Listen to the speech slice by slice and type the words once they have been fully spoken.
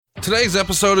Today's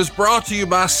episode is brought to you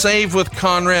by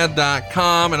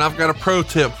SaveWithConrad.com, and I've got a pro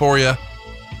tip for you.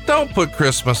 Don't put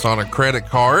Christmas on a credit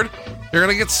card. You're going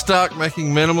to get stuck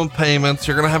making minimum payments.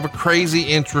 You're going to have a crazy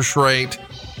interest rate.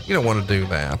 You don't want to do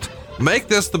that. Make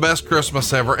this the best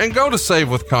Christmas ever and go to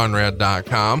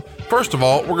SaveWithConrad.com. First of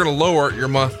all, we're going to lower your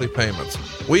monthly payments.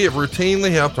 We have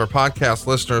routinely helped our podcast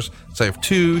listeners save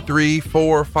 $200, $300,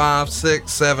 $400, $500, $600,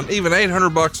 $700, even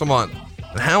 $800 a month.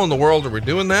 And how in the world are we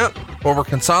doing that? Well, we're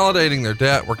consolidating their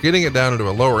debt. We're getting it down into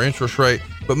a lower interest rate.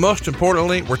 But most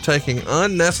importantly, we're taking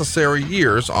unnecessary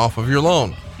years off of your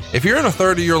loan. If you're in a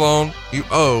 30-year loan, you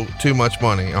owe too much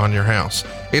money on your house.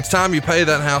 It's time you pay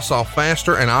that house off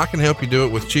faster, and I can help you do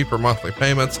it with cheaper monthly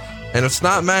payments. And it's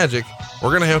not magic.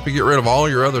 We're going to help you get rid of all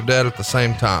your other debt at the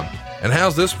same time. And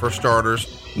how's this for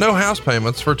starters? No house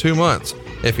payments for 2 months.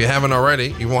 If you haven't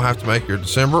already, you won't have to make your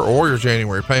December or your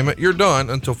January payment. You're done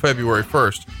until February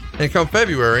 1st. And come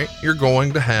February, you're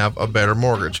going to have a better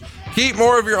mortgage. Keep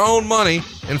more of your own money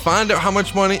and find out how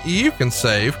much money you can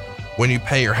save when you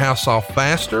pay your house off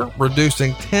faster,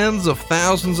 reducing tens of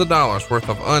thousands of dollars worth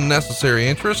of unnecessary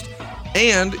interest,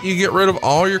 and you get rid of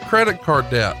all your credit card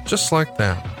debt, just like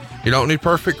that. You don't need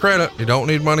perfect credit. You don't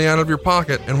need money out of your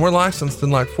pocket. And we're licensed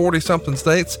in like 40-something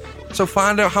states. So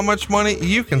find out how much money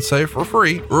you can save for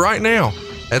free right now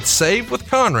at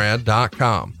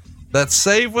SaveWithConrad.com. That's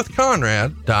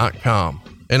SaveWithConrad.com.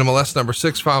 NMLS number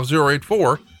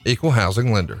 65084, Equal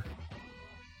Housing Lender.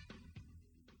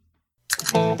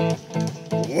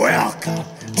 Welcome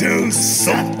to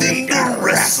Something to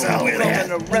Wrestle With.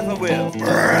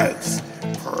 Bruce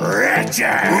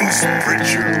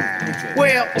Pritchard.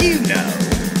 Well, you know.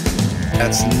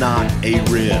 That's not a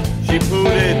rib. She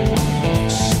pooted.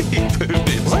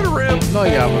 What a rib? No,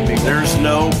 yeah, There's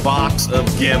no box of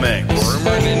gimmicks.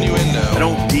 Rumor and innuendo. I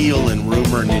don't deal in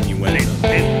rumor and innuendo.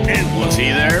 And was he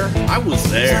there? I was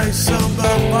there.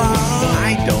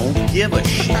 I don't give a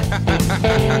shit.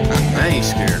 I ain't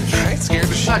scared of shit. I ain't scared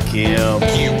of shit. Fuck him.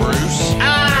 Fuck you, Bruce.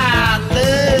 I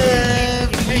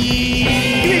love you.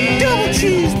 Give me double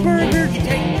cheeseburger,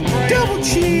 double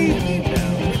cheese,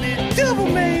 double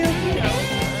mayo,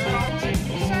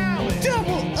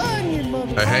 double onion,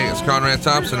 motherfucker. Hey, it's Conrad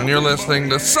Thompson, and you're listening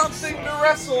to Something to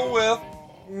Wrestle With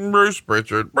Bruce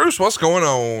Pritchard. Bruce, what's going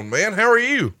on, man? How are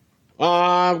you?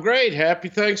 I'm great. Happy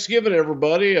Thanksgiving,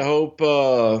 everybody. I hope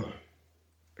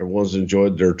everyone's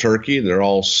enjoyed their turkey and they're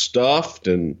all stuffed.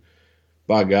 And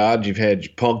by God, you've had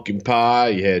your pumpkin pie,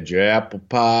 you had your apple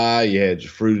pie, you had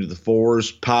your fruit of the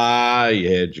forest pie,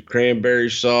 you had your cranberry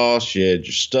sauce, you had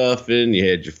your stuffing, you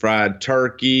had your fried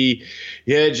turkey,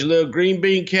 you had your little green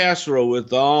bean casserole with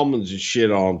the almonds and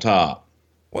shit on top.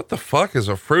 What the fuck is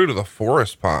a fruit of the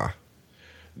forest pie?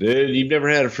 Dude, you've never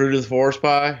had a fruit of the forest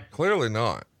pie? Clearly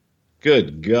not.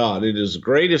 Good God, it is the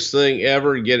greatest thing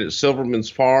ever. You get it at Silverman's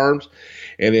Farms,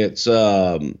 and it's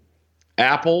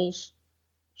apples,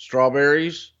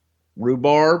 strawberries,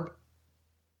 rhubarb,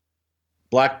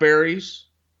 blackberries,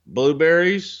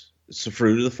 blueberries. It's the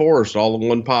fruit of the forest all in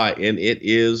one pie, and it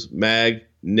is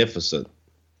magnificent.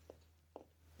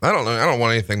 I don't know. I don't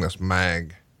want anything that's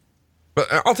mag. But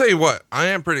I'll tell you what, I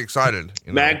am pretty excited.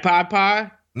 You know? Magpie pie?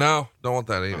 No, don't want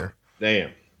that either. Damn.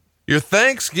 Your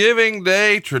Thanksgiving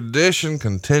Day tradition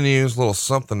continues. A little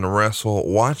something to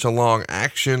wrestle. Watch along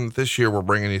action. This year we're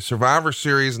bringing you Survivor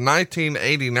Series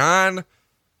 1989.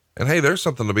 And hey, there's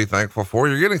something to be thankful for.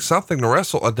 You're getting something to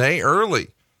wrestle a day early.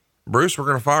 Bruce, we're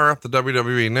going to fire up the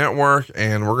WWE Network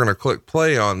and we're going to click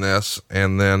play on this.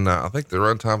 And then I think the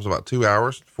run time's about 2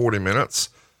 hours, 40 minutes.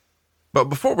 But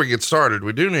before we get started,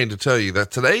 we do need to tell you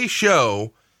that today's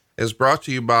show is brought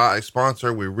to you by a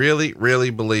sponsor we really, really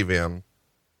believe in,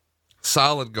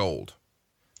 Solid Gold.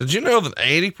 Did you know that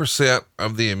 80%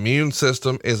 of the immune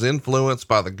system is influenced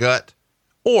by the gut?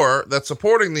 Or that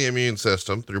supporting the immune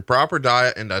system through proper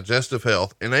diet and digestive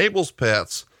health enables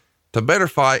pets to better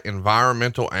fight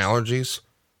environmental allergies?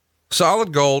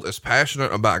 Solid Gold is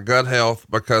passionate about gut health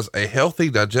because a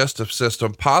healthy digestive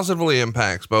system positively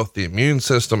impacts both the immune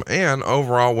system and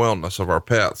overall wellness of our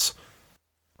pets.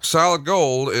 Solid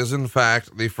Gold is in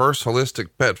fact the first holistic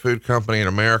pet food company in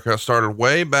America, started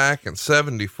way back in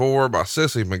 1974 by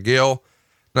Sissy McGill.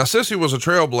 Now, Sissy was a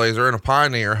trailblazer and a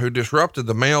pioneer who disrupted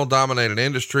the male-dominated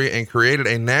industry and created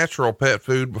a natural pet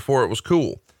food before it was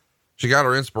cool. She got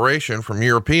her inspiration from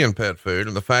European pet food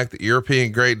and the fact that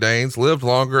European Great Danes lived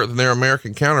longer than their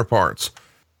American counterparts.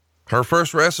 Her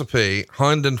first recipe,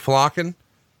 Hund and Flocken,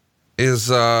 is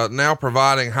now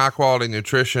providing high-quality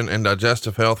nutrition and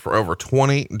digestive health for over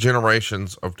 20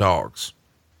 generations of dogs.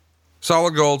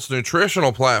 Solid Gold's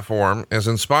nutritional platform is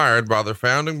inspired by their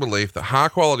founding belief that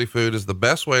high-quality food is the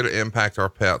best way to impact our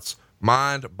pets'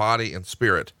 mind, body, and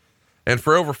spirit. And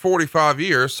for over 45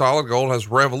 years, Solid Gold has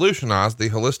revolutionized the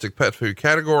holistic pet food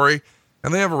category,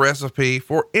 and they have a recipe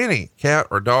for any cat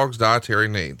or dog's dietary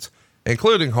needs,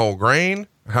 including whole grain.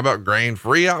 How about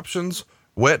grain-free options,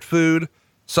 wet food,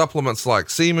 supplements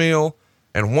like sea meal,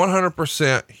 and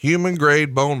 100%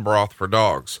 human-grade bone broth for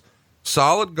dogs.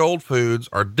 Solid Gold foods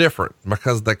are different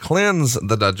because they cleanse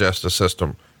the digestive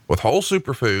system with whole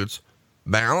superfoods,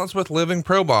 balance with living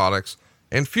probiotics,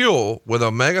 and fuel with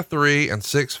omega-3 and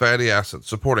 6 fatty acids,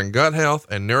 supporting gut health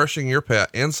and nourishing your pet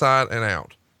inside and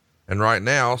out. And right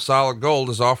now, Solid Gold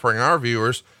is offering our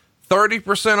viewers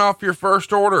 30% off your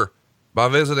first order by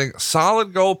visiting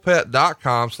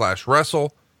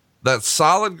solidgoldpet.com/wrestle. That's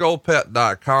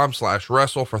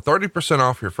solidgoldpet.com/wrestle for 30%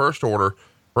 off your first order.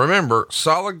 Remember,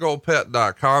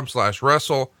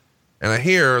 solidgoldpet.com/wrestle. And I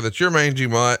hear that your mangy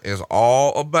mutt is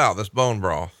all about this bone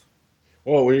broth.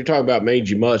 Well, when you're talking about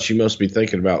mangy mutts, you must be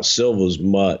thinking about Silva's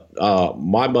mutt.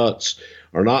 My mutts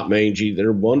are not mangy.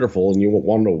 They're wonderful. And you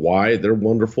want to know why they're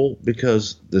wonderful?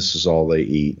 Because this is all they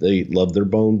eat. They love their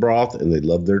bone broth and they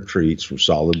love their treats from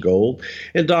Solid Gold.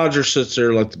 And Dodger sits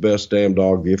there like the best damn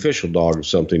dog, the official dog of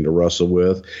something to wrestle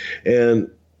with, and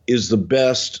is the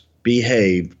best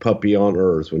behaved puppy on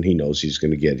earth when he knows he's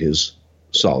going to get his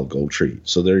Solid Gold treat.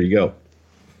 So there you go.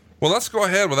 Well, let's go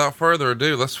ahead without further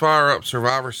ado. Let's fire up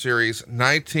Survivor Series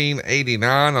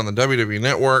 1989 on the WWE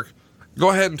Network. Go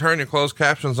ahead and turn your closed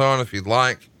captions on if you'd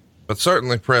like, but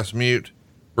certainly press mute.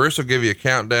 Bruce will give you a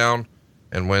countdown,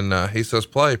 and when he says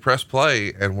play, press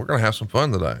play, and we're going to have some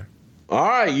fun today. All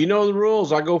right, you know the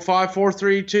rules. I go 5, 4,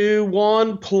 3, 2,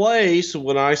 1, play. So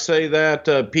when I say that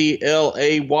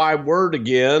P-L-A-Y word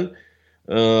again,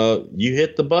 you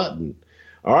hit the button.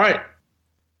 All right.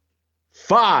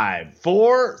 5,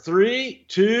 4, 3,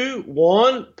 2,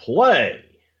 1, play.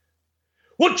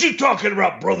 What you talking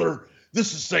about, brother?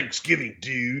 This is Thanksgiving,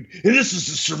 dude, and this is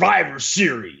the Survivor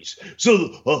Series. So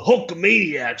the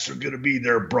Hulkamaniacs are going to be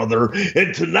there, brother.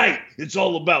 And tonight, it's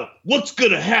all about what's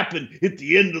going to happen at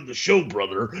the end of the show,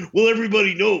 brother. Well,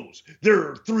 everybody knows there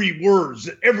are 3 words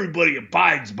that everybody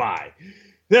abides by.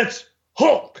 That's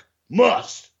Hulk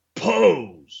must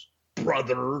pose,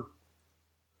 brother.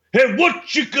 And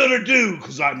what you gonna do?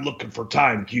 Because I'm looking for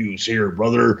time cues here,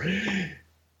 brother.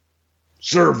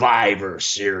 Survivor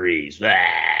Series. Ah.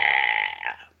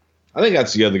 I think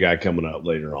that's the other guy coming up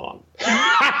later on.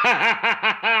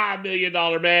 $1 Million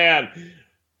Man.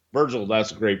 Virgil,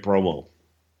 that's a great promo.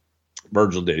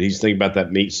 Virgil did. He's thinking about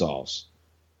that meat sauce.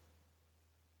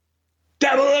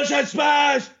 Demolition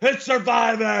Smash! It's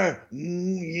Survivor!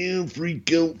 Yeah,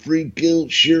 freak out,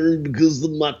 sure, because the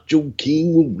Macho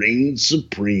King will reign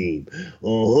supreme.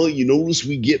 You notice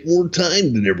we get more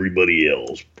time than everybody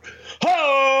else.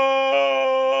 Ho!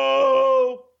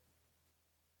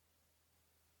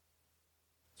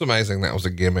 It's amazing that was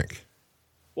a gimmick.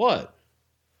 What?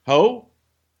 Ho?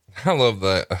 I love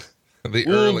that. The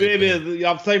Ooh, early baby, thing.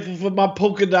 I'm thankful for my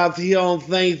polka dots here on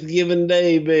Thanksgiving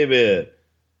Day, baby.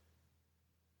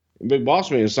 Big Boss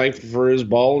Man is thankful for his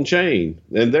ball and chain.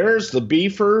 And there's the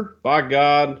beefer, by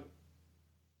God.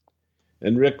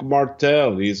 And Rick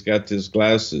Martel, he's got his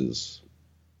glasses.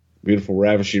 Beautiful,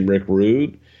 ravishing Rick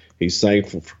Rude. He's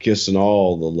thankful for kissing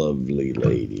all the lovely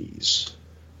ladies.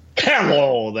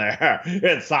 Hello there.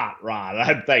 It's Hot Rod.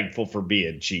 I'm thankful for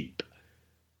being cheap.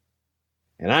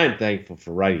 And I'm thankful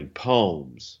for writing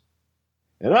poems.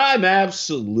 And I'm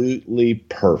absolutely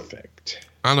perfect.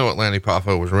 I know what Lanny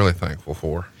Poffo was really thankful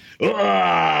for. Oh,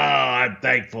 I'm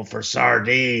thankful for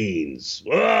sardines.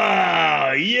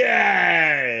 Oh,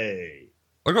 yay!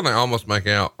 Look when they almost make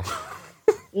out.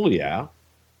 Well, yeah.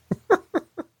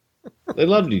 They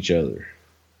loved each other.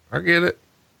 I get it.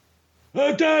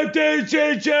 That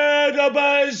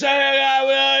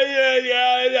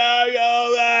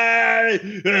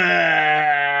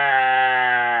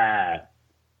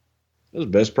was the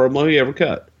best promo he ever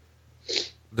cut.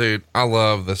 Dude, I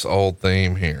love this old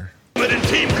theme here. But in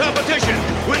team competition,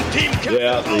 when team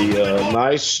the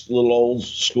nice little old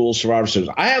school Survivor Series.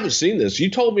 I haven't seen this. You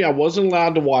told me I wasn't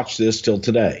allowed to watch this till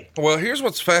today. Well, here's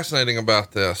what's fascinating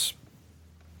about this.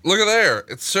 Look at there.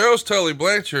 It shows Tully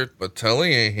Blanchard, but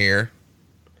Tully ain't here.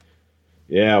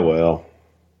 Yeah, well.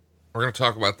 We're going to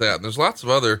talk about that. There's lots of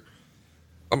other.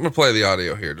 I'm going to play the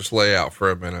audio here. Just lay out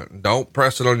for a minute. Don't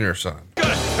press it on your side.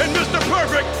 And Mr.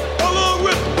 Perfect, along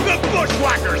with the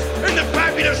Bushwhackers and the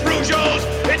Fabulous Rougeaus,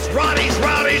 it's Ronnie's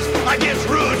Rowdies against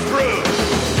Rude's Brews.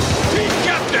 Team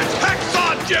captains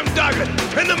Hacksaw Jim Duggan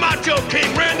and the Macho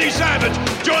King Randy Savage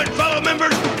join fellow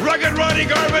members Rugged Ronnie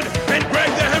Garvin and Greg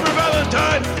the Hammer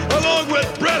Valentine, along with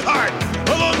Bret Hart,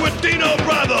 along with Dino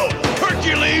Bravo, Kurt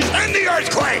Hercules and the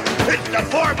Earthquake. It's the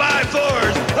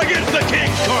 4x4s against the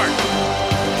King's Court.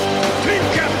 Team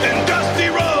Captain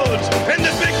Dusty Rhodes and the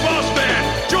Big Boss Man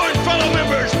join fellow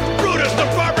members Brutus the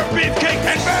Barber Beefcake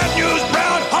and Bad News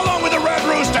Brown, along with the Red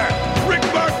Rooster, Rick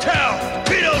Martel,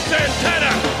 Tito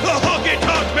Santana, the Honky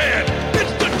Tonk Man.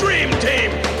 It's the Dream Team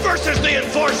versus the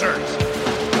Enforcers.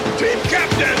 Team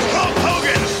Captains Hulk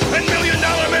Hogan and $1 Million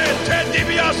Man Ted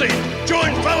DiBiase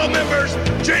join fellow members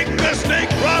Jake the Snake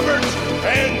Roberts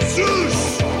and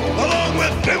Zeus, along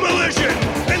with Demolition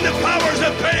and the Powers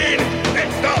of Pain.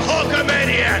 It's the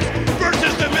Hulkamaniacs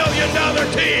versus the $1 Million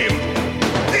Team.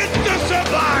 It's the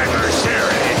Survivor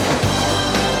Series.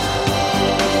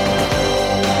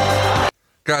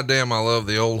 Goddamn, I love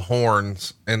the old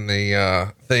horns and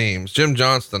the themes. Jim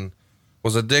Johnston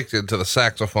was addicted to the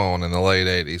saxophone in the late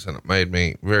 80s, and it made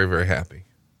me very, very happy.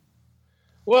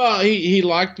 Well, he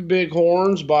liked the big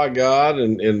horns, by God,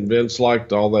 and Vince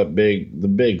liked all that the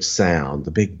big sound,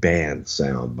 the big band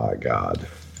sound, by God.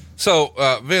 So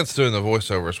Vince doing the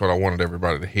voiceover is what I wanted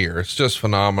everybody to hear. It's just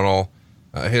phenomenal.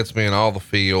 It hits me in all the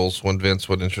feels when Vince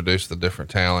would introduce the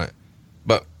different talent.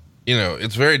 But, you know,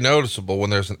 it's very noticeable when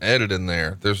there's an edit in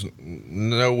there. There's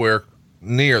nowhere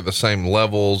near the same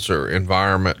levels or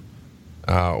environment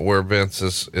where Vince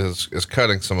is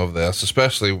cutting some of this,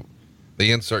 especially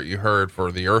the insert you heard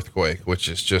for the Earthquake, which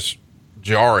is just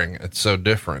jarring. It's so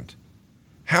different.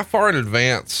 How far in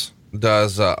advance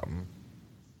does a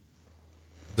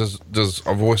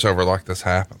voiceover like this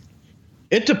happen?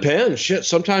 It depends. Shit,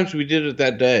 sometimes we did it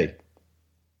that day.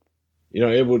 You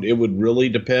know, it would really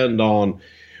depend on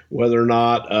whether or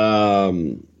not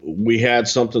we had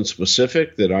something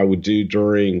specific that I would do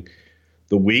during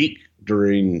the week,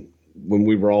 during when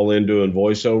we were all in doing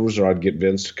voiceovers, or I'd get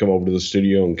Vince to come over to the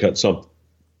studio and cut something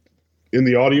in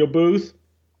the audio booth.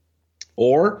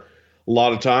 Or a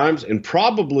lot of times, and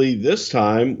probably this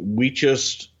time, we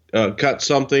just cut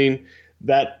something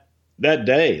that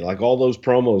day, like all those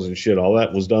promos and shit, all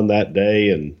that was done that day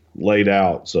and laid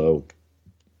out. So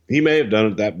he may have done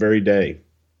it that very day.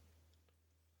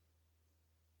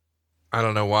 I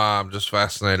don't know why. I'm just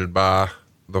fascinated by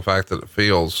the fact that it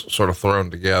feels sort of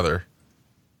thrown together.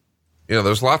 You know,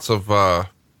 there's lots of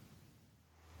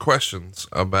questions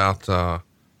about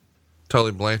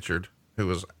Tully Blanchard, who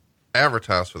was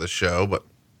advertised for the show, but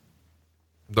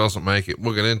doesn't make it.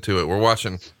 We'll get into it. We're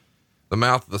watching the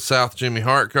Mouth of the South, Jimmy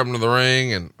Hart, come to the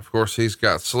ring, and of course he's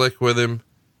got Slick with him.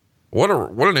 What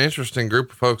an interesting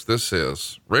group of folks this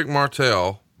is. Rick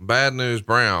Martel, Bad News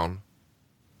Brown,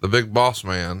 the Big Boss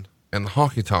Man, and the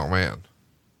Honky Tonk Man.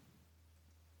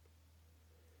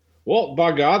 Well,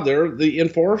 by God, they're the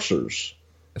enforcers.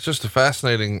 It's just a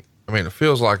fascinating, I mean, it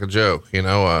feels like a joke, you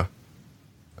know, a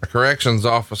corrections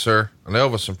officer, an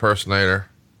Elvis impersonator,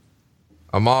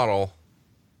 a model,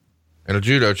 and a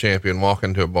judo champion walk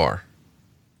into a bar.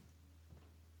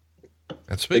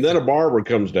 And then a barber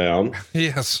comes down.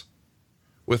 Yes.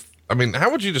 I mean, how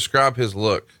would you describe his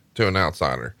look to an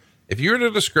outsider? If you were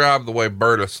to describe the way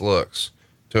Burtis looks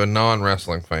to a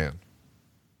non-wrestling fan.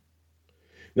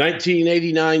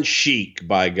 1989 chic,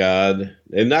 by God,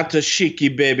 and not to chicy,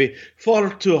 baby, for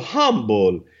to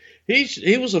humble.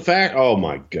 He was a fact. Oh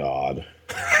my God.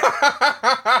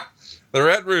 The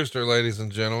Red Rooster, ladies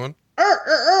and gentlemen.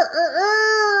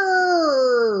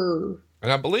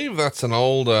 And I believe that's an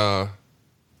old,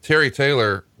 Terry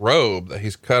Taylor robe that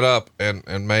he's cut up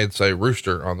and made say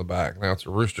Rooster on the back. Now it's a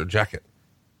Rooster jacket.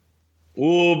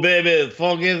 Oh, baby,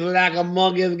 funky like a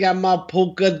monkey. Got my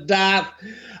polka dot.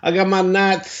 I got my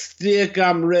nightstick.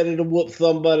 I'm ready to whoop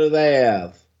somebody's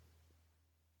ass.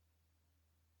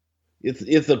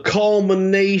 It's a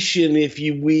culmination, if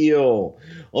you will,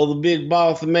 of the Big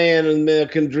Boss Man and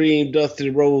American Dream,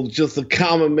 Dusty Rhodes, just a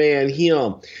common man,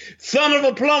 him. Son of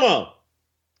a plumber.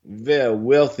 Very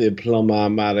wealthy plumber, I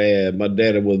might add. My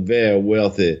daddy was very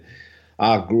wealthy.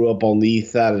 I grew up on the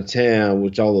east side of town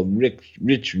with all the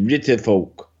rich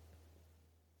folk.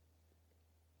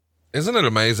 Isn't it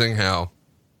amazing how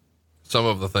some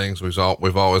of the things we've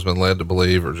always been led to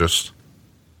believe are just,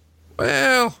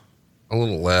 well, a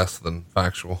little less than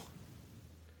factual?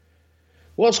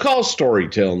 Well, it's called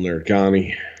storytelling there,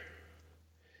 Connie.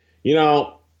 You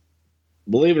know,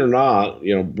 believe it or not,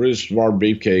 you know, Bruce Bar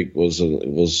Beefcake was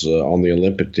on the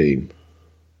Olympic team.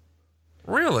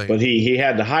 Really? But he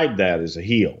had to hide that as a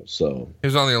heel. So he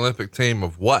was on the Olympic team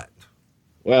of what?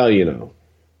 Well, you know.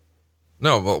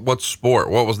 No, but what sport?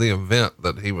 What was the event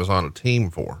that he was on a team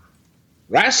for?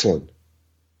 Wrestling.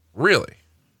 Really?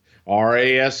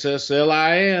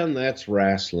 RASSLIN. That's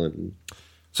wrestling.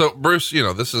 So Bruce, you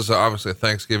know, this is obviously a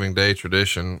Thanksgiving Day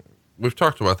tradition. We've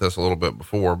talked about this a little bit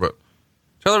before, but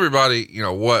tell everybody, you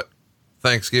know, what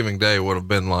Thanksgiving Day would have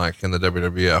been like in the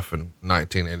WWF in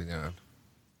 1989.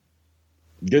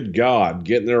 Good God,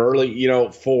 getting there early,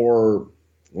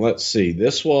 let's see,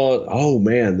 this was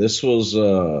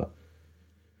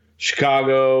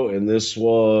Chicago, and this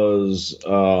was,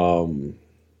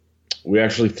 we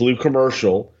actually flew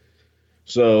commercial.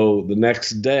 So the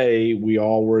next day, we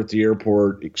all were at the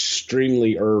airport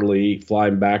extremely early,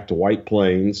 flying back to White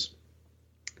Plains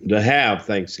to have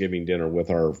Thanksgiving dinner with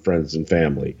our friends and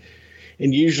family.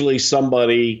 And usually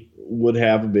somebody would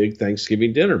have a big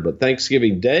Thanksgiving dinner, but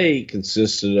Thanksgiving Day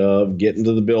consisted of getting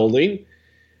to the building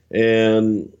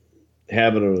and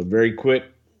having a very quick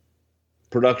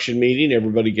production meeting,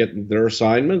 everybody getting their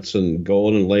assignments and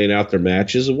going and laying out their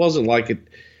matches. It wasn't like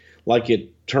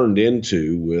it turned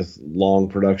into with long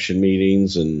production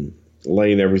meetings and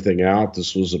laying everything out.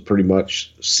 This was a pretty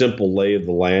much simple lay of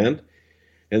the land.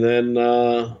 And then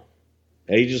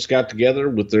agents got together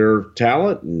with their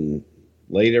talent and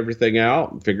laid everything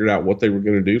out and figured out what they were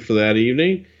going to do for that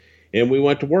evening. And we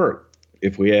went to work.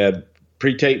 If we had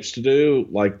pre-tapes to do,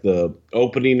 like the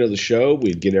opening of the show,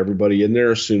 we'd get everybody in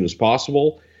there as soon as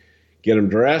possible, get them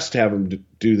dressed, have them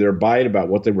do their bite about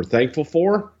what they were thankful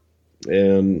for,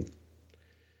 and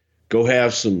go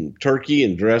have some turkey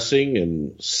and dressing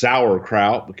and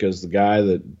sauerkraut, because the guy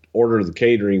that ordered the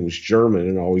catering was German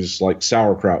and always liked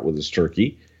sauerkraut with his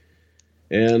turkey.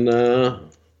 And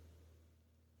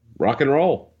rock and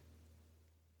roll.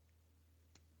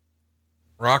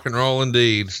 Rock and roll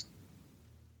indeed.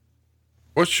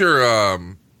 What's your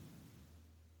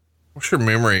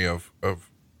memory of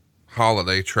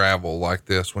holiday travel like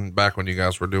this, back when you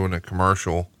guys were doing a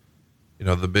commercial,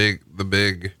 the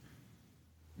big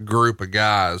group of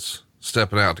guys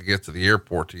stepping out to get to the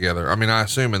airport together? I mean, I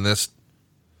assume in this,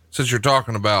 since you're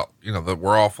talking about, that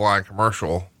we're all flying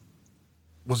commercial,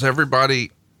 was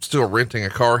everybody still renting a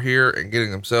car here and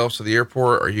getting themselves to the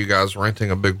airport? Are you guys renting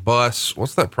a big bus?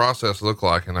 What's that process look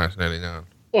like in 1989?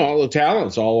 Well, the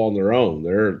talent's all on their own.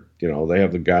 They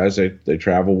have the guys they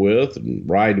travel with and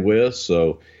ride with.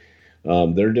 So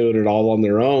they're doing it all on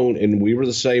their own. And we were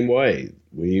the same way.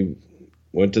 We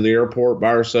went to the airport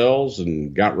by ourselves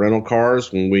and got rental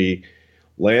cars when we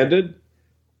landed,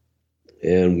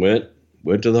 and went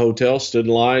to the hotel, stood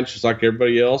in line just like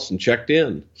everybody else, and checked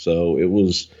in. So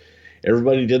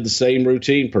everybody did the same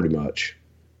routine pretty much.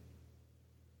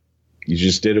 You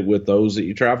just did it with those that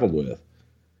you traveled with.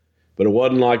 But it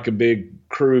wasn't like a big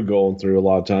crew going through a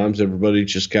lot of times. Everybody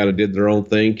just kind of did their own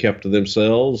thing, kept to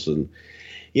themselves. And,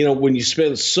 when you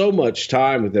spend so much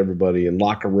time with everybody in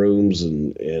locker rooms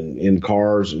and in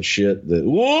cars and shit, that,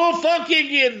 whoa, fuck you,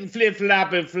 get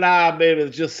flip-flop and fly, baby.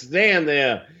 Just stand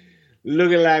there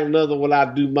looking like another when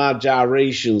I do my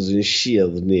gyrations and shit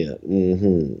in it.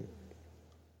 Mm-hmm.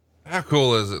 How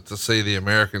cool is it to see the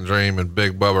American Dream and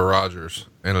Big Bubba Rogers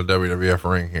in a WWF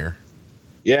ring here?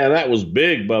 Yeah, that was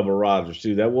Big Bubba Rogers,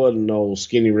 too. That wasn't no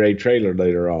Skinny Ray Traylor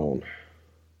later on.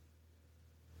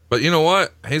 But you know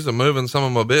what? He's a moving some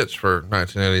of my bitch for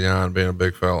 1989 being a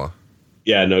big fella.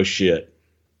 Yeah, no shit.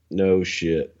 No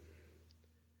shit.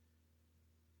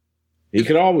 He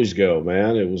could always go,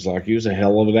 man. It was like he was a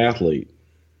hell of an athlete.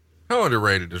 How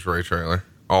underrated is Ray Traylor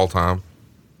all time?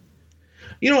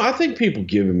 I think people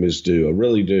give him his due. I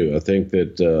really do. I think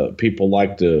that people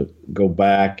like to go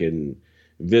back and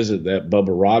visit that Bubba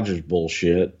Rogers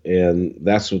bullshit, and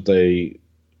that's what they,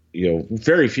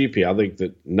 very few people. I think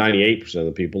that 98% of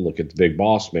the people look at the Big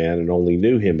Boss Man and only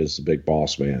knew him as the Big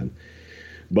Boss Man.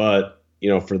 But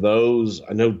for those,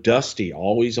 I know Dusty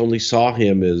always only saw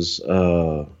him as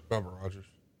Bubba Rogers.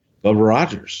 Bubba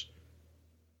Rogers,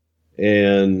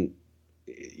 and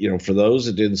for those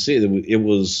that didn't see it,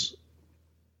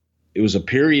 it was a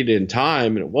period in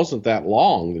time, and it wasn't that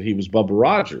long that he was Bubba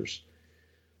Rogers.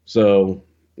 So,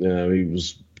 he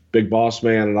was Big Boss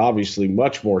Man, and obviously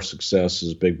much more success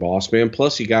as Big Boss Man.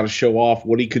 Plus, he got to show off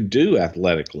what he could do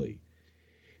athletically,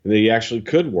 and that he actually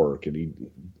could work, and he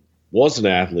was an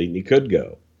athlete, and he could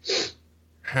go.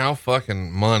 How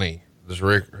fucking money does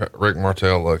Rick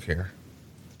Martel look here?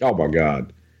 Oh my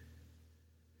God.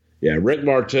 Yeah. Rick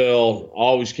Martel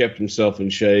always kept himself in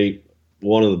shape.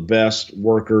 One of the best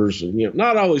workers, and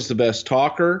not always the best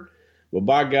talker, but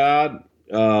by God,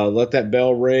 let that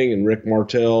bell ring and Rick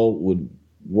Martel would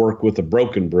work with a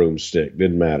broken broomstick.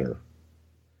 Didn't matter.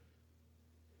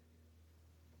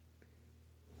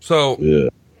 So yeah.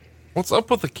 What's up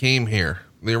with Akeem here?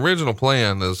 The original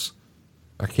plan is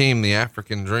Akeem, the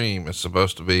African Dream, is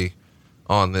supposed to be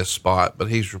on this spot, but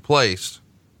he's replaced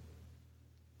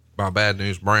by Bad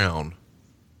News Brown.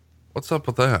 What's up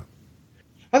with that?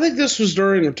 I think this was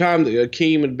during the time that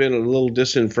Akeem had been a little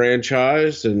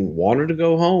disenfranchised and wanted to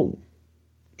go home.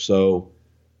 So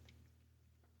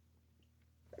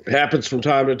happens from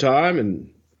time to time, and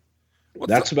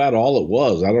that's about all it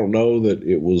was. I don't know that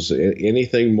it was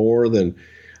anything more than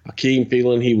Akeem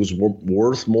feeling he was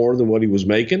worth more than what he was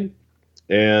making,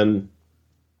 and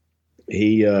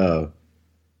he was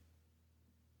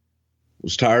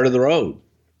tired of the road.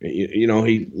 You know,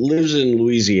 he lives in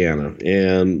Louisiana,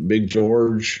 and Big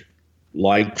George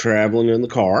liked traveling in the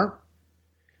car,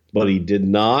 but he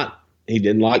didn't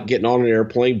like getting on an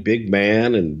airplane, big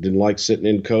man, and didn't like sitting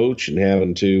in coach and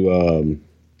having to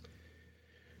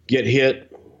get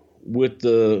hit with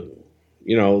the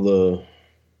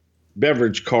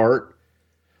beverage cart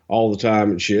all the time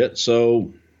and shit.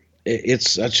 So I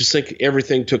just think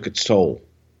everything took its toll.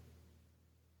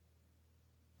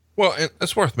 Well,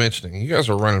 it's worth mentioning. You guys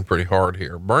are running pretty hard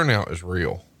here. Burnout is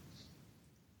real.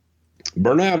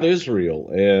 Burnout is real.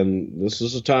 And this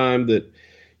is a time that,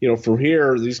 from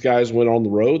here, these guys went on the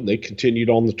road and they continued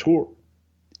on the tour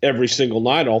every single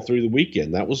night all through the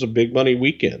weekend. That was a big money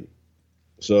weekend.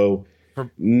 So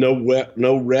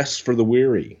no rest for the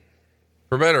weary.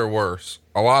 For better or worse,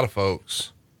 a lot of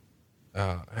folks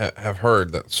have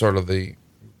heard that sort of the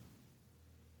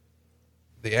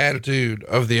attitude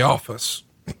of the office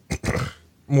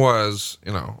was,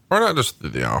 or not just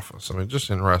the office. I mean, just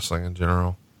in wrestling in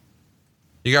general,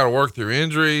 you got to work through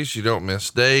injuries. You don't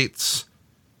miss dates.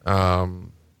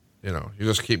 You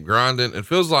just keep grinding. It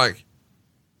feels like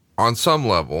on some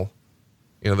level,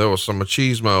 there was some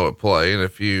machismo at play. And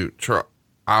if you try,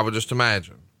 I would just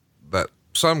imagine that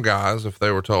some guys, if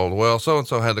they were told, well,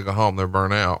 so-and-so had to go home, they're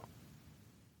burnt out,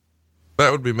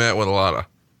 that would be met with a lot of,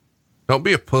 don't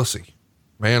be a pussy,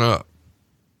 man up.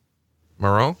 Am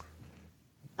I wrong?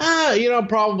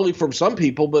 Probably from some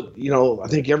people, but I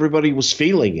think everybody was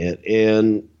feeling it.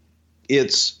 And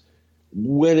it's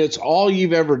when it's all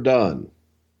you've ever done,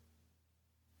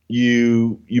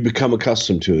 you become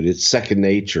accustomed to it. It's second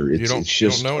nature. It's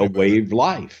just a way of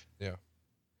life. Yeah.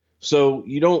 So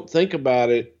you don't think about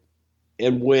it.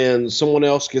 And when someone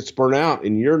else gets burnt out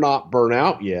and you're not burnt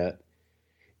out yet,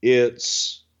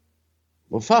 it's,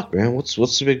 well, fuck, man, what's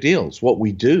the big deal? It's what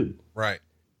we do. Right.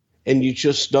 And you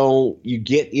just you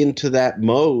get into that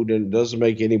mode, and it doesn't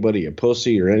make anybody a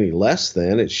pussy or any less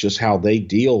than. It's just how they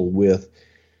deal with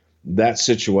that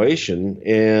situation.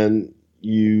 And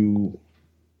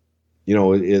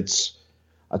it's,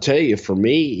 I tell you, for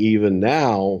me, even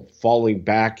now, falling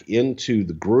back into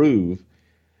the groove,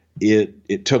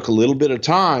 it took a little bit of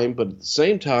time, but at the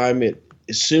same time,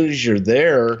 as soon as you're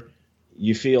there,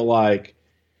 you feel like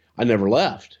I never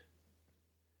left.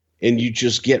 And you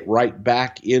just get right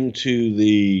back into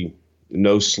the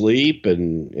no sleep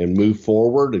and move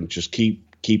forward and just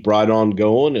keep right on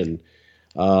going. And,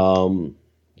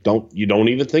 don't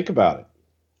even think about it.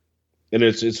 And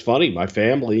it's funny. My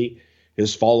family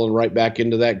has fallen right back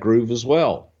into that groove as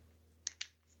well.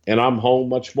 And I'm home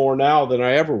much more now than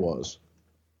I ever was.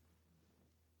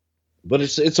 But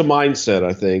it's a mindset,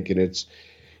 I think. And it's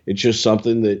just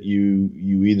something that you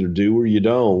either do or you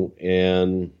don't.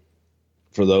 And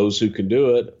for those who can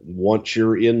do it, once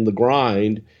you're in the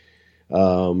grind,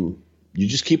 you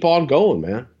just keep on going,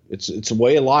 man. It's a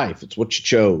way of life. It's what you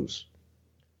chose.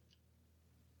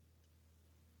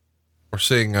 We're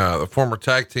seeing the former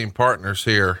tag team partners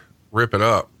here rip it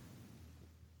up.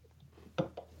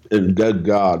 And good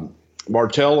God,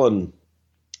 Martel and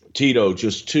Tito,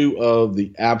 just two of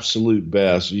the absolute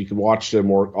best. You can watch them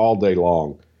work all day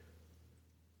long.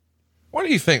 What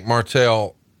do you think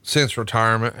Martel, since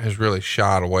retirement, has really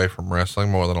shied away from wrestling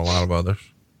more than a lot of others?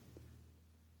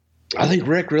 I think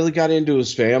Rick really got into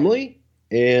his family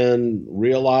and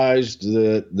realized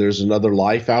that there's another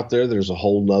life out there. There's a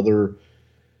whole nother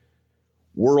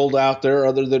world out there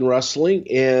other than wrestling,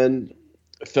 and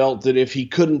felt that if he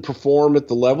couldn't perform at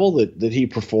the level that he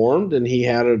performed, and he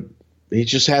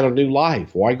just had a new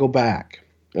life, why go back?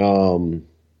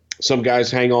 Some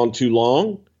guys hang on too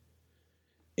long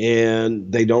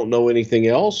and they don't know anything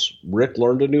else. Rick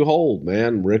learned a new hold,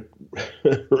 man. Rick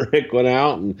went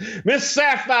out and Miss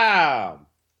Sapphire,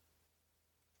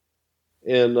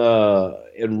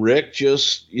 and Rick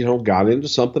just, got into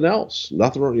something else.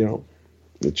 Nothing,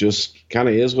 it just kind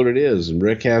of is what it is. And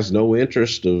Rick has no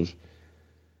interest of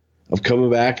coming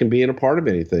back and being a part of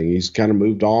anything. He's kind of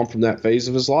moved on from that phase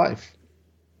of his life.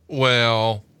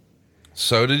 Well,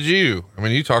 so did you. I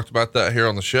mean, you talked about that here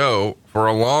on the show for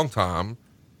a long time.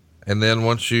 And then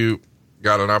once you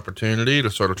got an opportunity to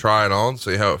sort of try it on,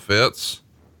 see how it fits,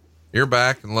 you're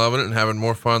back and loving it and having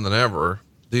more fun than ever.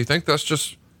 Do you think that's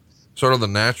just sort of the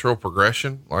natural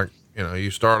progression? Like, you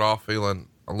start off feeling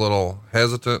a little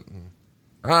hesitant and,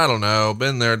 I don't know,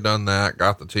 been there, done that,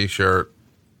 got the t-shirt.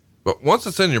 But once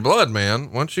it's in your blood,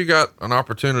 man, once you got an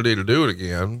opportunity to do it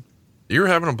again, you're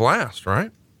having a blast,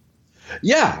 right?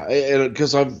 Yeah. And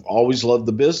because I've always loved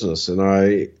the business, and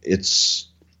it's,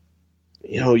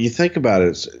 you think about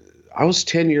it, I was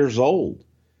 10 years old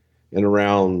and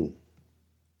around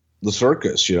the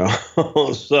circus,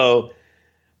 so,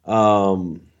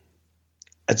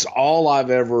 it's all I've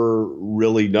ever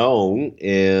really known.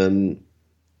 And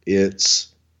it's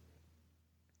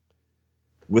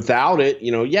without it,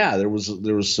 there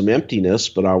was some emptiness,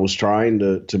 but I was trying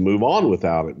to move on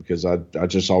without it because I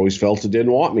just always felt it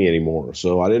didn't want me anymore.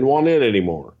 So I didn't want it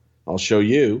anymore. I'll show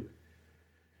you.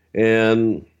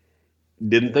 And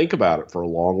didn't think about it for a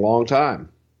long, long time.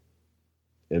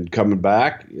 And coming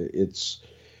back, it's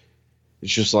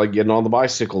just like getting on the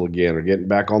bicycle again or getting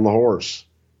back on the horse.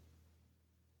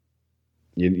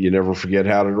 You never forget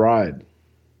how to ride.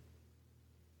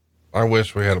 I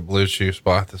wish we had a Blue Chew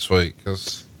spot this week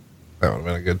because that would have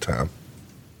been a good time.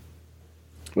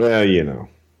 Well,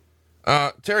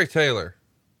 Terry Taylor.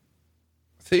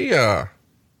 Has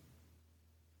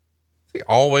he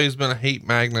always been a heat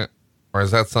magnet, or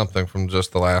is that something from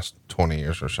just the last 20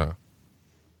 years or so?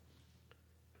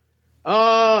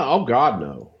 Oh God,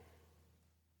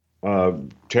 no.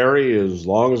 Terry, as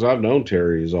long as I've known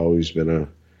Terry, has always been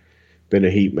a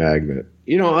heat magnet.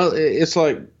 It's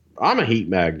like, I'm a heat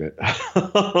magnet.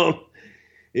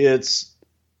 It's,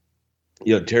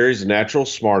 Terry's a natural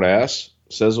smart ass,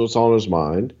 says what's on his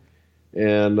mind.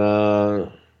 And,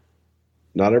 not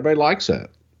everybody likes that.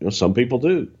 Some people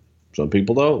do, some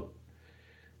people don't.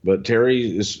 But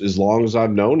Terry, as long as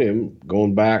I've known him,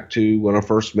 going back to when I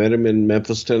first met him in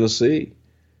Memphis, Tennessee,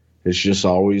 it's just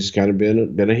always kind of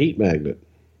been a heat magnet.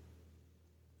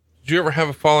 Did you ever have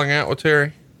a falling out with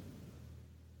Terry?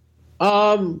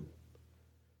 I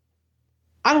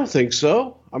don't think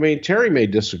so. I mean, Terry may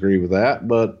disagree with that,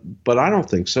 but I don't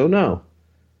think so. No.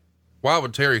 Why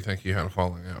would Terry think you had a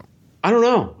falling out? I don't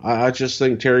know. I just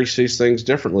think Terry sees things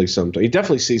differently sometimes. He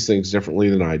definitely sees things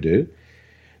differently than I do.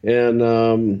 And,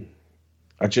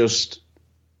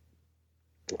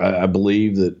 I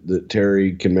believe that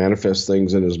Terry can manifest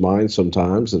things in his mind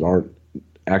sometimes that aren't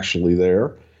actually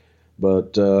there,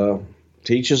 but,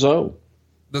 teach his own.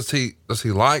 Does he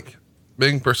like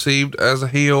being perceived as a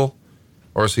heel,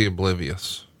 or is he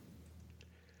oblivious?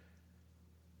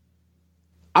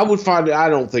 I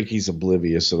don't think he's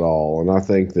oblivious at all. And I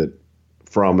think that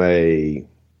from a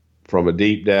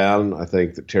deep down, I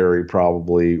think that Terry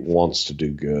probably wants to do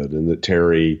good, and that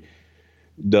Terry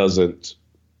doesn't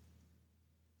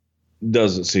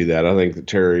see that. I think that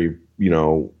Terry,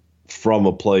 from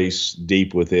a place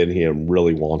deep within him,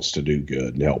 really wants to do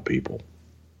good and help people.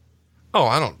 Oh,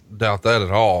 I don't doubt that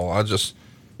at all. I just,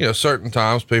 certain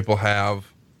times people have,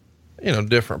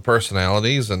 different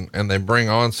personalities and they bring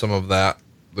on some of that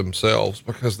themselves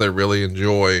because they really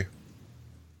enjoy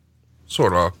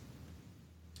sort of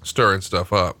stirring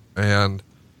stuff up. And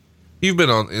you've been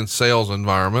in sales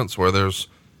environments where there's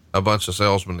a bunch of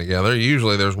salesmen together.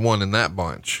 Usually there's one in that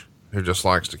bunch who just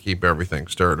likes to keep everything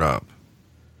stirred up.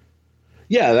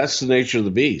 Yeah, that's the nature of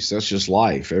the beast. That's just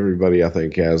life. Everybody, I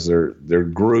think, has their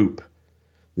group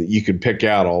that you can pick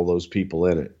out all those people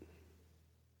in it.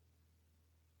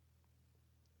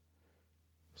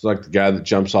 It's like the guy that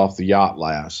jumps off the yacht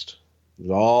last.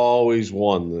 There's always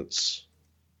one that's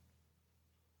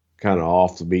kind of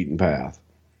off the beaten path.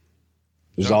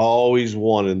 There's always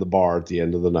one in the bar at the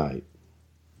end of the night.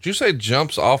 Did you say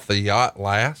jumps off the yacht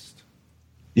last?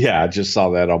 Yeah, I just saw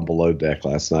that on Below Deck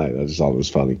last night. I just thought it was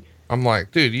funny. I'm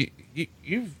like, dude,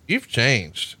 you've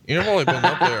changed. You've only been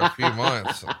up there a few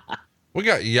months. We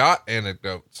got yacht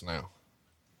anecdotes now.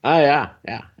 Oh yeah.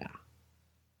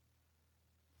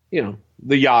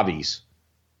 The yachties.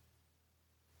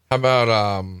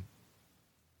 How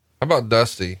about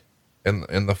Dusty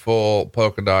in the full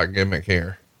polka dot gimmick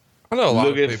here? I know a lot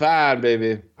of people. Fine,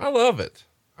 baby. I love it.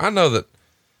 I know that,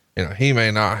 he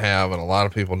may not have, and a lot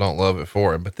of people don't love it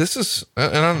for him, but this is,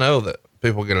 and I know that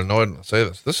people get annoyed when I say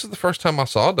this. This is the first time I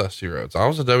saw Dusty Rhodes. I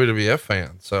was a WWF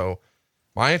fan. So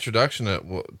my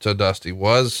introduction to Dusty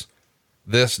was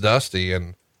this Dusty.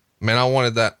 And man, I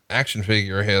wanted that action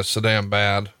figure of his so damn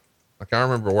bad. Like, I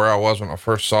remember where I was when I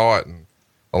first saw it, and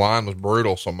the line was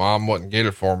brutal, so Mom wouldn't get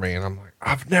it for me. And I'm like,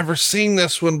 I've never seen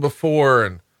this one before.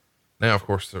 And now, of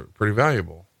course, they're pretty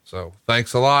valuable. So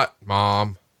thanks a lot,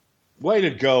 Mom. Way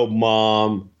to go,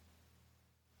 Mom.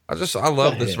 I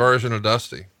love this version of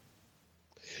Dusty.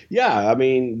 Yeah, I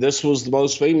mean, this was the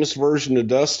most famous version of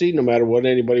Dusty, no matter what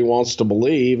anybody wants to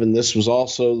believe. And this was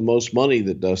also the most money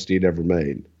that Dusty had ever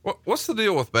made. What's the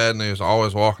deal with Bad News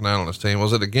always walking out on his team?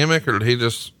 Was it a gimmick, or did he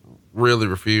just really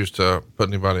refuse to put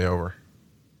anybody over?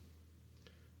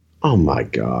 Oh my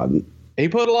God. He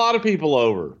put a lot of people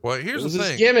over. Well, here's the His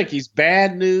thing. gimmick. He's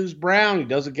bad news Brown. He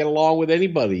doesn't get along with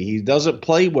anybody. He doesn't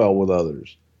play well with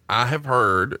others. I have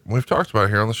heard, we've talked about it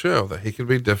here on the show, that he could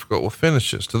be difficult with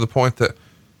finishes to the point that,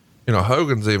 you know,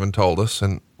 Hogan's even told us,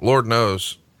 and Lord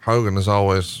knows Hogan is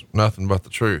always nothing but the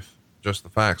truth, just the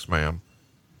facts, ma'am.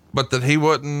 But that he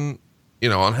wouldn't, you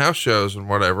know, on house shows and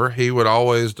whatever, he would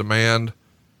always demand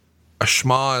a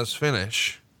schmozz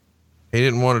finish. He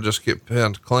didn't want to just get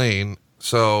pinned clean.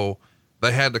 So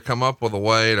they had to come up with a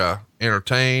way to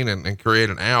entertain and create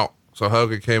an out. So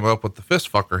Hogan came up with the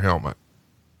fist fucker helmet.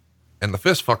 And the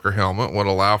fist fucker helmet would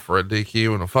allow for a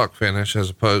DQ and a fuck finish as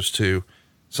opposed to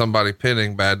somebody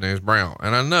pinning Bad News Brown.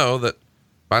 And I know that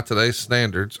by today's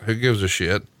standards, who gives a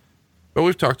shit? But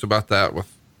we've talked about that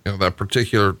with, you know, that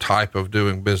particular type of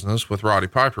doing business with Roddy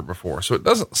Piper before. So it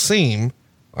doesn't seem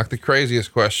like the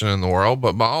craziest question in the world,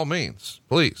 but by all means,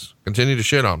 please continue to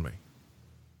shit on me.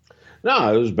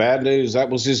 No, it was bad news. That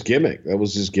was his gimmick.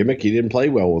 He didn't play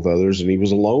well with others, and he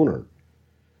was a loner.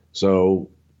 So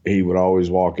he would always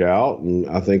walk out. And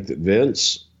I think that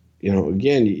Vince, you know,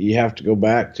 again, you have to go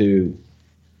back to,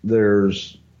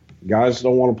 there's guys that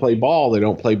don't want to play ball. They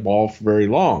don't play ball for very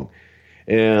long.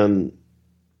 And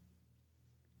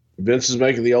Vince is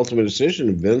making the ultimate decision.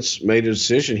 And Vince made a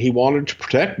decision. He wanted to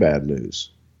protect Bad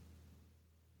News.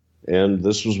 And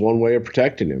this was one way of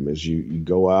protecting him, is you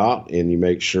go out and you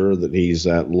make sure that he's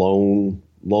that lone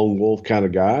wolf kind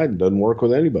of guy and doesn't work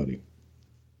with anybody.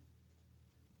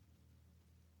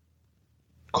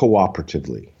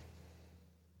 Cooperatively.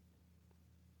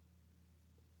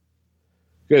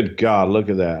 Good God, look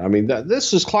at that. I mean,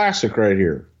 this is classic right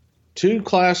here. Two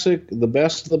classic, the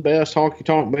best of the best, Honky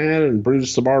Tonk Man and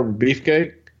Brutus the Barber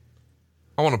Beefcake.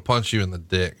 I want to punch you in the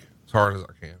dick as hard as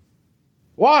I can.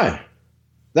 Why?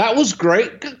 That was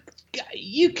great.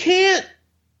 You can't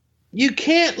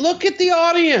look at the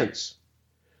audience.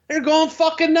 They're going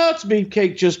fucking nuts.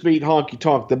 Beefcake just beat Honky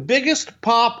Tonk, the biggest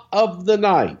pop of the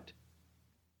night.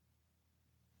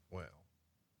 Well,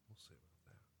 we'll see about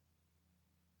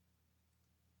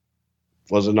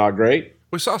that. Was it not great?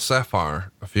 We saw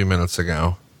Sapphire a few minutes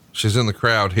ago. She's in the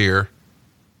crowd here.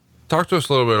 Talk to us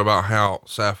a little bit about how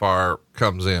Sapphire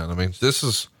comes in. I mean, this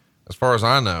is, as far as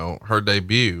I know, her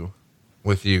debut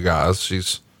with you guys.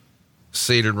 She's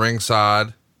seated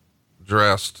ringside,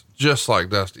 dressed just like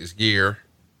Dusty's gear.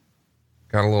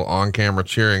 Got a little on-camera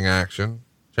cheering action.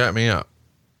 Chat me up.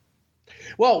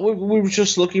 Well, we were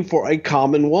just looking for a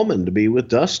common woman to be with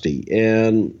Dusty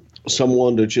and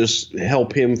someone to just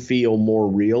help him feel more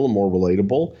real and more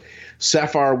relatable.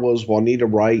 Sapphire was Juanita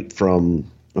Wright from,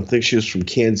 I think she was from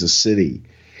Kansas City.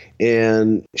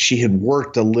 And she had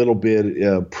worked a little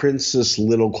bit, Princess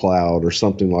Little Cloud or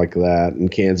something like that in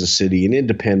Kansas City, and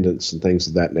Independence and things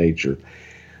of that nature.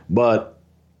 But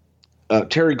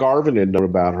Terry Garvin had known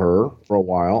about her for a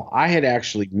while. I had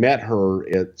actually met her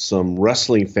at some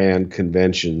wrestling fan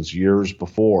conventions years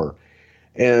before.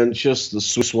 And just the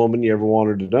sweetest woman you ever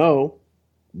wanted to know,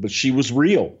 but she was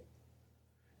real.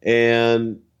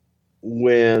 And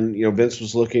when, you know, Vince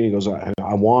was looking, he goes, I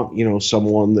want, you know,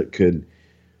 someone that could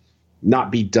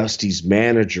not be Dusty's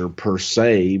manager per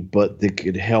se, but that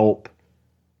could help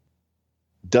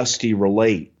Dusty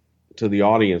relate to the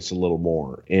audience a little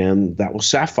more. And that was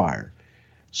Sapphire.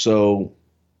 So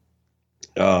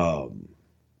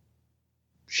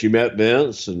she met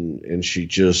Vince and she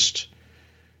just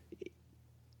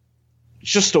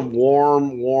a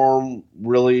warm,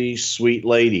 really sweet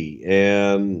lady.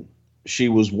 And she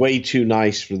was way too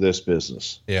nice for this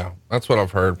business. Yeah, that's what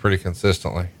I've heard pretty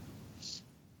consistently.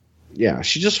 Yeah,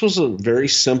 she just was a very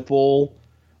simple,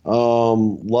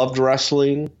 loved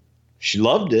wrestling. She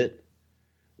loved it,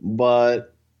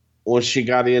 but when she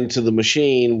got into the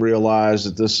machine, realized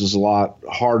that this is a lot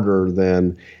harder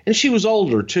than, and she was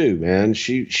older too, man.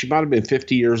 She might have been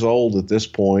 50 years old at this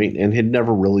point and had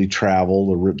never really traveled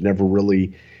or never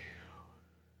really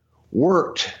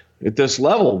worked at this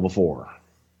level before.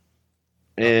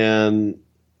 And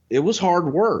it was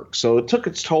hard work. So it took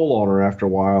its toll on her after a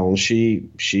while, and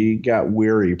she got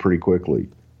weary pretty quickly.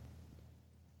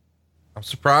 I'm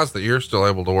surprised that you're still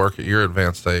able to work at your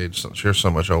advanced age since you're so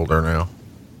much older now.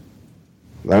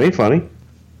 That ain't funny.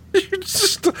 You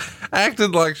just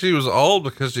acted like she was old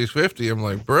because she's 50. I'm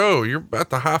like, bro, you're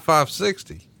about to high five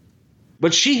 60.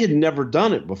 But she had never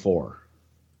done it before.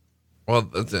 Well,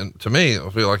 to me, I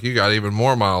feel like you got even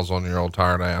more miles on your old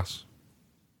tired ass.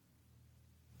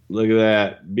 Look at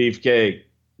that. Beefcake.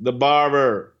 The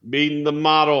barber beating the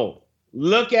model.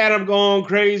 Look at him going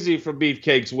crazy for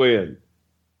Beefcake's win.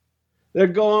 They're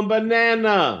going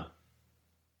banana.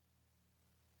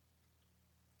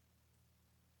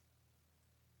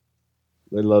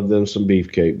 They love them some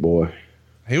beefcake, boy.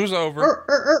 He was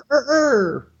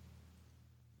over.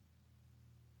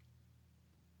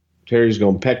 Terry's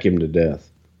gonna peck him to death.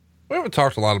 We haven't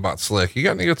talked a lot about Slick. You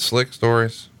got any good Slick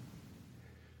stories?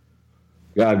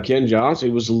 God, Ken Johnson,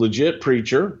 he was a legit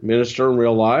preacher, minister in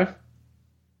real life.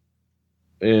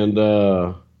 And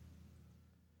the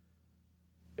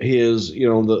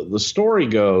story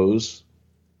goes,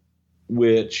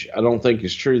 which I don't think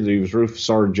is true, that he was Rufus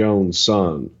R. Jones'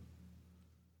 son.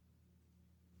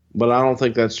 But I don't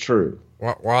think that's true.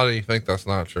 Why do you think that's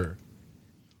not true?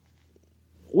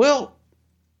 Well,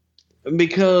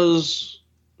 because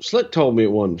Slick told me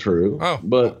it wasn't true. Oh.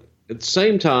 But at the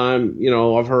same time,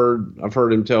 I've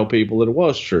heard him tell people that it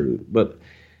was true. But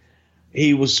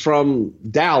he was from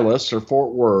Dallas or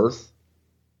Fort Worth.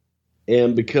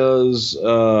 And because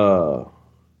I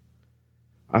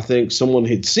think someone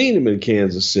had seen him in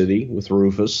Kansas City with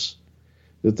Rufus,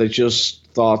 that they just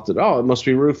thought that, it must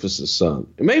be Rufus's son.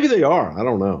 And maybe they are. I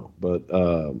don't know. But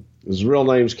his real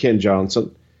name's Ken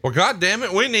Johnson. Well, God damn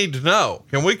it, we need to know.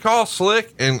 Can we call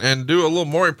Slick and do a little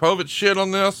Maury Povich shit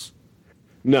on this?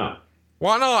 No.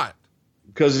 Why not?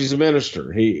 Because he's a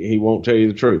minister. He won't tell you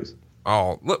the truth.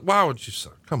 Oh, look, why would you say?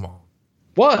 Come on.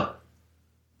 What?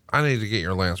 I need to get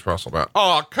your Lance Russell back.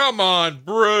 Oh, come on,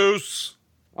 Bruce.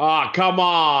 Come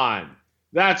on.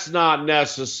 That's not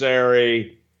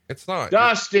necessary. It's not.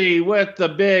 Dusty with the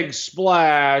big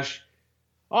splash.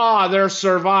 They're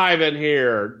surviving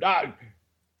here.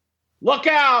 Look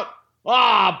out.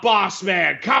 Boss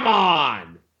man, come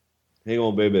on. Hang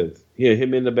on, baby. Here, hit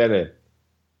me in the belly.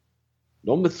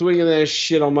 Don't be swinging that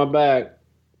shit on my back.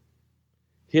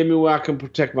 Hit me where I can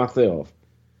protect myself.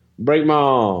 Break my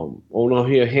arm. Oh no,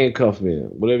 here, handcuff me.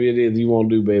 Whatever it is you want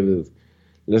to do, baby.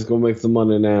 Let's go make some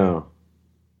money now.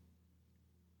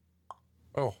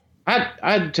 Oh. I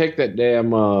had to take that damn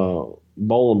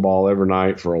bowling ball every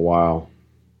night for a while.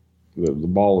 The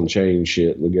ball and chain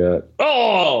shit in the gut.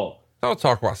 Oh! Don't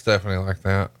talk about Stephanie like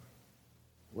that.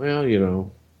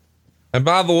 Well, And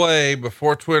by the way,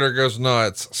 before Twitter goes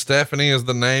nuts, Stephanie is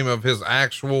the name of his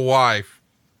actual wife.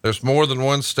 There's more than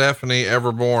one Stephanie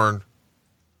ever born.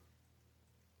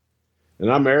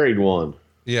 And I married one.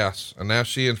 Yes. And now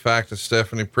she, in fact, is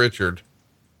Stephanie Pritchard.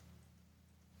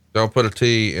 Don't put a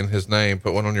T in his name.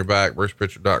 Put one on your back,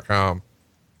 BrucePritchard.com.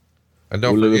 And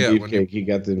don't forget, he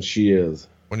got them shears.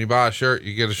 When you buy a shirt,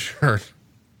 you get a shirt.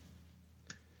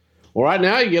 Well, right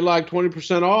now you get like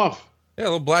 20% off. Yeah, a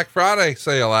little Black Friday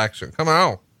sale action. Come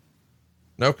on.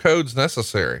 No codes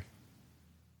necessary.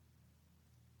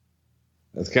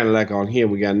 That's kind of like on here.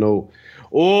 We got no.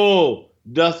 Oh,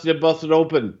 Dusty busted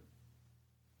open.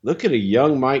 Look at a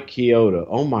young Mike Chioda.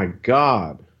 Oh my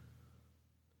God.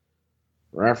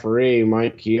 Referee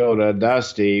Mike Chioda,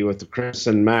 Dusty with the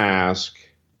crimson mask.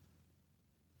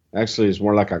 Actually, it's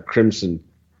more like a crimson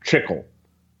trickle.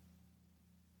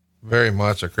 Very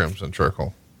much a crimson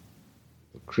trickle.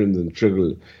 Crimson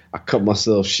trickle. I cut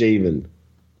myself shaving.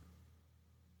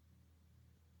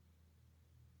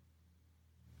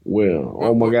 Well,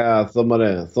 oh my God,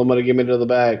 somebody get me to the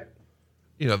back.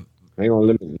 Hang on,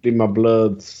 let me leave my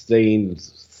blood stained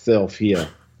self here.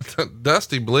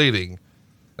 Dusty bleeding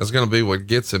is going to be what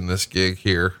gets him this gig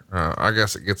here. I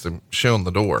guess it gets him shown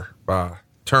the door by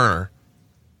Turner.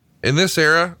 In this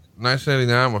era,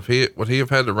 1989, would he have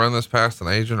had to run this past an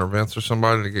agent or Vince or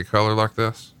somebody to get color like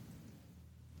this?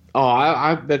 Oh,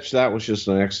 I bet you that was just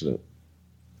an accident.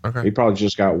 Okay. He probably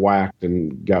just got whacked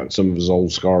and got some of his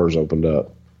old scars opened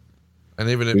up. And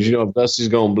even if if Dusty's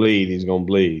gonna bleed, he's gonna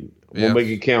bleed. Yes. We'll make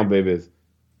it count, baby.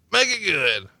 Make it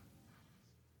good.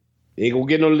 You ain't gonna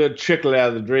get no little trickle out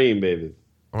of the dream, baby.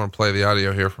 I'm going to play the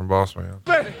audio here from Boss Man.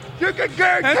 You can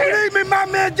guarantee me my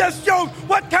man just showed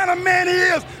what kind of man he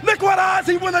is. Look what odds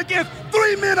he went against.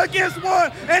 3 men against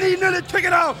 1, and he nearly took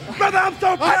it out. Brother, I'm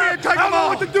so proud. I don't know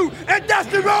what to do. And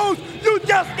Dusty Rhodes, you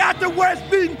just got the worst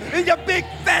beating in your big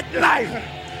fat life.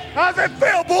 How's it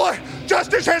feel, boy?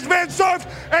 Justice has been served,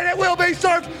 and it will be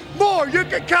served more. You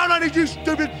can count on it, you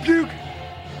stupid puke.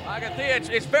 I can see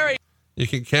it's very... You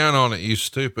can count on it, you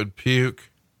stupid puke.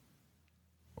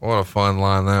 What a fun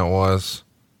line that was.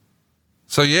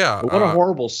 So yeah. What a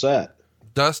horrible set.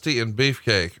 Dusty and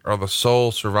Beefcake are the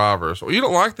sole survivors. Well, you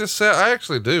don't like this set? I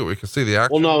actually do. We can see the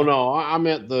action. Well, no. I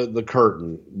meant the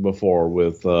curtain before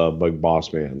with Big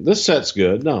Boss Man. This set's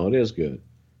good. No, it is good.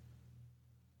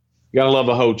 You gotta love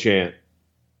a Ho chant.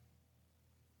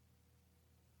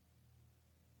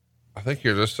 I think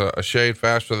you're just a shade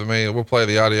faster than me. We'll play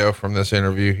the audio from this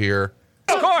interview here.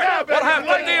 What happened?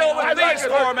 have to deal with these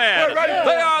four men.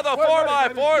 They are the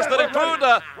 4x4s that include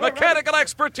the mechanical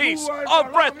expertise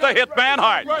of Bret the Hitman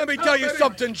Hart. Let me tell you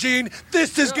something, Gene.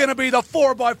 This is going to be the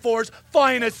 4x4's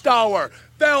finest hour.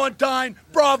 Valentine,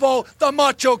 Bravo, the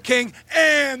Macho King,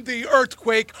 and the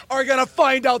Earthquake are going to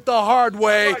find out the hard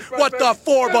way what the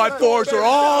 4x4s are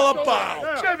all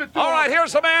about. All right,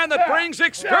 here's a man that brings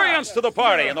experience to the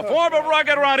party in the form of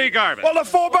Rugged Ronnie Garvin. Well, the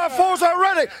 4x4s are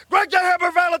ready. Greg the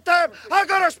Hammer Valentine, I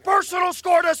got a personal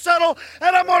score to settle,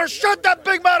 and I'm going to shut that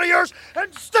big mouth of yours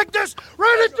and stick this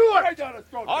right into it.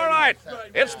 All right,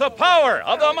 it's the power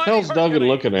of the mighty Hell's Duggan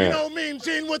looking You at? know, Mean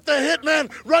Gene with the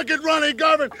Hitman, Rugged Ronnie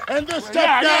Garvin, and this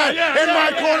tough guy in my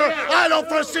corner. I don't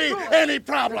foresee any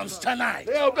problems tonight.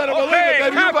 Okay,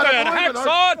 Captain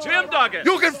Hacksaw Jim Duggan.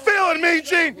 You can feel it, Mean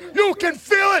Gene. You can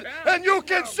feel it, and you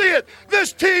can see it.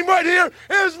 This team right here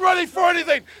is ready for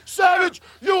anything. Savage,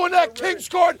 you and that King's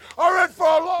Court are in for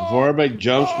a long... Before everybody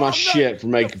jumps my shit for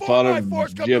making fun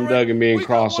of Jim Duggan being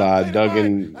cross-eyed,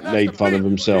 Duggan made fun of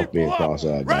himself being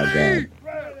cross-eyed. By God.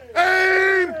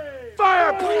 Aim!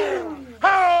 Fire!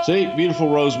 See,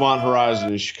 beautiful Rosemont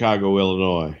Horizon in Chicago,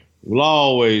 Illinois. Will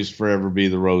always forever be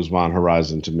the Rosemont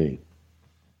Horizon to me.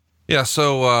 Yeah.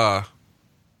 So,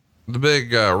 the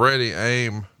big, ready,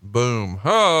 aim, boom.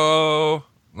 Oh,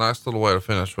 nice little way to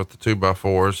finish with the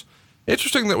 2x4s.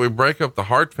 Interesting that we break up the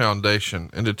Hart Foundation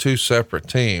into two separate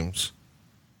teams.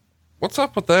 What's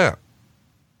up with that?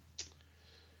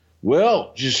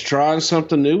 Well, just trying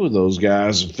something new with those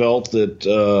guys. Felt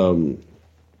that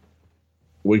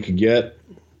we could get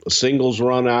a singles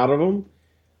run out of them.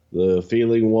 The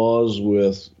feeling was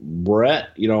with Bret,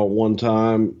 at one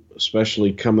time,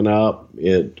 especially coming up,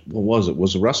 what was it?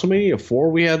 Was it WrestleMania 4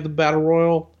 we had the Battle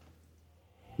Royal?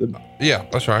 Yeah,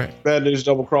 that's right. Bad News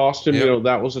double crossed him. Yep.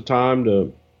 That was a time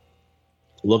to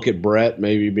look at Bret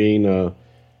maybe being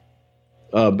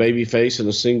a baby face and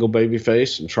a single baby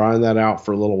face and trying that out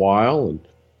for a little while. And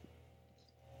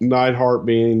Neidhart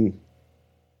being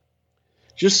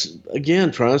just,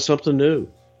 again, trying something new.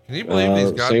 Can you believe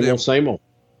these goddamn, same old.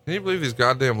 Can you believe these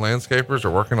goddamn landscapers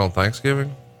are working on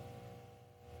Thanksgiving?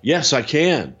 Yes, I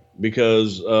can,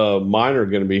 because mine are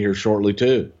going to be here shortly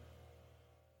too.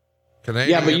 Canadian.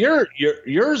 Yeah, but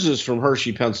yours is from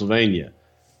Hershey, Pennsylvania.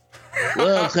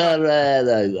 Well, Conrad,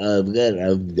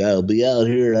 I'll be out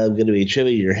here and I'm going to be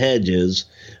trimming your hedges.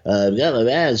 I've got my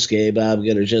manscape. I'm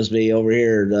going to just be over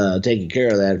here taking care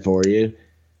of that for you.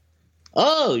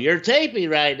 Oh, you're taping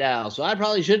right now, so I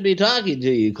probably shouldn't be talking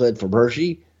to you, Clint from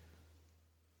Hershey.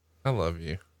 I love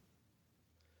you.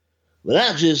 But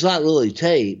actually, it's not really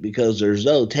tape because there's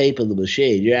no tape in the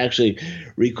machine. You're actually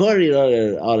recording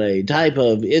on a type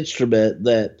of instrument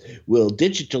that will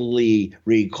digitally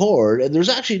record, and there's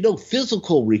actually no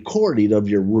physical recording of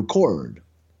your record.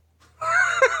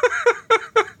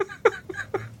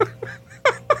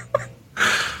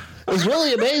 It's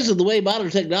really amazing the way modern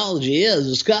technology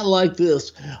is. It's kind of like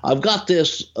this. I've got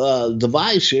this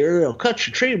device here. It'll cut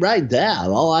your tree right down.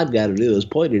 All I've got to do is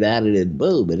point it at it and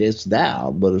boom, and it's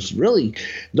down. But it's really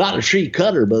not a tree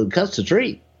cutter, but it cuts the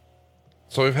tree.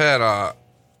 So we've had a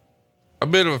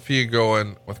bit of a feud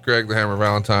going with Greg the Hammer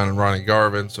Valentine and Ronnie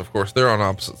Garvin. So of course they're on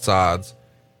opposite sides.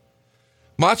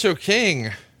 Macho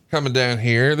King coming down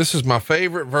here. This is my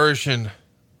favorite version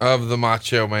of the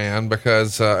Macho Man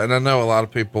because, and I know a lot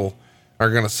of people are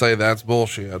going to say that's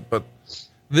bullshit, but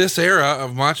this era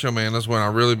of Macho Man is when I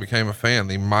really became a fan,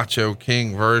 the Macho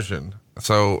King version.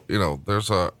 So, there's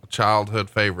a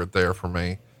childhood favorite there for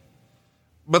me,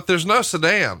 but there's no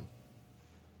sedan.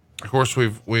 Of course,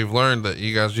 we've learned that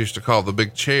you guys used to call the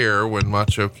big chair when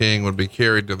Macho King would be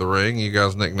carried to the ring. You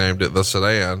guys nicknamed it the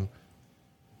sedan.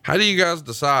 How do you guys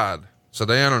decide,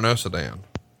 sedan or no sedan?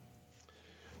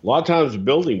 A lot of times the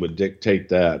building would dictate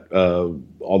that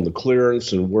on the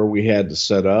clearance and where we had to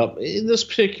set up. In this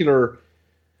particular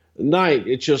night,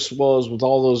 it just was with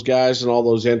all those guys and all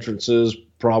those entrances,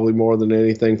 probably more than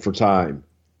anything for time.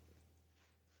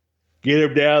 Get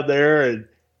them down there and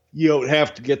you don't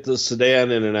have to get the sedan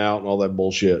in and out and all that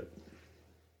bullshit.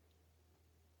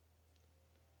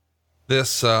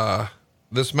 This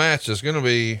match is going to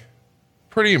be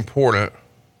pretty important.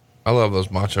 I love those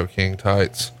Macho King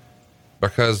tights.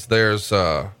 Because there's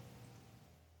a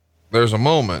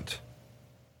moment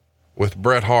with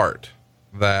Bret Hart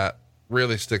that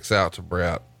really sticks out to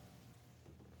Bret.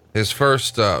 His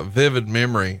first vivid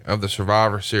memory of the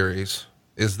Survivor Series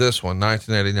is this one,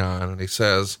 1989. And he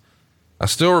says, I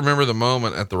still remember the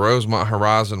moment at the Rosemont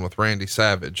Horizon with Randy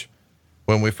Savage.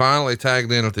 When we finally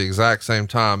tagged in at the exact same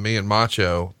time, me and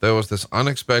Macho, there was this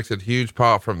unexpected huge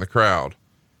pop from the crowd.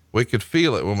 We could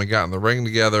feel it when we got in the ring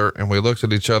together and we looked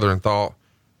at each other and thought,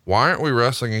 why aren't we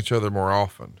wrestling each other more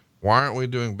often? Why aren't we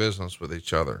doing business with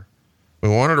each other? We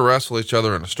wanted to wrestle each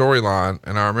other in a storyline.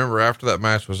 And I remember after that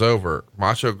match was over,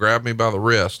 Macho grabbed me by the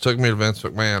wrist, took me to Vince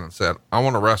McMahon and said, I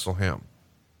want to wrestle him.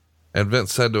 And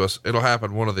Vince said to us, it'll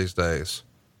happen one of these days.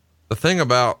 The thing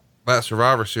about that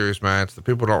Survivor Series match that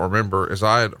people don't remember is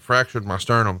I had fractured my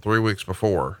sternum 3 weeks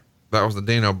before. That was the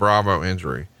Dino Bravo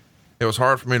injury. It was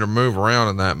hard for me to move around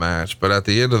in that match, but at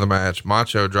the end of the match,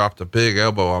 Macho dropped a big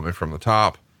elbow on me from the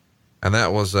top. And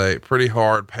that was a pretty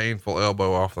hard, painful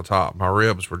elbow off the top. My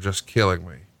ribs were just killing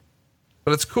me.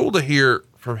 But it's cool to hear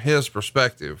from his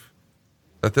perspective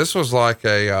that this was like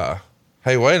a,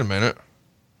 hey, wait a minute.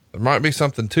 There might be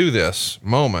something to this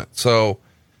moment. So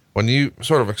when you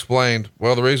sort of explained,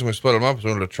 well, the reason we split them up is we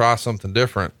wanted to try something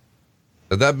different.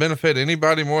 Did that benefit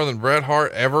anybody more than Bret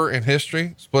Hart ever in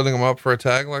history, splitting them up for a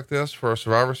tag like this for a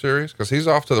Survivor Series? Because he's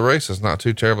off to the races not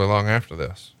too terribly long after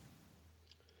this.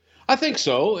 I think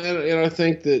so. And I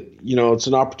think that, it's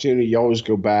an opportunity. You always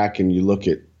go back and you look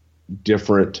at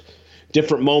different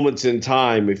moments in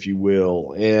time, if you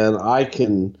will. And I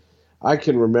can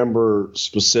remember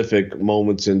specific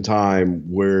moments in time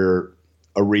where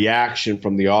a reaction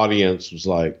from the audience was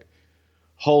like,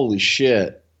 holy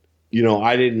shit.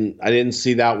 I didn't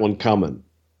see that one coming,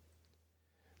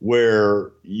 where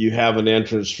you have an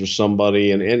entrance for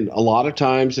somebody. And a lot of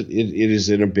times it is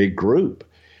in a big group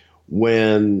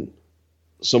when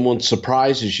someone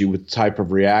surprises you with the type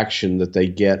of reaction that they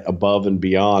get above and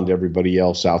beyond everybody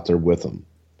else out there with them,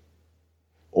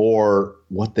 or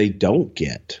what they don't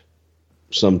get.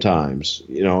 Sometimes,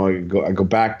 I go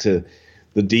back to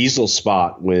the Diesel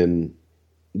spot when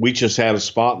we just had a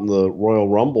spot in the Royal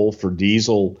Rumble for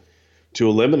Diesel to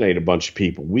eliminate a bunch of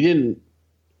people. We didn't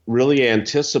really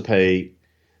anticipate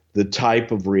the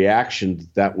type of reaction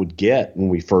that would get when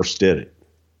we first did it.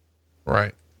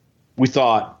 Right. We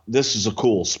thought, this is a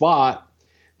cool spot.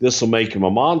 This will make him a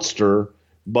monster,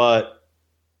 but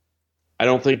I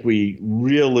don't think we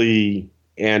really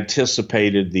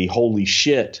anticipated the holy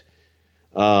shit,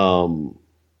 how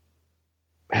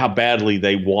badly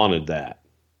they wanted that.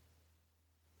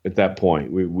 At that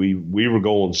point, we were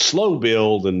going slow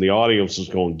build, and the audience was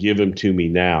going, give him to me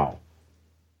now.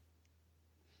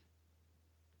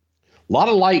 A lot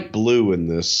of light blue in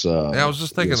this. Yeah, I was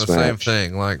just thinking the same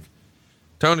thing. Like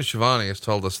Tony Schiavone has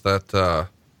told us that the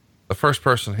first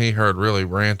person he heard really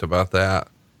rant about that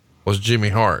was Jimmy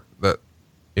Hart. That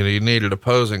you needed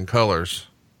opposing colors.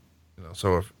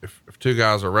 So if two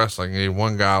guys are wrestling, you need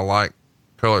one guy light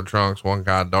colored trunks, one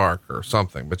guy dark or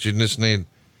something. But you just need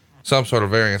some sort of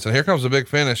variance. And here comes a big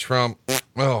finish from,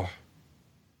 the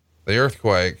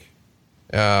Earthquake.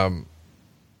 Anybody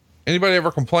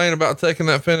ever complain about taking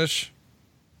that finish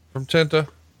from Tenta?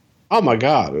 Oh my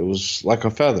God. It was like a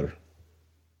feather.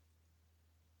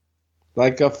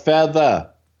 Like a feather.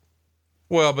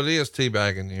 Well, but he is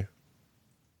teabagging you.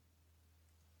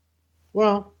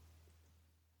 Well,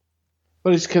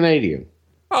 but he's Canadian.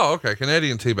 Oh, okay.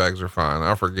 Canadian teabags are fine.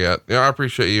 I forget. Yeah. I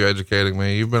appreciate you educating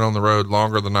me. You've been on the road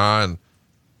longer than I, and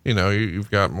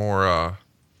you've got more,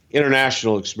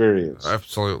 international experience.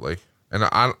 Absolutely. And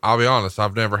I'll be honest,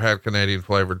 I've never had Canadian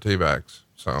flavored teabags.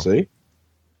 So see,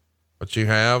 but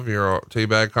you're a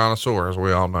teabag connoisseur, as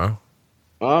we all know.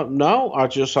 No,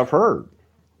 I've heard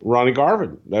Ronnie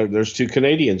Garvin. There's two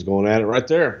Canadians going at it right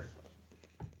there.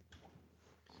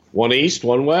 One east,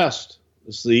 one west.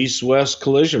 It's the east-west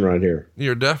collision right here.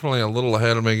 You're definitely a little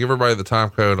ahead of me. Give everybody the time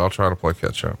code. I'll try to play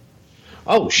catch up.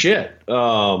 Oh shit.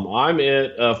 I'm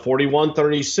at 41,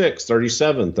 36,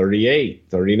 37, 38,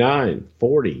 39,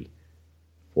 40,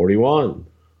 41. Did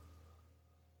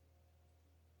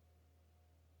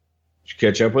you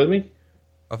catch up with me?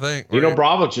 I think.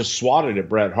 Bravo just swatted at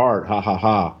Bret Hart. Ha ha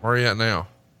ha. Where are you at now?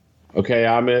 Okay,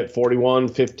 I'm at 41,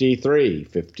 53,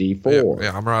 54.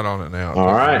 Yeah, I'm right on it now.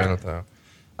 All right. A minute, though.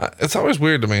 It's always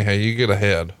weird to me how you get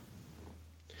ahead.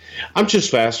 I'm just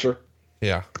faster.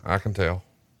 Yeah, I can tell.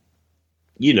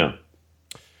 We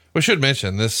should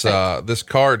mention this, this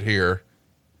card here,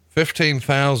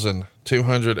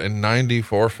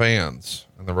 15,294 fans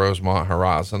in the Rosemont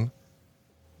Horizon.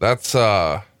 That's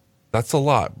a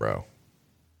lot, bro.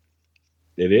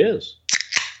 It is.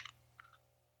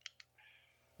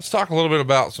 Let's talk a little bit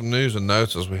about some news and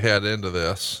notes as we head into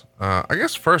this. I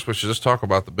guess first we should just talk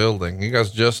about the building. You guys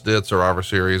just did Survivor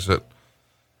Series at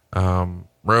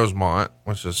Rosemont,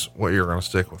 which is what you're going to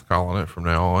stick with calling it from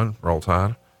now on, Roll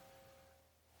Tide.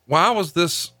 Why was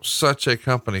this such a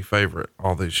company favorite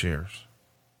all these years?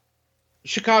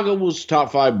 Chicago was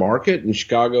top 5 market, and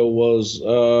Chicago was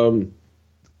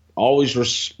always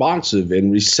responsive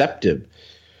and receptive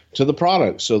to the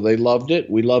product. So they loved it.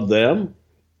 We loved them.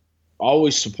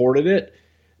 always supported it.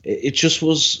 It just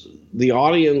was, the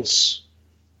audience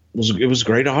it was a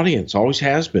great audience, always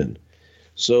has been.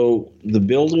 So the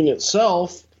building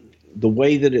itself, the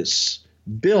way that it's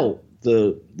built,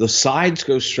 the sides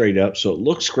go straight up, so it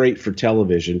looks great for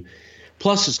television.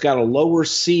 Plus, it's got a lower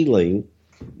ceiling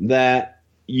that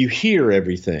you hear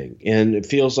everything, and it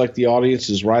feels like the audience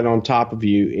is right on top of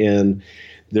you, and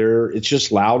it's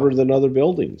just louder than other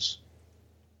buildings.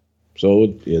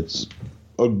 So it's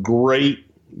a great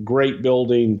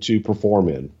building to perform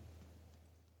in.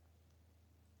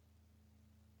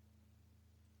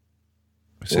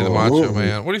 See the Macho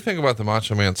Man. What do you think about the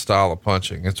Macho Man style of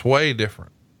punching? It's way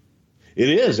different. It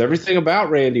is. Everything about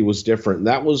Randy was different.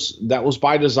 That was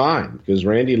by design, because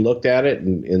Randy looked at it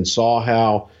and saw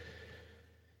how.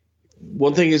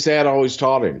 One thing his dad always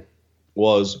taught him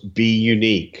was be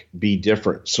unique, be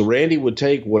different. So Randy would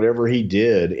take whatever he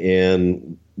did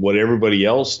and what everybody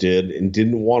else did and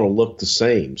didn't want to look the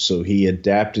same. So he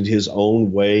adapted his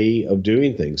own way of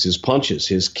doing things, his punches,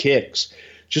 his kicks.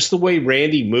 Just the way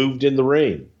Randy moved in the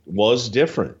ring was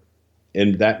different.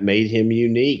 And that made him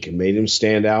unique and made him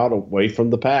stand out away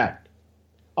from the pack.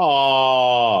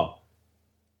 Aw,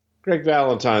 Greg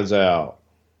Valentine's out.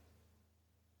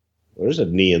 There's a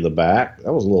knee in the back.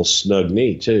 That was a little snug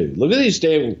knee, too. Look at these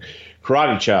damn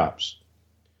karate chops.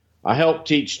 I helped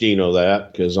teach Dino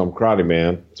that because I'm karate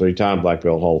man, 3-time Black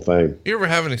Belt Hall of Fame. You ever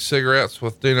have any cigarettes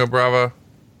with Dino Bravo?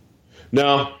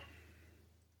 No.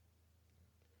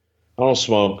 I don't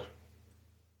smoke.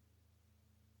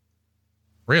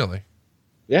 Really?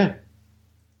 Yeah.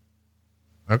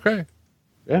 Okay.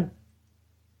 Yeah.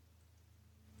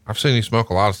 I've seen you smoke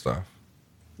a lot of stuff.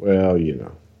 Well,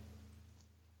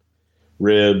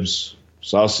 ribs,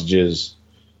 sausages,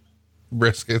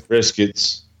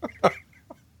 briskets.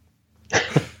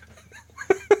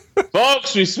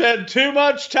 Folks, we spent too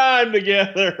much time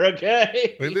together,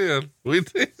 okay? We did.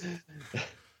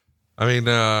 I mean,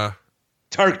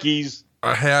 turkeys.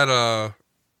 I had a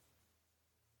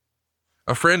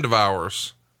friend of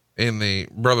ours in the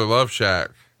Brother Love Shack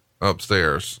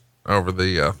upstairs over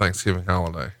the Thanksgiving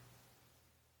holiday.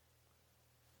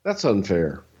 That's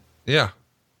unfair. Yeah.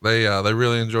 They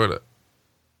really enjoyed it.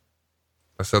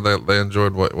 I said they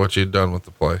enjoyed what you'd done with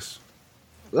the place.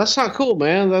 That's not cool,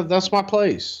 man. That's my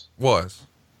place. Was.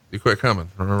 You quit coming,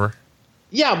 remember?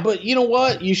 Yeah, but you know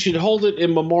what? You should hold it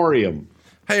in memoriam.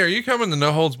 Hey, are you coming to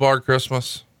No Holds Barred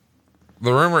Christmas?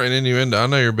 The rumor and innuendo, I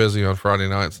know you're busy on Friday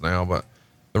nights now, but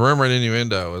the rumor and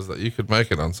innuendo is that you could make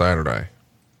it on Saturday.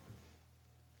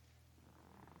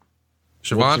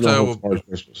 Shavanto will,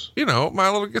 Christmas? My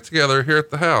little get together here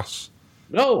at the house.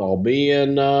 No, I'll be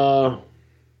in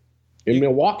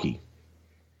Milwaukee.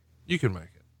 You can make it.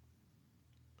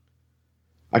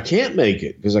 I can't make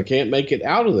it because I can't make it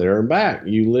out of there and back.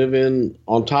 You live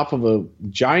on top of a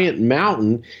giant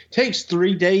mountain. It takes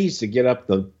 3 days to get up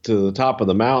to the top of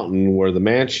the mountain where the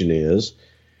mansion is.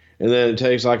 And then it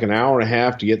takes like an hour and a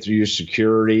half to get through your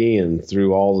security and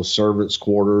through all the servants'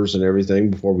 quarters and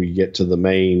everything before we get to the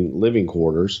main living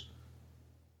quarters.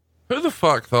 Who the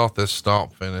fuck thought this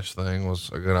stomp finish thing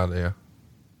was a good idea?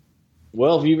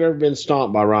 Well, if you've ever been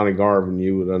stomped by Ronnie Garvin,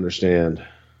 you would understand.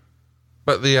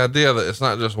 But the idea that it's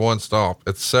not just one stomp,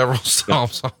 it's several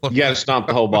stomps. You got to stomp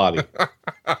the whole body.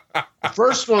 The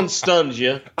first one stuns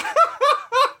you.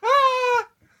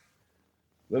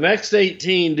 The next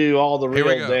 18 do all the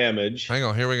real damage. Hang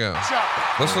on, here we go.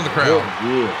 Listen to the crowd.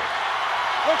 Yeah.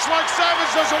 Looks like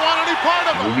Savage doesn't want any part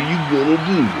of it. What are you gonna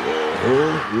do?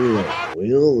 Yeah.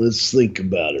 Well, let's think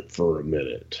about it for a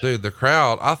minute. Dude, the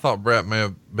crowd, I thought Brett may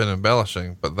have been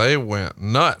embellishing, but they went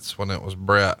nuts when it was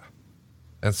Brett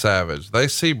and Savage. They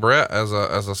see Brett as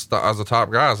a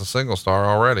top guy, as a single star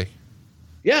already.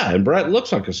 Yeah, and Brett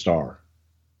looks like a star.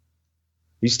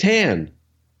 He's tan.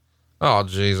 Oh,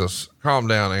 Jesus. Calm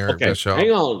down, Eric Bischoff.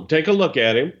 Hang on. Take a look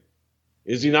at him.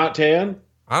 Is he not tan?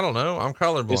 I don't know. I'm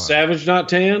colorblind. Is Savage not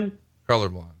tan?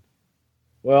 Colorblind.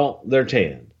 Well, they're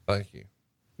tan. Thank you.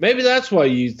 Maybe that's why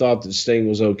you thought that Sting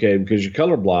was okay, because you're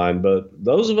colorblind. But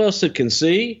those of us that can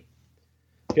see,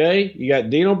 okay, you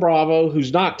got Dino Bravo,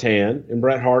 who's not tan, and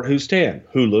Bret Hart, who's tan,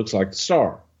 who looks like the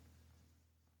star.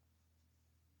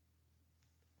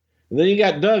 And then you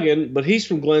got Duggan, but he's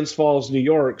from Glens Falls, New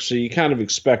York, so you kind of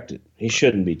expect it. He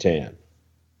shouldn't be tan.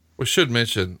 We should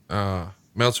mention,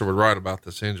 Meltzer would write about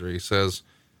this injury. He says,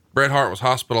 Bret Hart was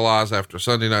hospitalized after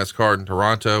Sunday night's card in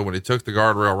Toronto when he took the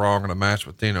guardrail wrong in a match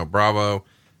with Dino Bravo.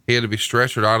 He had to be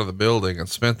stretchered out of the building and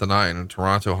spent the night in a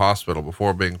Toronto hospital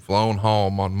before being flown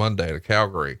home on Monday to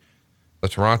Calgary. The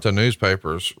Toronto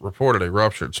newspapers reported a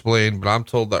ruptured spleen, but I'm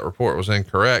told that report was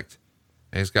incorrect.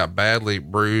 And he's got badly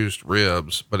bruised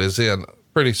ribs, but is in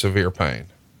pretty severe pain.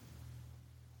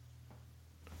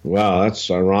 Wow,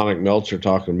 that's ironic. Meltzer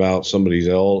talking about somebody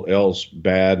else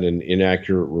bad and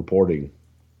inaccurate reporting.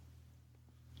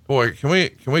 Boy, can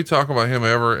we talk about him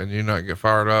ever and you not get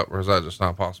fired up, or is that just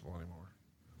not possible anymore?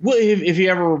 Well, if he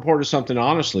ever reported something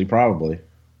honestly, probably.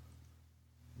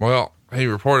 Well, he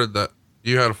reported that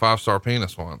you had a 5-star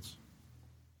penis once.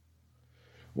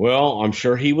 Well, I'm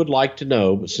sure he would like to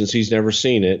know, but since he's never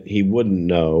seen it, he wouldn't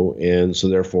know, and so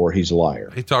therefore he's a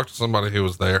liar. He talked to somebody who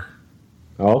was there.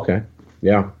 Oh, okay.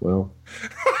 Yeah, well.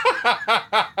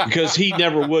 Because he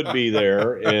never would be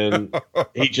there, and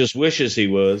he just wishes he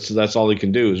would, so that's all he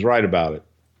can do is write about it.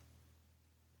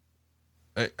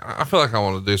 Hey, I feel like I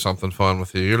want to do something fun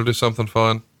with you. You want to do something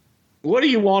fun? What do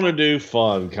you want to do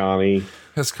fun, Connie?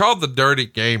 It's called The Dirty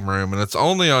Game Room, and it's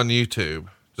only on YouTube.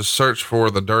 Just search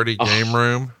for The Dirty Game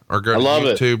Room or go to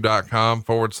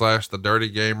youtube.com/The Dirty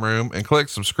Game Room and click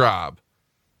subscribe.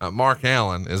 Mark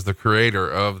Allen is the creator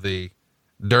of the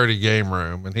Dirty Game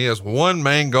Room, and he has one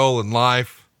main goal in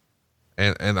life.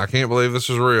 And I can't believe this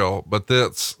is real, but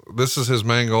this is his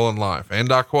main goal in life. And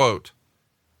I quote,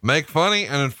 "Make funny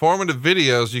and informative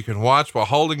videos you can watch while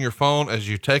holding your phone as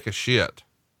you take a shit."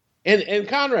 And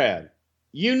Conrad,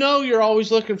 you know you're always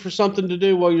looking for something to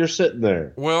do while you're sitting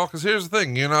there. Well, because here's the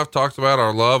thing. You and I have talked about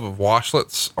our love of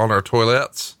washlets on our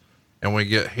toilets, and we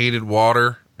get heated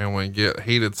water, and we get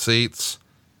heated seats,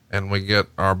 and we get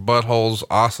our buttholes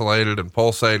oscillated and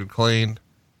pulsated clean.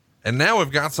 And now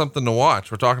we've got something to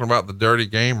watch. We're talking about The Dirty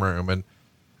Game Room, and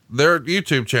their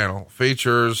YouTube channel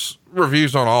features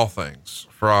reviews on all things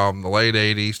from the late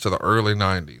 80s to the early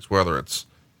 90s, whether it's,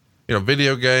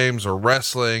 video games or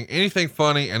wrestling, anything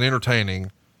funny and entertaining.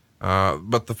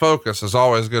 But the focus is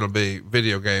always going to be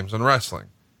video games and wrestling.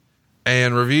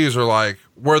 And reviews are like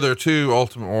Were There Two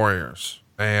Ultimate Warriors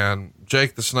and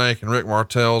Jake the Snake and Rick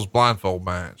Martel's blindfold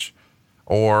match,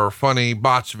 or funny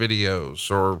botch videos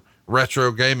or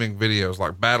retro gaming videos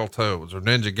like Battletoads or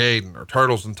Ninja Gaiden or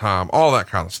Turtles in Time, all that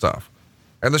kind of stuff.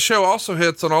 And the show also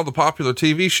hits on all the popular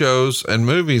TV shows and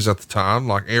movies at the time,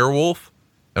 like Airwolf,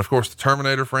 and of course the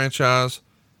Terminator franchise.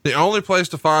 The only place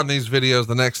to find these videos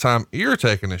the next time you're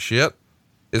taking a shit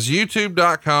is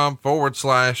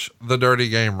youtube.com/The Dirty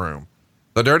Game Room.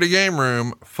 The Dirty Game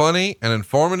Room, funny and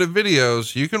informative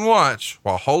videos you can watch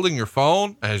while holding your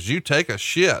phone as you take a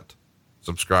shit.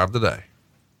 Subscribe today.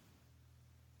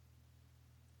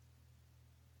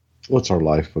 What's our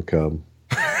life become?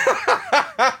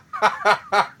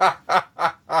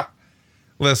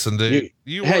 Listen, dude.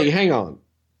 Hey, hang on.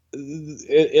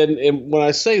 And when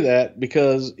I say that,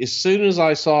 because as soon as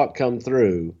I saw it come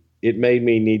through, it made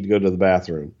me need to go to the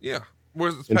bathroom. Yeah.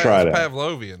 It's try it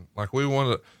Pavlovian. Like I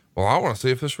want to see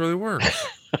if this really works.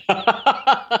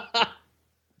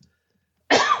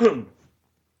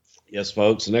 Yes,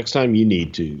 folks. The next time you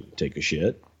need to take a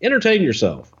shit, entertain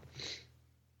yourself.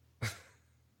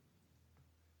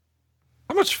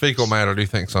 How much fecal matter do you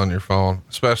think's on your phone,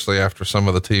 especially after some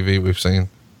of the TV we've seen?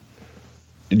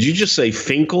 Did you just say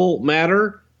Finkel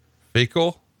matter?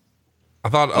 Fecal? I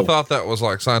thought that was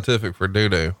like scientific for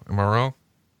doo-doo. Am I wrong?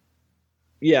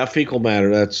 Yeah, fecal matter.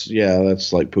 That's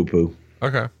like poo-poo.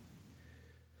 Okay.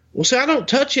 Well, see, I don't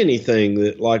touch anything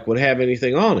that like would have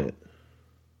anything on it.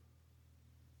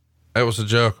 It was a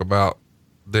joke about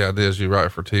the ideas you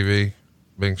write for TV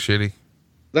being shitty.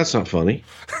 That's not funny.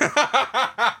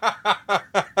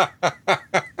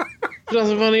 There's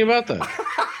nothing funny about that.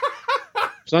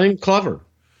 It's not even clever.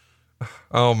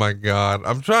 Oh my God.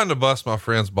 I'm trying to bust my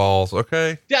friend's balls.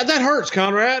 Okay. Yeah, that hurts,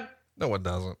 Conrad. No, it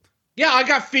doesn't. Yeah, I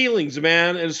got feelings,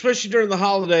 man. And especially during the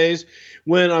holidays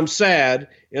when I'm sad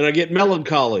and I get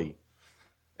melancholy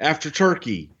after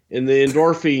turkey and the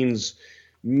endorphins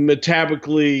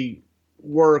metabolically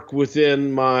work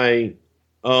within my,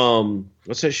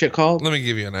 what's that shit called? Let me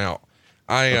give you an out.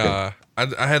 I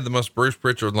had the most Bruce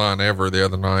Pritchard line ever the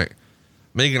other night.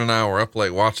 Megan and I were up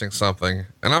late watching something,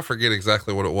 and I forget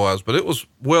exactly what it was, but it was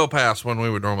well past when we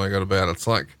would normally go to bed. It's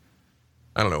like,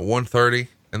 I don't know, 1:30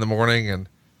 in the morning. And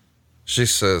she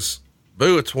says,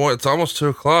 "Boo, it's almost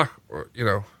 2:00.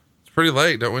 It's pretty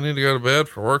late. Don't we need to go to bed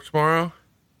for work tomorrow?"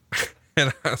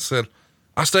 And I said,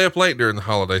 "I stay up late during the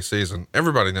holiday season.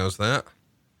 Everybody knows that."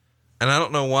 And I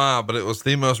don't know why, but it was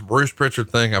the most Bruce Pritchard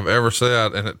thing I've ever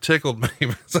said. And it tickled me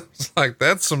because I was like,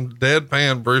 that's some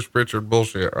deadpan Bruce Pritchard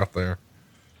bullshit right there.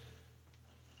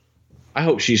 I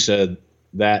hope she said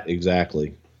that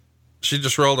exactly. She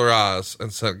just rolled her eyes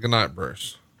and said, "Good night,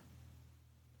 Bruce."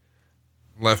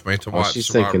 Left me to watch. She's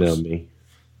Survivors. thinking of me.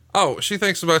 Oh, she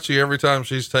thinks about you every time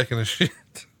she's taking a shit.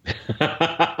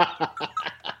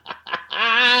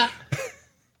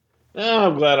 Oh,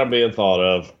 I'm glad I'm being thought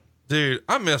of. Dude,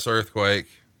 I miss Earthquake.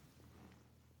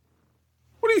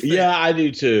 What do you think? Yeah, I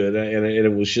do too. And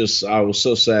it was just, I was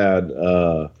so sad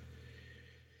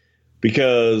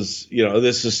because, you know,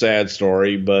 this is a sad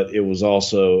story, but it was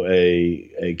also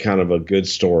a kind of a good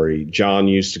story. John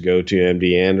used to go to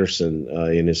MD Anderson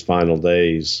in his final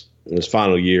days, in his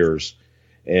final years.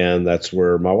 And that's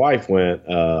where my wife went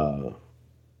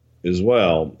as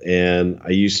well. And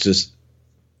I used to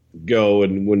go,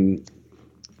 and when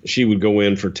she would go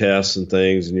in for tests and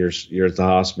things, and you're at the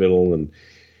hospital, and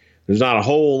there's not a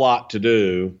whole lot to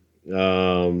do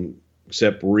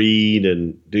except read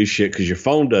and do shit because your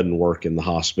phone doesn't work in the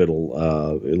hospital,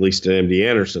 at least at MD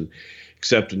Anderson,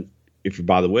 except if you're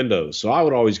by the windows. So I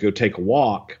would always go take a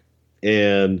walk,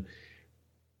 and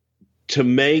to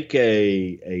make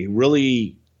a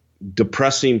really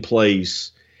depressing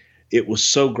place, it was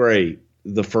so great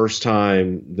the first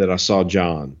time that I saw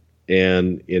John.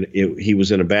 And he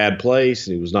was in a bad place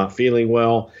and he was not feeling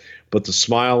well, but the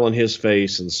smile on his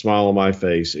face and the smile on my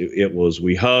face, it was,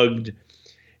 we hugged.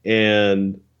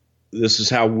 And this is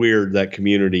how weird that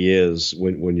community is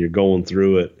when you're going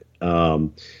through it.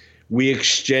 We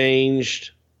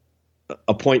exchanged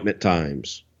appointment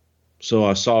times. So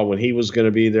I saw when he was going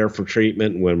to be there for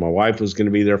treatment and when my wife was going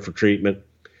to be there for treatment.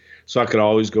 So I could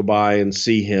always go by and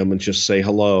see him and just say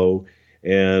hello.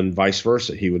 And vice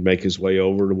versa. He would make his way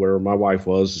over to where my wife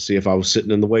was to see if I was sitting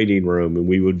in the waiting room, and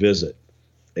we would visit.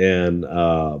 And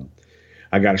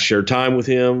I got to share time with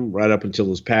him right up until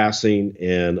his passing,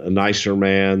 and a nicer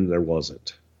man there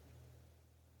wasn't.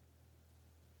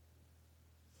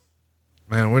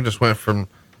 Man, we just went from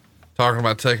talking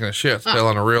about taking a shit to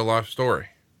telling a real life story.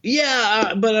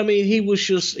 Yeah, but I mean, he was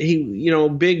just,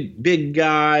 big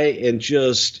guy, and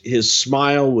just his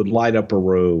smile would light up a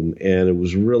room. And it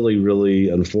was really, really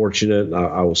unfortunate.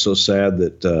 I was so sad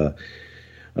that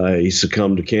he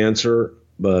succumbed to cancer,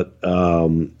 but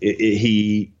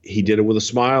he did it with a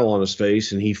smile on his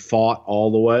face, and he fought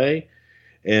all the way.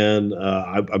 And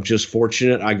I'm just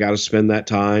fortunate I got to spend that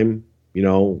time,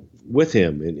 with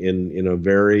him in a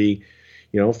very,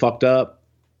 fucked up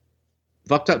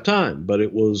time, but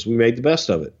we made the best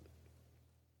of it.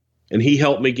 And he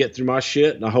helped me get through my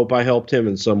shit, and I hope I helped him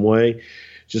in some way,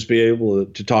 just be able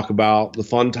to talk about the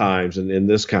fun times and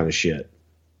this kind of shit.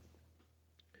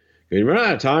 You remember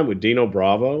that time with Dino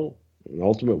Bravo, an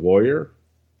Ultimate Warrior?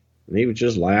 And he would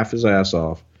just laugh his ass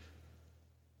off.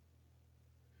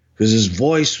 Because his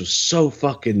voice was so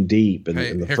fucking deep. And,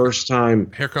 and the first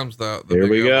time... Here comes the there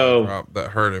we go. Drop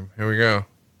that hurt him. Here we go.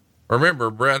 Remember,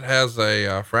 Brett has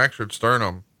a fractured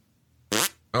sternum.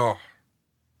 Oh,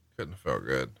 couldn't have felt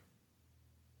good.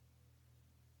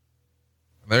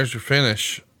 And there's your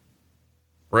finish.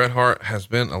 Bret Hart has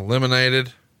been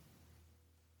eliminated.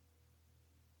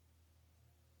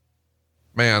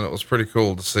 Man, it was pretty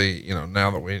cool to see,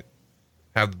 now that we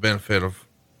have the benefit of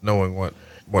knowing what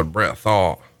Bret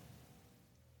thought.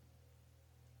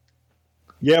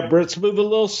 Yeah, Bret's moving a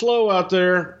little slow out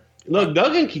there. Look,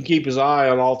 Duggan can keep his eye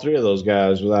on all three of those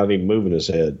guys without even moving his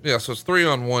head. Yeah, so it's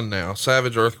 3-on-1 now.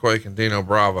 Savage, Earthquake, and Dino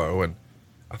Bravo. And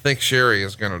I think Sherry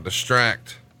is going to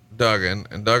distract Duggan,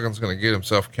 and Duggan's going to get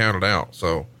himself counted out.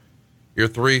 So your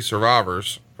three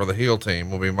survivors for the heel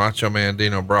team will be Macho Man,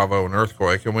 Dino Bravo, and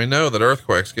Earthquake. And we know that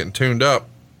Earthquake's getting tuned up.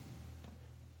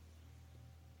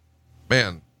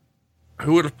 Man,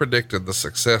 who would have predicted the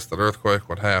success that Earthquake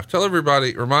would have?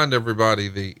 Remind everybody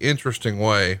the interesting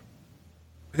way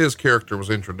his character was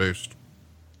introduced.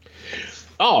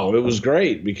 Oh, it was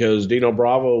great because Dino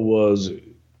Bravo was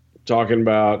talking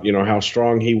about, how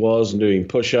strong he was and doing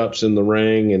push-ups in the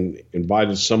ring, and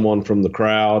invited someone from the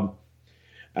crowd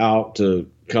out to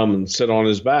come and sit on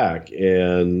his back.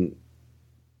 And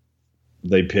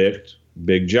they picked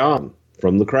Big John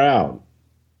from the crowd,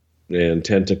 and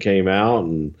Tenta came out,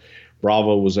 and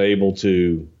Bravo was able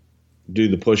to do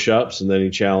the push-ups, and then he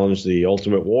challenged the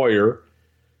Ultimate Warrior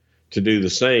to do the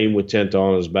same with Tenta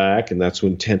on his back. And that's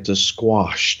when Tenta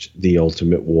squashed the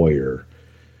Ultimate Warrior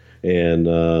and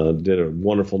did a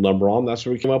wonderful number on. That's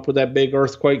where we came up with that big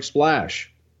Earthquake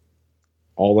splash.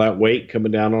 All that weight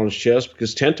coming down on his chest,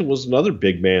 because Tenta was another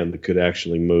big man that could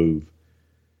actually move.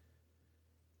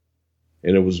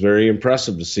 And it was very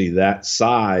impressive to see that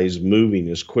size moving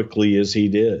as quickly as he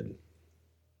did.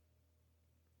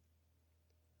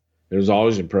 It was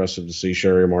always impressive to see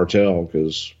Sherry Martel,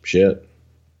 because shit,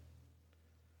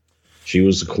 she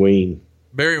was the queen.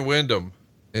 Barry Windham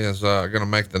is going to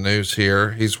make the news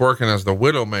here. He's working as the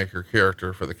Widowmaker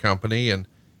character for the company, and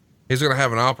he's going to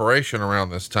have an operation around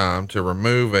this time to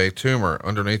remove a tumor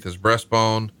underneath his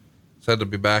breastbone. Said to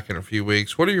be back in a few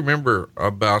weeks. What do you remember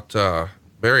about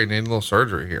Barry needing a little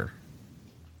surgery here?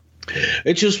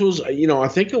 It just was, I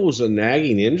think it was a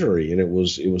nagging injury, and it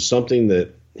was something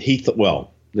that he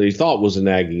thought was a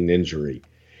nagging injury,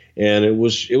 and it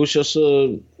was just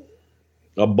a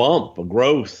bump, a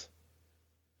growth,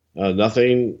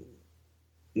 nothing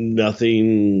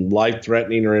life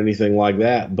threatening or anything like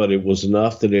that, but it was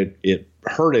enough that it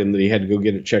hurt him that he had to go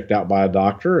get it checked out by a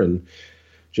doctor, and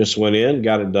just went in,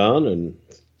 got it done, and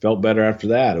felt better after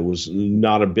that. It was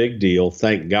not a big deal,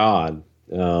 thank God.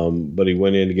 But he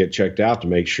went in to get checked out to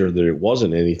make sure that it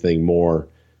wasn't anything more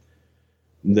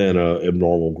than a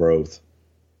abnormal growth.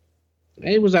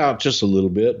 He was out just a little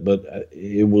bit, but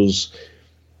it was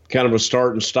kind of a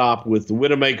start and stop with the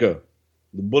Widowmaker,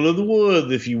 the bull of the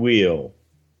wood, if you will.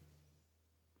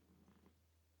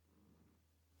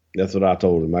 That's what I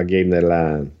told him. I gave him that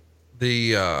line.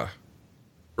 The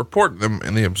report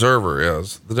in the Observer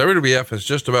is the WWF has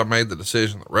just about made the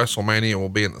decision that WrestleMania will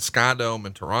be in the Sky Dome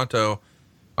in Toronto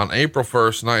on April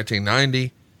 1st,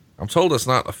 1990. I'm told it's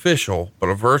not official, but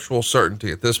a virtual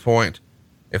certainty at this point.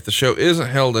 If the show isn't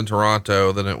held in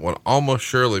Toronto, then it would almost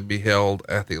surely be held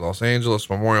at the Los Angeles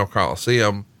Memorial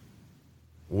Coliseum,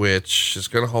 which is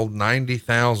going to hold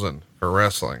 90,000 for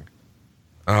wrestling.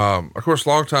 Of course,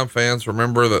 longtime fans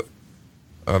remember that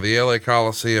the LA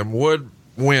Coliseum would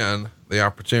win the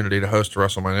opportunity to host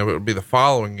WrestleMania. It would be the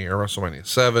following year, WrestleMania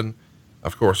 7.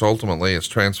 Of course, ultimately it's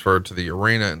transferred to the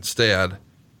arena instead.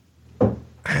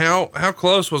 How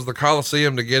close was the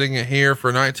Coliseum to getting it here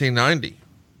for 1990?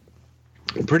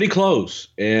 Pretty close.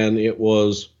 And it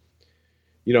was,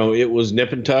 it was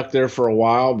nip and tuck there for a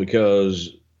while because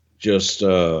just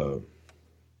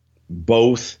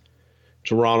both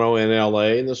Toronto and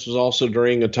LA. And this was also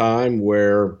during a time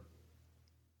where,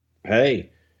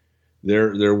 hey,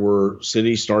 there were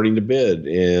cities starting to bid,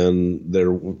 and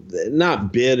they're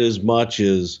not bid as much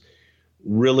as they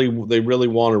really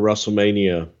wanted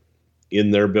WrestleMania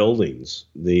in their buildings.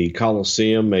 The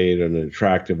Coliseum made an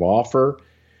attractive offer.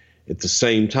 At the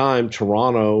same time,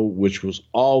 Toronto, which was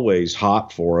always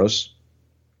hot for us,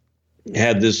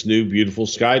 had this new beautiful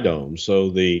Sky Dome. So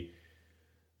the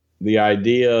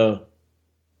idea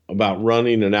about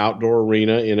running an outdoor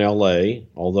arena in LA,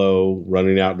 although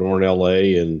running outdoor in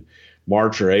LA in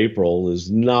March or April is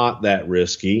not that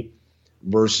risky,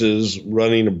 versus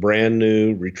running a brand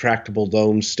new retractable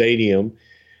dome stadium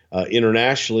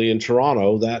internationally in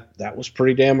Toronto, that was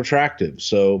pretty damn attractive.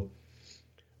 So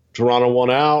Toronto won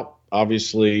out.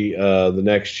 Obviously, the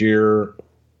next year,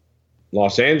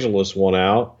 Los Angeles won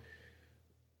out.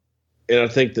 And I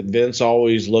think that Vince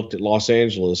always looked at Los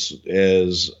Angeles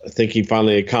as, I think he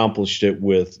finally accomplished it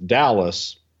with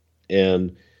Dallas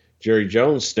and Jerry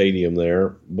Jones Stadium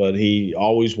there, but he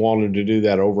always wanted to do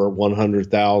that over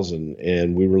 100,000,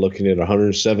 and we were looking at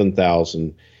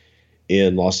 107,000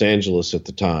 in Los Angeles at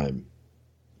the time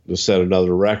to set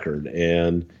another record.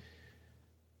 And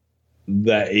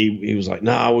that he was like,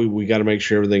 nah, we got to make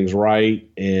sure everything's right.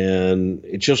 And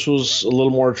it just was a little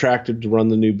more attractive to run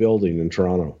the new building in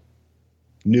Toronto.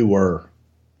 Newer.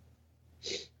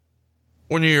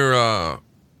 When you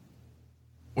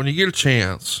get a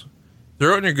chance,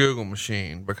 throw it in your Google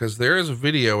machine, because there is a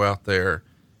video out there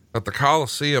that the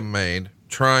Coliseum made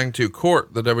trying to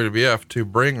court the WWF to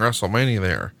bring WrestleMania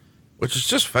there, which is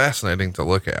just fascinating to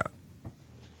look at.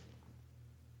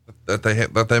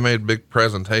 That they made big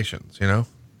presentations,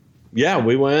 Yeah,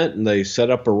 we went and they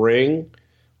set up a ring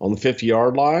on the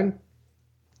 50-yard line,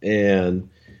 and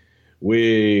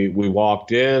we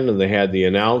walked in and they had the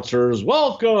announcers,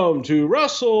 welcome to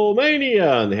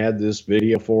WrestleMania, and they had this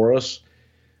video for us,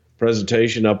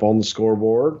 presentation up on the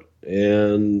scoreboard.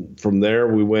 And from there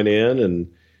we went in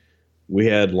and we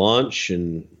had lunch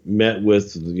and met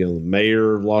with, the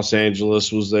mayor of Los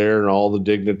Angeles was there and all the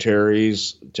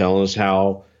dignitaries telling us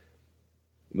how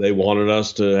they wanted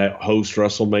us to host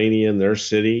WrestleMania in their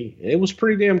city. It was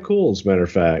pretty damn cool, as a matter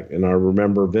of fact. And I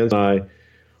remember Vince and I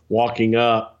walking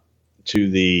up to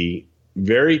the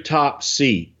very top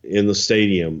seat in the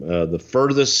stadium, the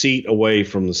furthest seat away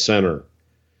from the center,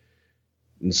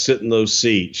 and sit in those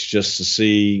seats just to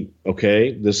see,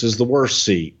 okay, this is the worst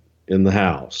seat in the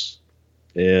house.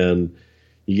 And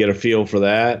you get a feel for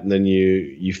that, and then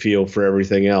you feel for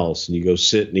everything else, and you go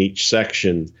sit in each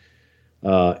section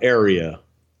area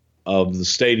of the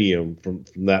stadium from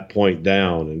that point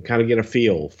down, and kind of get a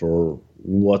feel for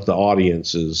what the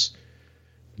audience is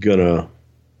gonna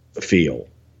feel.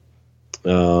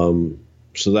 So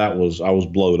I was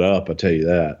blowed up, I tell you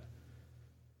that.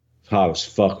 It's hot as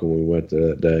fuck when we went there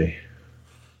that day.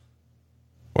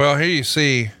 Well, here you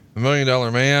see the $1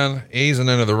 Million Man easing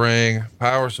into the ring,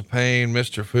 Powers of Pain,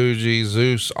 Mr. Fuji,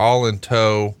 Zeus, all in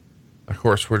tow. Of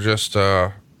course, we're just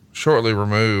shortly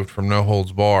removed from No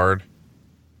Holds Barred.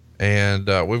 And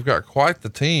we've got quite the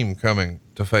team coming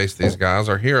to face these guys.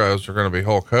 Our heroes are going to be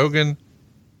Hulk Hogan,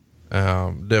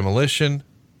 Demolition,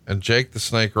 and Jake the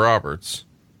Snake Roberts.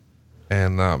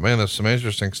 And man, there's some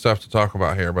interesting stuff to talk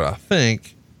about here. But I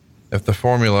think if the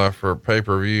formula for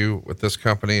pay-per-view with this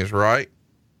company is right,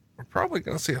 we're probably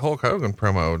going to see a Hulk Hogan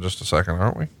promo in just a second,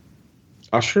 aren't we?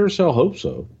 I sure as hell hope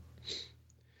so.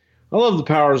 I love the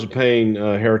Powers of Pain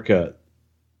haircut.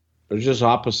 They're just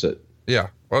opposite. Yeah,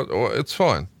 well, it's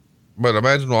fun. But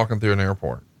imagine walking through an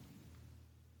airport.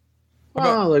 They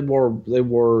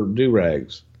wore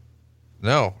do-rags.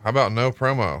 No, how about no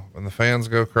promo and the fans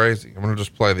go crazy? I'm going to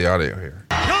just play the audio here.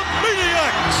 The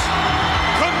Maniacs,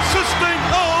 consisting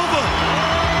of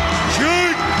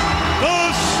Jake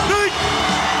the Snake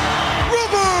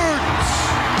Roberts.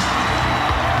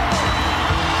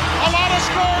 A lot of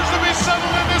scores to be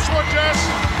settled in this one, Jess.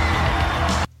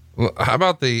 How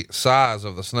about the size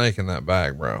of the snake in that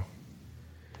bag, bro?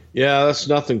 Yeah, that's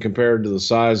nothing compared to the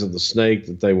size of the snake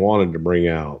that they wanted to bring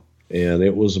out. And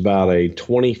it was about a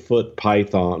 20-foot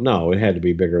python. No, it had to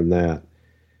be bigger than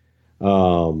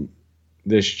that.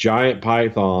 This giant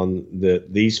python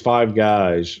that these 5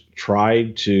 guys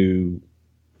tried to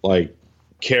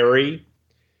carry.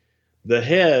 The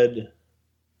head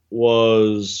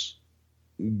was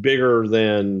bigger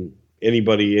than any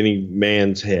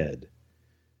man's head.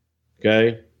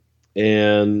 Okay.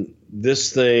 And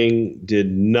this thing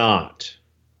did not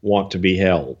want to be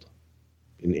held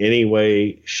in any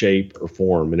way, shape, or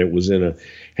form. And it was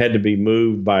had to be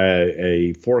moved by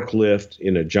a forklift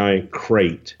in a giant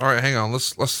crate. All right, hang on.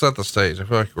 Let's set the stage. I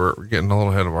feel like we're getting a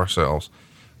little ahead of ourselves.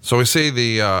 So we see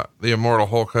the immortal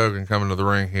Hulk Hogan coming to the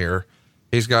ring here.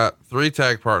 He's got 3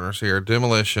 tag partners here,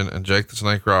 Demolition and Jake the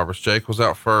Snake Roberts. Jake was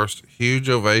out first, huge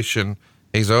ovation.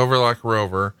 He's over like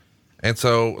Rover. And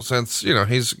so since,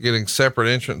 he's getting separate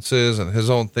entrances and his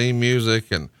own theme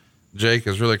music and Jake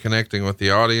is really connecting with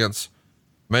the audience,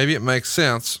 maybe it makes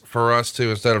sense for us to,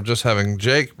 instead of just having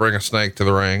Jake bring a snake to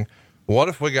the ring, what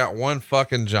if we got one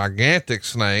fucking gigantic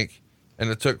snake and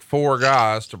it took 4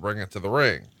 guys to bring it to the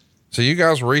ring? So you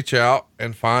guys reach out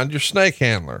and find your snake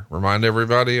handler. Remind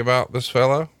everybody about this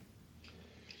fellow.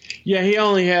 Yeah, he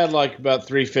only had about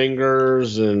 3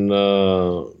 fingers and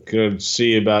could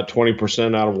see about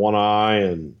 20% out of one eye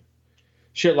and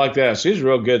shit like that. So he's a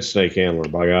real good snake handler,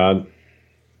 by God.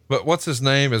 But what's his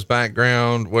name, his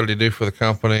background? What did he do for the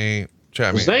company?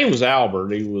 His name was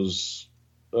Albert. He was,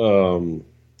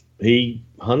 he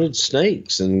hunted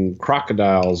snakes and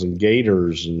crocodiles and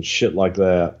gators and shit like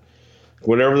that.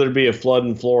 Whenever there'd be a flood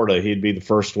in Florida, he'd be the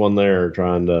first one there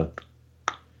trying to,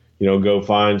 go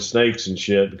find snakes and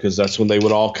shit, because that's when they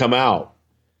would all come out.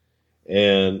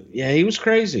 And yeah, he was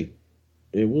crazy.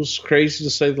 It was crazy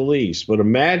to say the least. But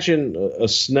imagine a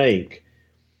snake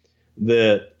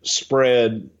that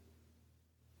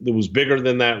was bigger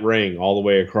than that ring all the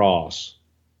way across,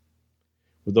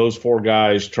 with those 4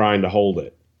 guys trying to hold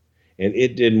it. And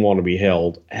it didn't want to be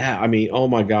held. I mean, oh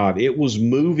my God, it was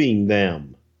moving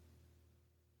them.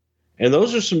 And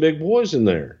those are some big boys in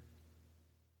there.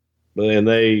 And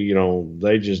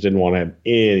they just didn't want to have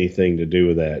anything to do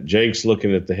with that. Jake's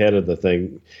looking at the head of the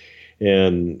thing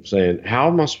and saying, how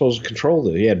am I supposed to control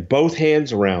it? He had both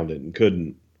hands around it and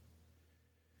couldn't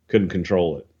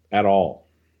control it at all.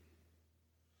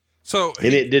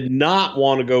 And it did not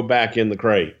want to go back in the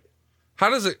crate. How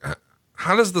does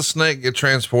the snake get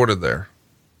transported there?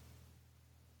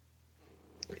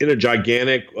 In a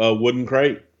gigantic wooden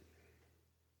crate.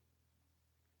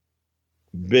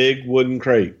 Big wooden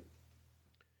crate.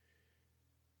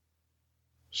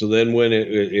 So then when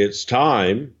it's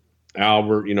time,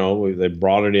 Albert, they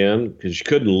brought it in because you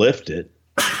couldn't lift it.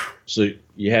 So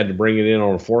you had to bring it in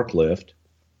on a forklift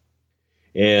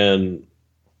and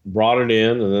brought it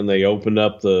in. And then they opened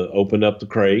up the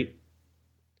crate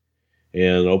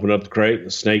and the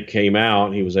snake came out,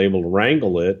 and he was able to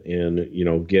wrangle it and,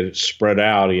 get it spread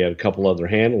out. He had a couple other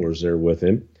handlers there with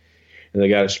him, and they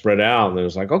got it spread out. And it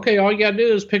was like, okay, all you got to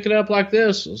do is pick it up like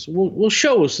this. So we'll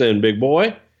show us then, big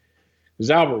boy. Because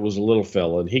Albert was a little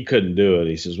fella and he couldn't do it.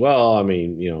 He says, well, I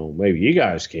mean, maybe you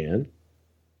guys can.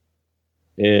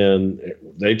 And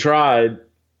they tried,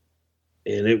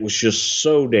 and it was just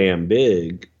so damn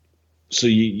big. So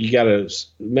you got to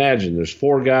imagine there's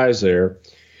 4 guys there.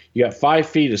 You got 5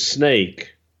 feet of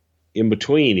snake in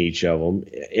between each of them,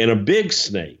 and a big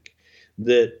snake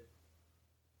that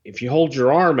if you hold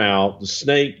your arm out, the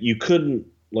snake, you couldn't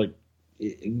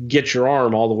get your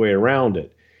arm all the way around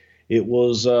it. It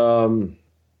was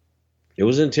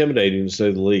intimidating to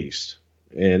say the least,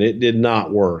 and it did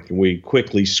not work. And we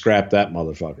quickly scrapped that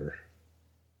motherfucker.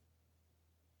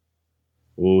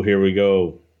 Oh, here we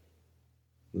go.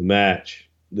 The match.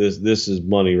 This is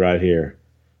money right here.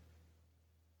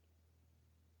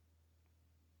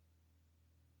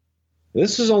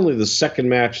 This is only the second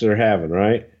match they're having,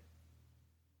 right?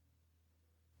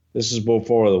 This is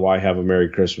before the Why Have a Merry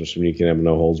Christmas when you can have a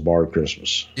no holds barred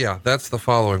Christmas. Yeah, that's the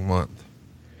following month.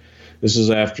 This is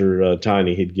after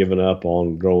Tiny had given up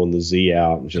on growing the Z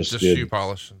out and just did shoe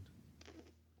polishing.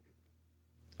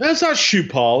 That's not shoe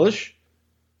polish.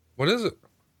 What is it?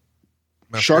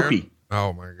 Sharpie.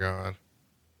 Oh my God.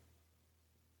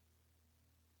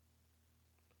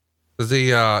 Is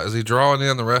he drawing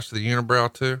in the rest of the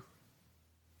unibrow too?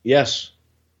 Yes.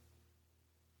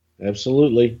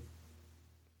 Absolutely.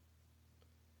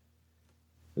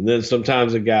 And then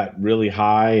sometimes it got really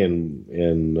high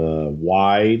and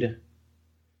wide.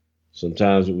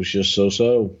 Sometimes it was just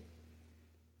so.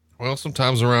 Well,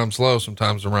 sometimes I rhyme slow,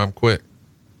 sometimes I rhyme quick.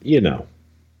 You know.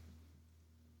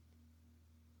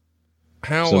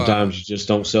 How sometimes you just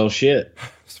don't sell shit. I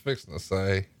was fixing to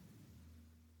say.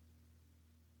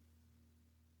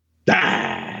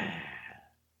 How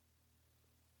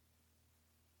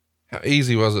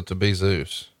easy was it to be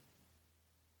Zeus?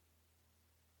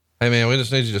 Hey man, we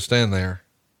just need you to stand there.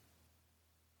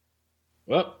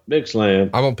 Well, big slam.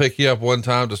 I'm gonna pick you up one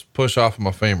time, just push off of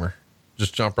my femur.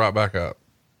 Just jump right back up.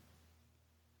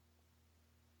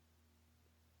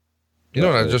 You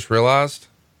know what I just realized?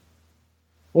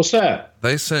 What's that?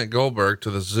 They sent Goldberg to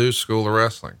the Zeus School of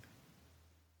Wrestling.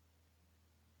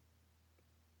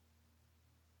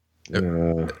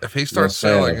 If he starts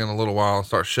selling in a little while and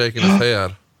starts shaking his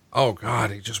head, oh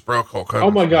God, he just broke Hulk Hogan.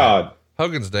 Oh my God.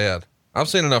 Hogan's dead. I've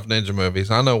seen enough ninja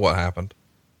movies. I know what happened.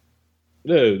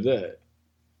 Dude,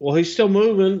 well, he's still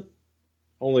moving.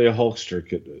 Only a Hulkster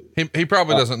could. He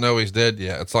probably doesn't know he's dead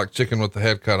yet. It's like chicken with the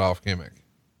head cut off gimmick.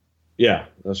 Yeah,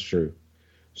 that's true.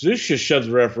 Zeus just shoves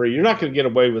the referee. You're not going to get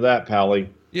away with that, Pally.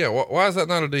 Yeah. Why is that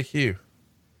not a DQ?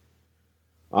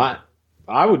 I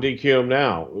would DQ him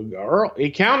now.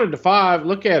 He counted to 5.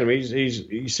 Look at him. He's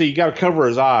you see, you got to cover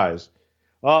his eyes.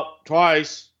 Up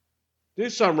twice. Do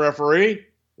some, referee.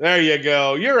 There you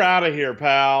go. You're out of here,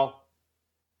 pal.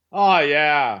 Oh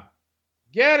yeah.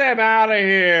 Get him out of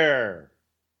here.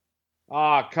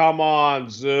 Ah, come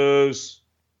on, Zeus.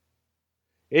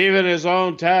 Even his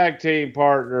own tag team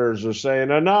partners are saying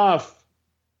enough.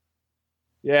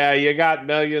 Yeah, you got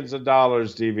millions of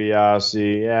dollars,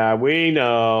 DiBiase. Yeah, we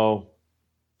know.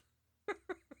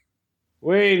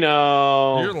 We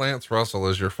know. Your Lance Russell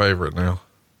is your favorite now.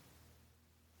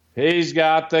 He's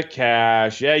got the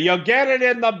cash. Yeah, you'll get it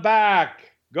in the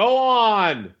back. Go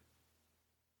on.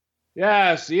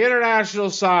 Yes, the international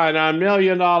sign on $1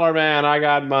 Million Man. I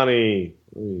got money.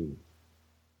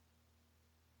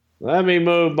 Let me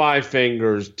move my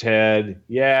fingers, Ted.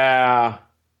 Yeah.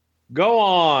 Go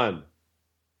on.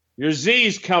 Your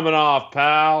Z's coming off,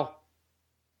 pal.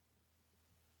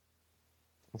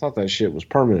 I thought that shit was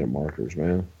permanent markers,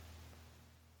 man.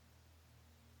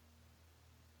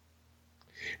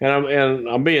 And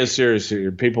I'm being serious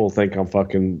here. People think I'm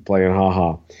fucking playing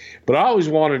haha. But I always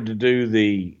wanted to do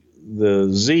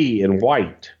the Z in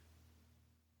white.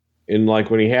 And like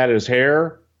when he had his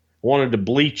hair, I wanted to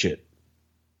bleach it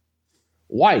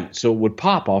white so it would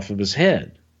pop off of his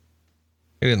head.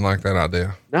 He didn't like that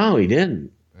idea. No, he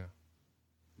didn't. Yeah.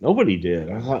 Nobody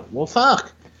did. I thought, well,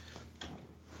 fuck.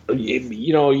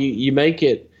 You make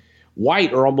it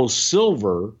white or almost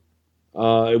silver.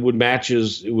 It would match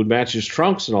his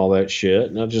trunks and all that shit.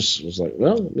 And I just was like,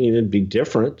 well, I mean, it'd be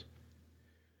different.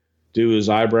 Do his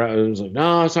eyebrow. And it was like,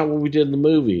 no, that's not what we did in the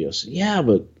movie. I said, yeah,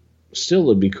 but still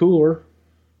it'd be cooler.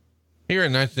 Here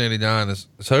in 1989,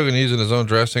 is Hogan using his own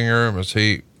dressing room? Or is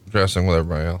he dressing with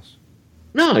everybody else?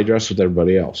 No, he dressed with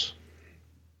everybody else.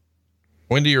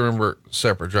 When do you remember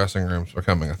separate dressing rooms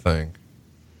becoming a thing?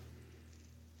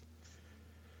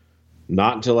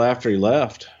 Not until after he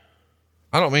left.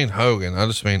 I don't mean Hogan. I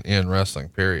just mean in wrestling,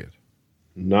 period.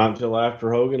 Not until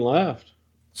after Hogan left.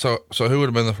 So who would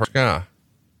have been the first guy?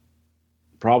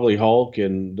 Probably Hulk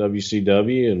and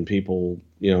WCW and people,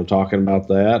 talking about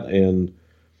that. And,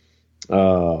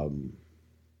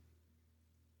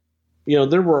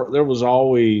 there was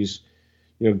always,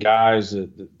 guys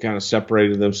that kind of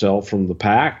separated themselves from the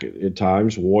pack at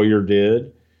times. Warrior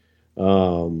did.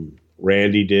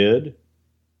 Randy did.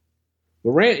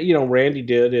 But Randy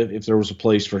did if there was a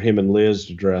place for him and Liz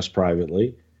to dress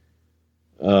privately.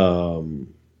 So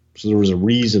there was a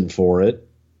reason for it.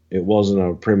 It wasn't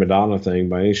a prima donna thing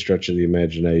by any stretch of the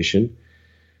imagination.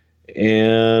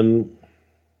 And,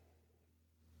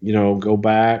 go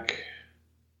back.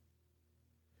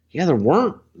 Yeah, there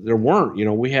weren't.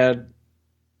 We had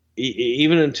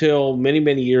even until many,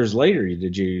 many years later,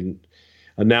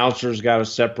 announcers got a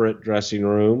separate dressing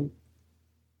room,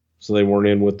 so they weren't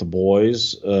in with the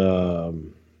boys. But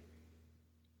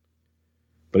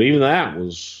even that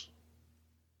was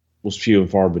few and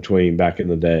far between back in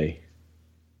the day.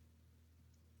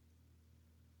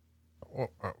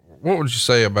 What would you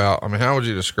say about, how would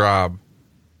you describe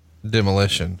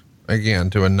Demolition again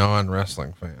to a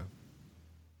non-wrestling fan?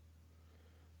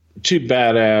 Two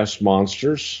badass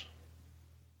monsters.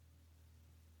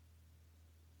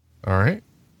 All right.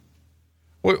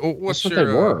 What's That's what they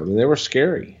were. They were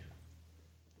scary.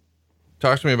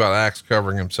 Talk to me about Axe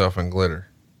covering himself in glitter.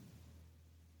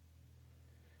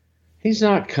 He's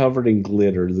not covered in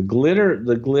glitter. The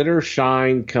glitter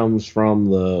shine comes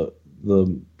from the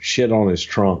shit on his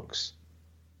trunks.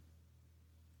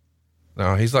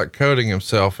 No, he's like coating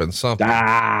himself in something.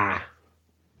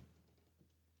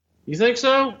 You think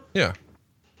so? Yeah.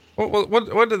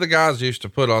 What did the guys used to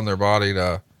put on their body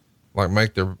to like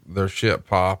make their shit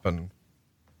pop and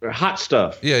hot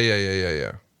stuff?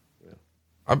 Yeah.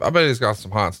 I bet he's got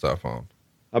some hot stuff on.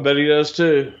 I bet he does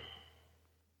too.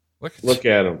 Look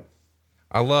at him.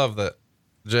 I love that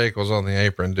Jake was on the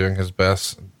apron doing his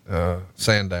best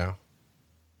Sandow.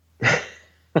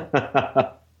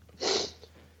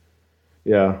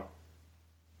 Yeah.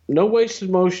 No wasted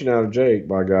motion out of Jake,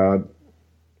 by God.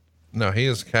 No, he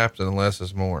is captain and less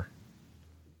is more.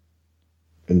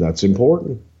 And that's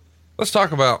important. Let's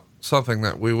talk about something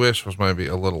that we wish was maybe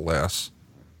a little less.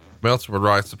 Meltzer would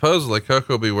write, supposedly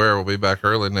Coco Beware will be back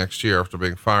early next year after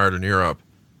being fired in Europe.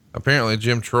 Apparently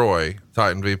Jim Troy,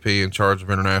 Titan VP in charge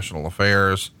of international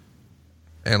affairs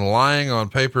and lying on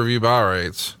pay-per-view buy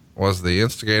rates, was the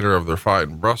instigator of their fight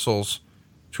in Brussels.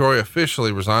 Troy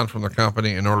officially resigned from the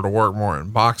company in order to work more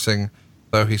in boxing,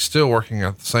 though he's still working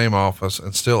at the same office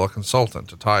and still a consultant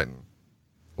to Titan.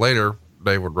 Later,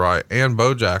 Dave would write, Ann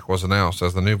Bojack was announced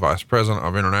as the new vice president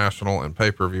of international and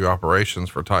pay-per-view operations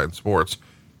for Titan Sports,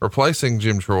 replacing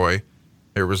Jim Troy,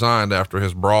 who resigned after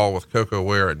his brawl with Coco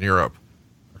Ware in Europe.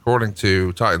 According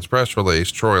to Titan's press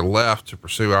release, Troy left to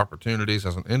pursue opportunities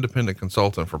as an independent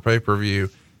consultant for pay-per-view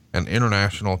and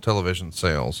international television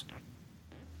sales.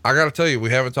 I got to tell you, we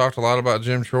haven't talked a lot about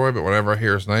Jim Troy, but whenever I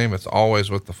hear his name, it's always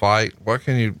with the fight. What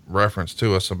can you reference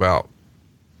to us about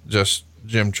just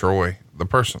Jim Troy, the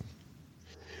person?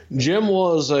 Jim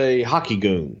was a hockey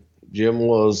goon. Jim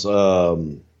was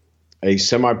a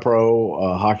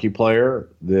semi-pro hockey player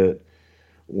that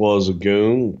was a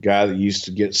goon, guy that used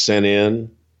to get sent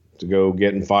in to go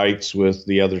get in fights with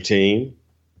the other team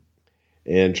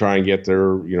and try and get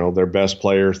their best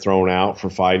player thrown out for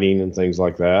fighting and things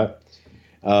like that.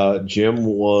 Jim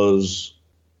was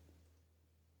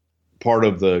part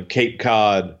of the Cape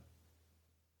Cod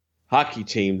hockey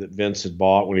team that Vince had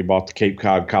bought when he bought the Cape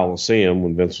Cod Coliseum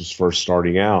when Vince was first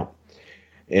starting out.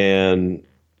 And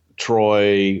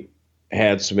Troy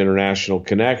had some international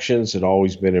connections, had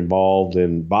always been involved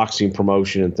in boxing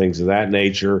promotion and things of that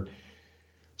nature.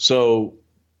 So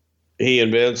he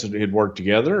and Vince had worked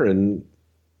together, and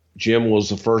Jim was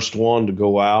the first one to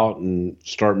go out and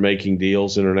start making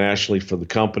deals internationally for the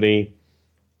company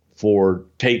for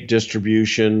tape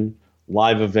distribution,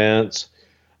 live events,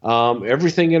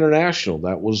 everything international.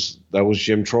 That was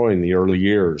Jim Troy in the early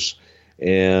years.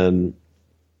 And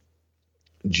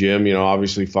Jim,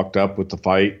 obviously fucked up with the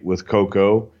fight with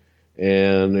Coco,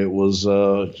 and it was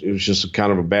just a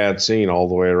kind of a bad scene all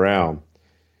the way around.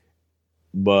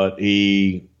 But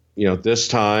he, at this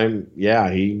time,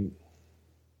 he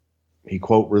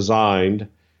quote resigned.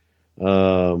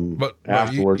 But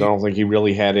afterwards, I don't think he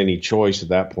really had any choice at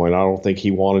that point. I don't think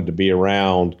he wanted to be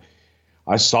around.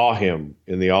 I saw him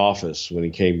in the office when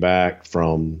he came back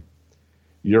from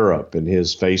Europe, and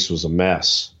his face was a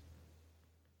mess.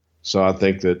 So I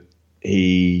think that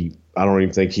I don't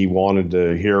even think he wanted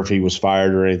to hear if he was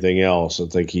fired or anything else. I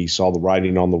think he saw the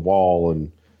writing on the wall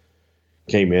and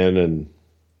came in and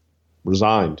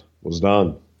resigned, was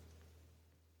done.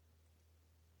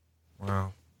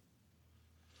 Wow.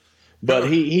 But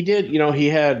he did, he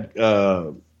had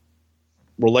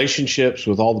relationships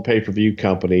with all the pay-per-view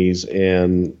companies,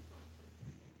 and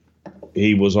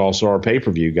he was also our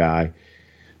pay-per-view guy.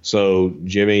 So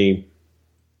Jimmy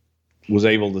was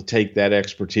able to take that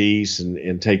expertise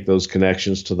and take those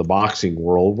connections to the boxing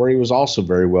world, where he was also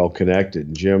very well connected.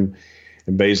 And Jim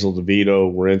and Basil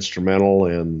DeVito were instrumental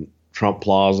in Trump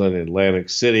Plaza in Atlantic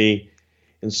City.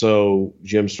 And so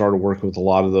Jim started working with a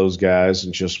lot of those guys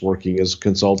and just working as a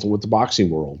consultant with the boxing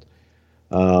world.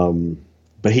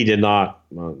 But he did not,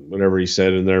 whatever he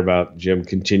said in there about Jim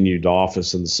continued to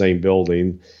office in the same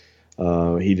building,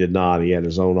 He did not. He had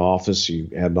his own office. He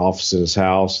had an office in his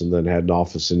house and then had an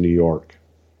office in New York.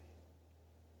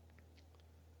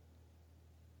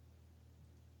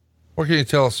 What can you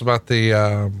tell us about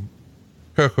the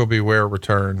Koko B. Ware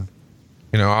return?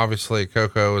 You know, obviously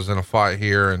Koko was in a fight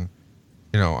here, and,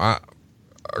 you know,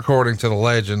 according to the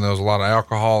legend, there was a lot of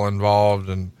alcohol involved,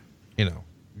 and, you know,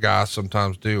 guys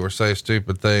sometimes do or say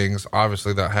stupid things.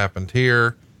 Obviously that happened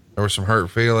here. There were some hurt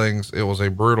feelings. It was a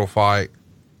brutal fight,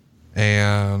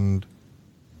 and,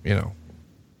 you know,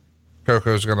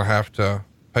 Koko's going to have to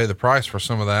pay the price for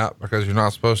some of that, because you're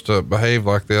not supposed to behave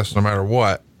like this no matter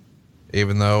what,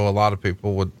 even though a lot of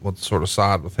people would sort of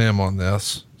side with him on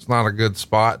this. It's not a good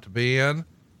spot to be in.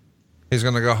 He's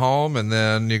going to go home, and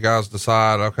then you guys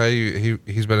decide, okay,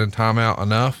 he's been in timeout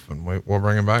enough, and we'll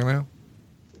bring him back now.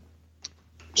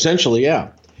 Essentially,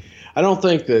 yeah. I don't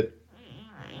think that,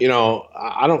 you know,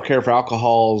 I don't care if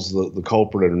alcohol's the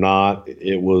culprit or not.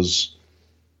 It was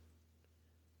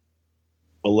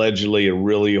allegedly a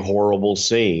really horrible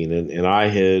scene, and I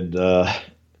had.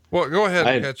 Well, go ahead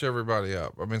and catch everybody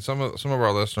up. I mean, some of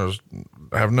our listeners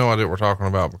have no idea what we're talking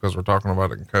about because we're talking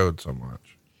about it in code so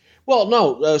much. Well,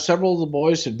 no, several of the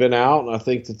boys had been out, and I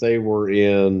think that they were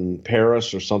in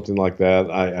Paris or something like that.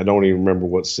 I don't even remember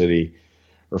what city,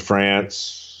 or France,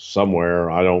 somewhere.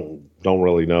 I don't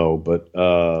really know, but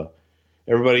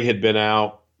everybody had been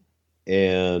out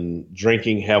and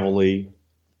drinking heavily,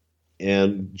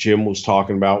 and Jim was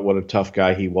talking about what a tough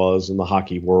guy he was in the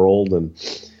hockey world,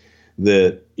 and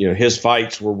that, you know, his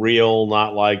fights were real,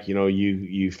 not like, you know,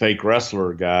 you fake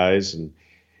wrestler guys,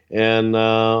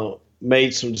 and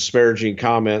made some disparaging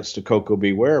comments to Koko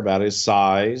B. Ware about his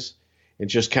size, and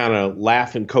just kind of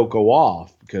laughing Koko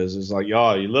off, because it's like,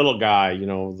 oh, you little guy, you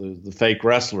know, the fake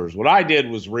wrestlers. What I did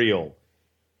was real.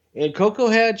 And Koko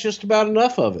had just about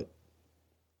enough of it.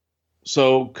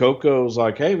 So Koko was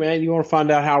like, hey, man, you want to find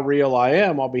out how real I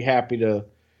am? I'll be happy to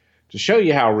show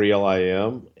you how real I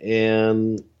am.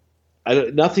 And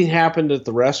nothing happened at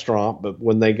the restaurant, but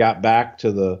when they got back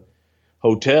to the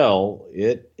hotel,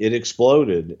 it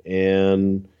exploded,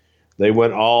 and they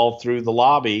went all through the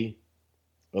lobby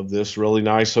of this really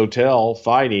nice hotel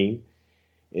fighting,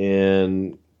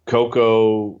 and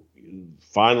Koko,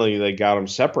 finally they got them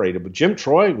separated. But Jim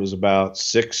Troy was about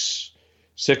 6'2",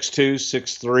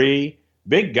 6'3",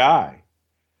 big guy.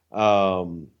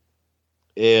 And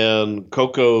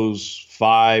Koko's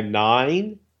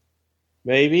 5'9",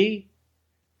 maybe.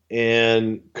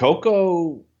 And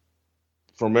Koko,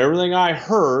 from everything I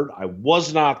heard, I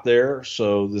was not there,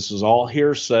 so this is all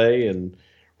hearsay and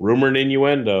rumor and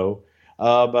innuendo.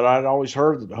 But I'd always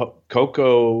heard that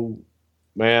Koko,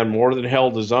 man, more than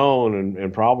held his own,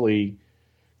 and probably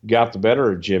got the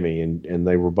better of Jimmy. And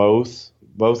they were both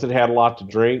had a lot to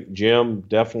drink. Jim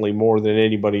definitely more than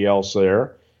anybody else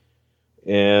there.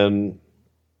 And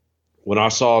when I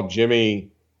saw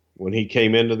Jimmy, when he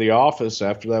came into the office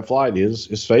after that flight,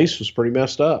 his face was pretty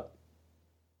messed up.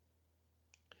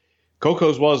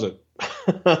 Koko's wasn't.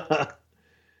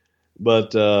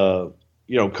 But,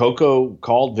 you know, Koko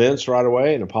called Vince right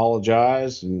away and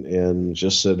apologized and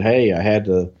just said, hey, I had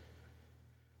to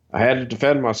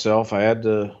defend myself. I had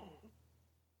to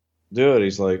do it.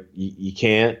 He's like, you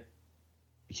can't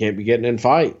be getting in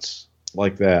fights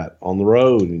like that on the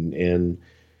road. And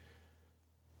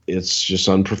it's just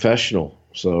unprofessional.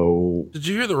 So did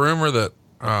you hear the rumor that,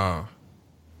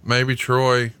 maybe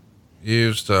Troy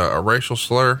used a racial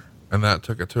slur, and that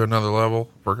took it to another level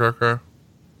for Koko?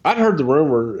 I'd heard the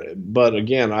rumor, but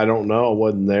again, I don't know. I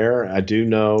wasn't there. I do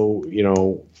know, you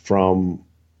know, from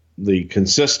the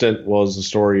consistent was the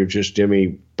story of just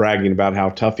Jimmy bragging about how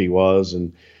tough he was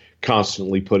and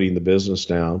constantly putting the business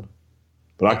down.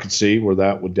 But I could see where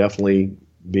that would definitely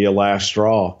be a last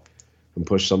straw and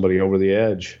push somebody over the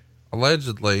edge.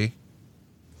 Allegedly,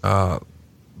 the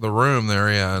room they're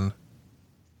in,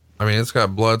 I mean, it's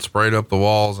got blood sprayed up the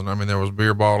walls, and I mean, there was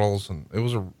beer bottles, and it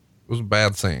was a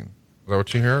bad scene. Is that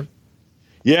what you heard?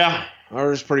 Yeah, it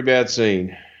was a pretty bad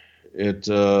scene. It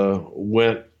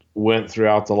went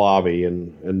throughout the lobby,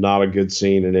 and not a good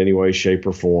scene in any way, shape,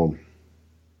 or form.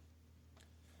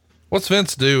 What's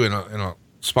Vince do in a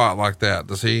spot like that?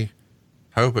 Does he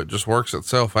hope it just works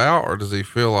itself out, or does he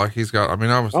feel like he's got? I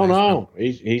mean, obviously. Oh no,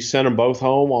 he sent them both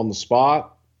home on the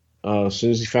spot as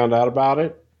soon as he found out about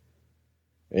it.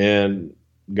 And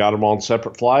got them on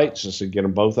separate flights. Just to get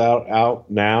them both out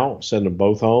now, send them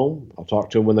both home. I'll talk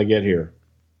to them when they get here.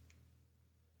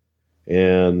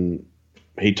 And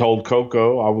he told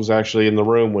Koko, I was actually in the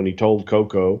room when he told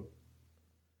Koko.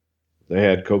 They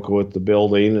had Koko at the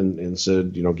building and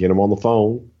said, you know, get him on the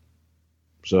phone.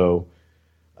 So,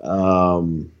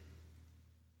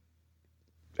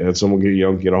 had someone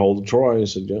get a hold of Troy. I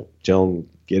said, tell him,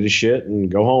 get his shit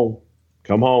and go home.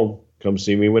 Come home. Come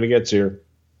see me when he gets here.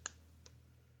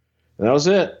 And that was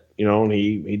it. And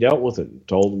he dealt with it and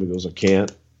told him, he goes, I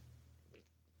can't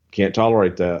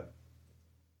tolerate that.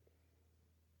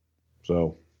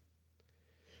 So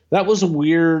that was a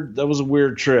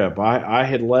weird trip. I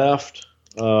had left.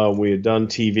 We had done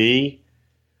TV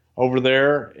over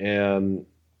there, and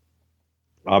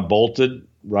I bolted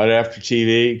right after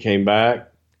TV, came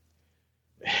back,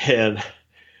 and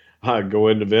I go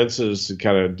into Vince's to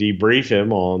kind of debrief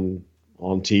him on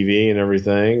TV and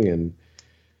everything. And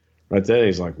right then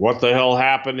he's like, what the hell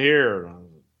happened here?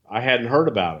 I hadn't heard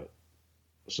about it.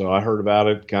 So I heard about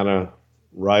it kind of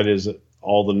right as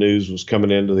all the news was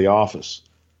coming into the office.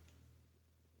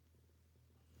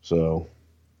 So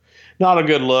not a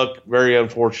good look. Very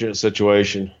unfortunate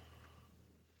situation.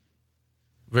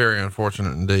 Very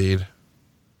unfortunate indeed.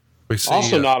 We see,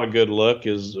 also not a good look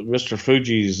is Mr.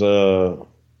 Fuji's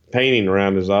painting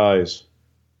around his eyes.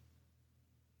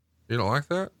 You don't like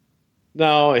that?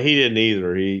 No, he didn't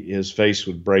either. His face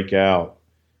would break out.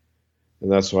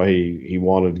 And that's why he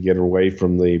wanted to get away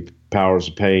from the powers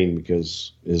of pain,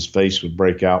 because his face would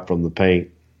break out from the paint.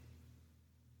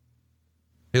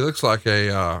 He looks like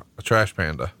a trash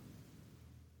panda.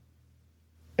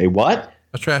 A what?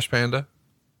 A trash panda.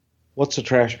 What's a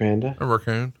trash panda? A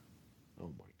raccoon.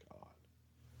 Oh my God.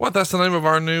 What? That's the name of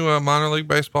our new minor league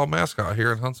baseball mascot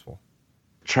here in Huntsville.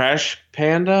 Trash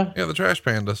panda? Yeah, the trash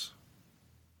pandas.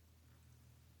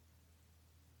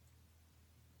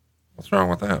 What's wrong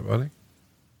with that, buddy?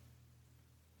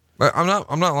 I'm not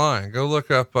lying. Go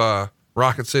look up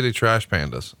Rocket City Trash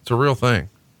Pandas. It's a real thing.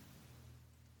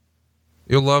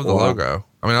 You'll love the logo.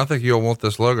 I mean, I think you'll want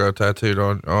this logo tattooed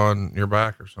on your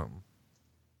back or something.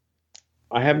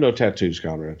 I have no tattoos,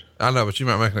 Conrad. I know, but you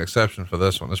might make an exception for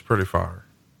this one. It's pretty fire.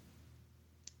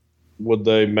 Would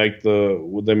they make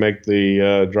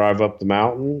the drive up the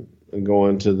mountain and go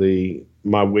into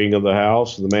my wing of the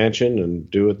house, the mansion, and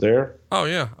do it there? Oh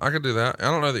yeah, I could do that.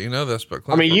 I don't know that you know this, but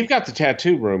Clint you've got the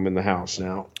tattoo room in the house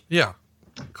now. Yeah.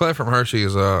 Clint from Hershey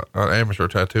is an amateur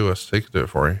tattooist. He could do it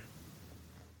for you.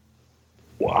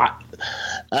 What?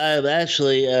 I'm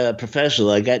actually a professional.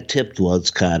 I got tipped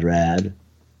once, Conrad.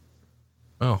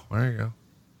 Oh, there you go.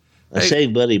 I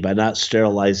saved money by not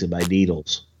sterilizing my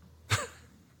needles.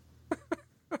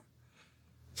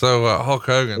 So Hulk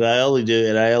Hogan. And I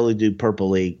only do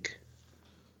purple ink.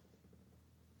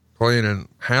 Cleaning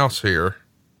house here.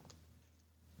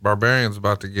 Barbarian's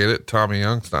about to get it, Tommy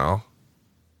Young style.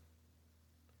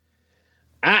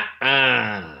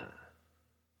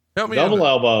 Help me double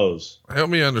elbows.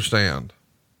 Help me understand.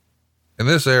 In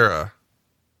this era,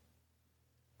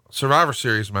 Survivor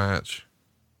Series match,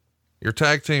 your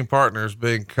tag team partners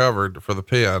being covered for the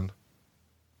pin.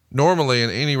 Normally in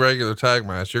any regular tag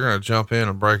match, you're going to jump in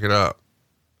and break it up.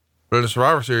 But in a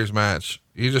Survivor Series match,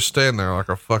 you just stand there like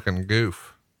a fucking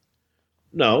goof.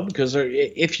 No, because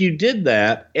if you did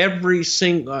that, every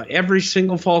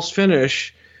single false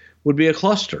finish would be a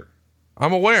cluster.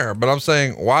 I'm aware, but I'm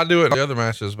saying, why do it in the other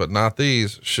matches, but not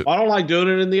these? I don't like doing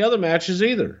it in the other matches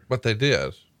either. But they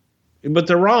did. But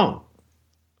they're wrong.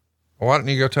 Well, why didn't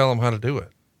you go tell them how to do it?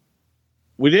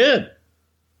 We did.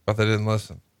 But they didn't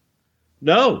listen.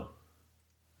 No.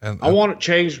 And I want it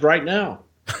changed right now.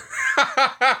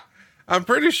 I'm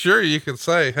pretty sure you could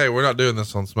say, hey, we're not doing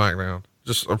this on SmackDown.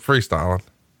 Just freestyling.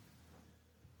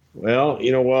 Well,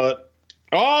 you know what?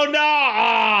 Oh,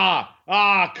 no.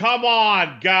 Come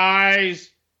on, guys.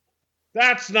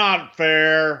 That's not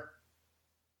fair.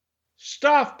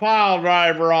 Stuff pile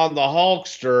driver on the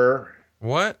Hulkster.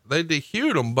 What? They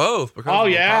DQ'd them both because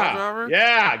of the pile driver?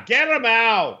 Yeah, get them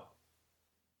out.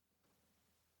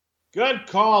 Good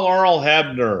call, Earl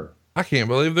Hebner. I can't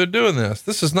believe they're doing this.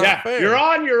 This is not fair. You're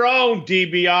on your own,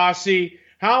 DiBiase.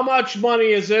 How much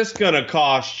money is this going to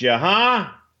cost you, huh?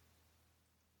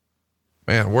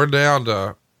 Man, we're down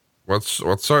to what's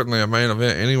certainly a main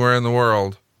event anywhere in the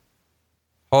world.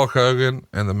 Hulk Hogan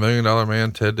and the $1 Million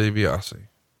Man, Ted DiBiase.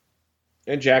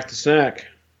 And Jack the Snack.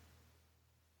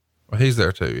 Well, he's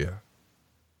there too, yeah.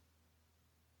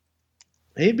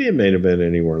 He'd be a main event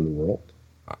anywhere in the world.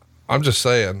 I'm just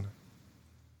saying.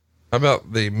 How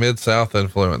about the Mid-South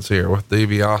influence here with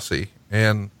DiBiase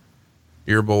and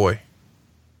your boy,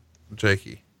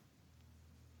 Jakey?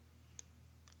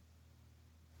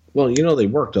 Well, they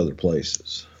worked other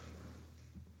places.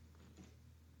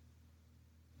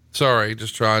 Sorry,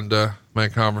 just trying to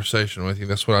make conversation with you.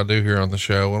 That's what I do here on the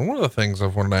show. And one of the things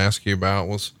I've wanted to ask you about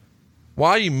was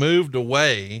why you moved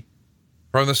away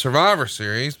from the Survivor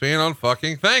Series being on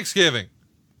fucking Thanksgiving.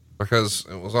 Because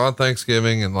it was on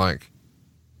Thanksgiving and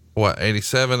what,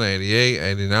 87, 88,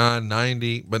 89,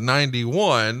 90, but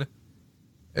 91,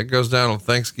 it goes down on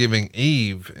Thanksgiving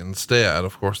Eve instead.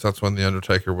 Of course, that's when The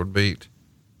Undertaker would beat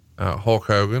Hulk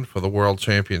Hogan for the world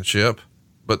championship.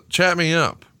 But chat me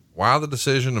up. Why the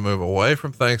decision to move away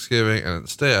from Thanksgiving and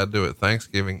instead do it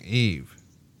Thanksgiving Eve?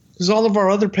 Because all of our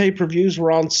other pay-per-views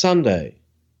were on Sunday.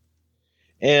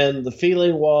 And the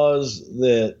feeling was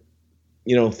that,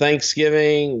 you know,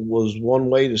 Thanksgiving was one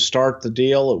way to start the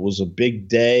deal. It was a big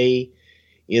day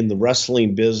in the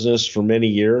wrestling business for many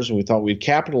years, and we thought we'd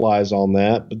capitalize on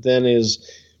that. But then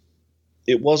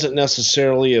it wasn't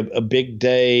necessarily a big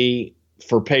day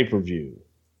for pay-per-view.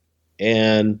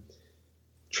 And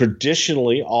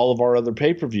traditionally, all of our other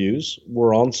pay-per-views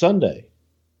were on Sunday.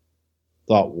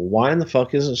 Thought, well, why in the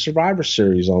fuck isn't Survivor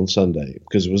Series on Sunday?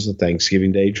 Because it was the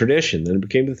Thanksgiving Day tradition. Then it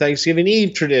became the Thanksgiving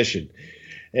Eve tradition.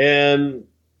 And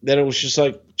then it was just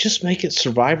like, just make it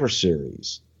Survivor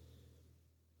Series.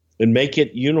 And make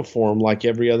it uniform like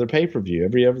every other pay-per-view.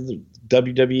 Every other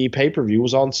WWE pay-per-view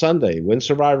was on Sunday. Win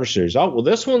Survivor Series. Oh, well,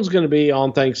 this one's going to be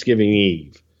on Thanksgiving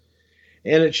Eve.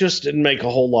 And it just didn't make a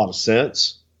whole lot of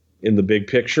sense in the big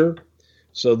picture.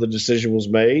 So the decision was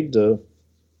made to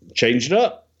change it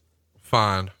up.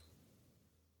 Fine.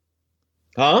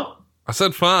 Huh? I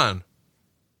said fine.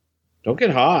 Don't get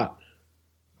hot.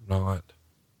 I'm not.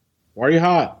 Why are you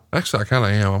hot? Actually, I kind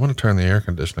of am. I'm going to turn the air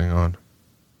conditioning on.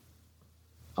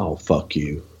 Oh, fuck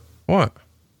you. What?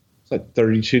 It's like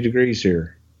 32 degrees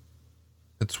here.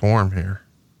 It's warm here.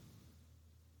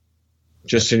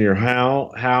 Just in your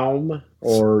home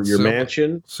or your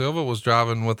mansion? Silva was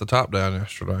driving with the top down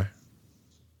yesterday.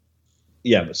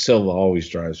 Yeah, but Silva always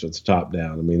drives with the top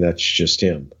down. I mean, that's just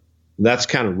him. That's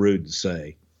kind of rude to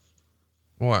say.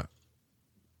 What?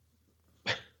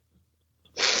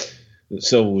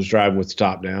 Silva was driving with the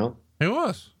top down. He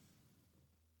was.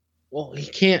 Well, he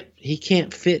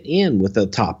can't fit in with the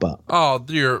top up. Oh,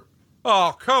 dear.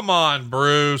 Oh, come on,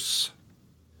 Bruce.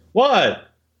 What?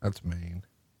 That's mean.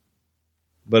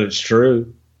 But it's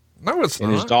true. No, it's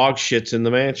and not. His dog shits in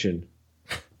the mansion.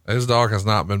 His dog has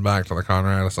not been back to the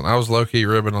Conrad Edison. I was low-key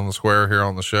ribbing on the square here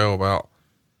on the show about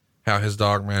how his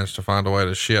dog managed to find a way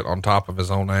to shit on top of his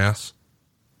own ass.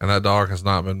 And that dog has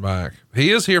not been back.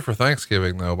 He is here for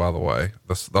Thanksgiving, though, by the way.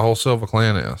 The whole Silva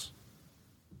clan is.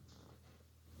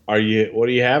 What are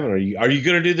you having? Are you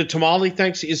going to do the tamale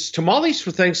Thanksgiving? Is tamales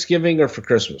for Thanksgiving or for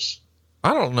Christmas?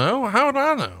 I don't know. How would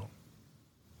I know?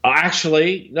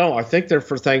 Actually, no, I think they're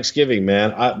for Thanksgiving,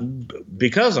 man.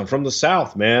 Because I'm from the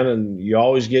South, man, and you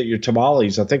always get your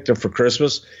tamales. I think they're for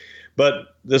Christmas,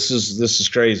 but this is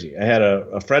crazy. I had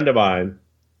a friend of mine,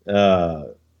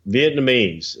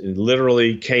 Vietnamese, and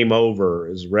literally came over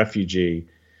as a refugee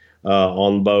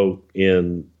on the boat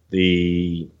in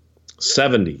the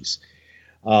 70s.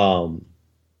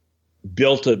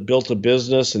 Built a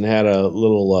business and had a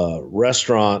little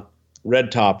restaurant,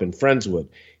 Red Top in Friendswood.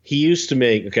 He used to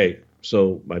make,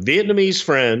 so my Vietnamese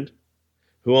friend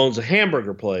who owns a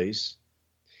hamburger place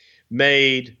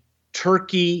made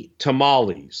turkey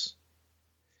tamales,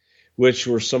 which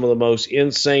were some of the most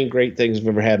insane great things I've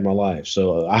ever had in my life.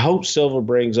 So I hope Silva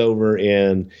brings over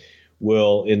and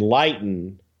will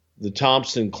enlighten the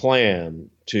Thompson clan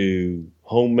to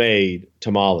homemade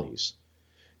tamales.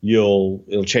 It'll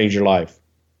change your life.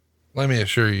 Let me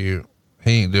assure you,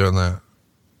 he ain't doing that.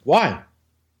 Why?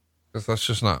 Because that's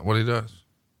just not what he does.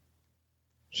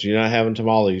 So you're not having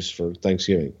tamales for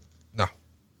Thanksgiving? No.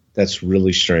 That's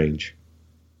really strange.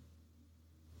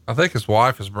 I think his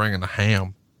wife is bringing a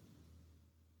ham.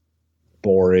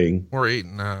 Boring. We're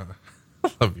eating, I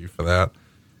love you for that.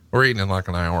 We're eating in like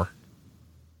an hour.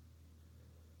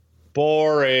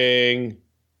 Boring.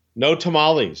 No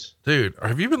tamales. Dude,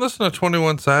 have you been listening to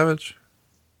 21 Savage?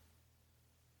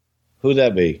 Who'd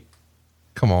that be?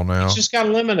 Come on now. He just got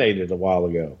eliminated a while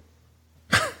ago.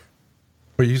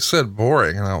 Well, you said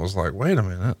boring, and I was like, wait a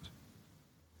minute.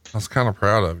 I was kind of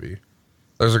proud of you.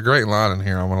 There's a great line in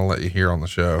here I want to let you hear on the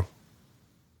show.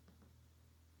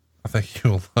 I think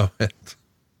you'll love it.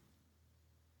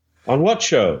 On what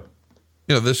show?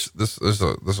 You know, this is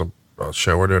a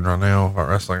show we're doing right now about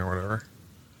wrestling or whatever.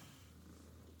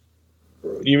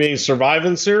 You mean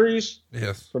Surviving Series?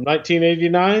 Yes. From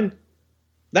 1989?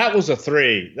 That was a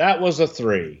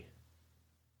 3.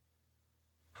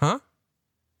 Huh?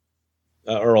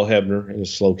 Earl Hebner in a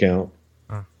slow count.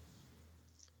 Huh.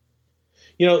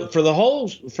 You know, for the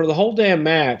whole damn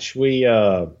match, we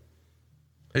here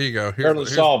you go. barely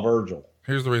saw Virgil.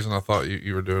 Here's the reason I thought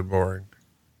you were doing boring.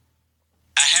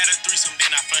 I had a threesome,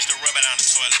 then I flushed the rubber down the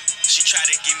toilet. She tried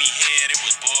to give me head, it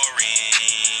was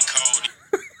boring,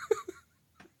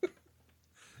 cold.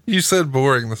 You said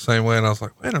boring the same way, and I was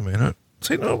like, wait a minute. Does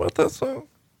he know about that song?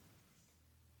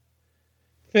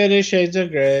 50 Shades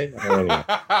of Grey.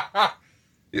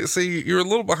 You see, you're a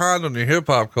little behind on your hip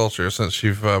hop culture since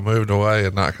you've moved away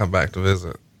and not come back to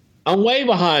visit. I'm way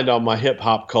behind on my hip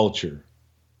hop culture.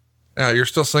 Yeah, you're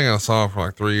still singing a song from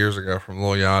like 3 years ago from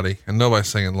Lil Yachty, and nobody's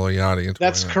singing Lil Yachty.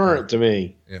 That's current to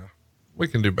me. Yeah, we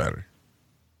can do better.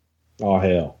 Oh,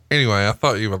 hell. Anyway, I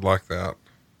thought you would like that.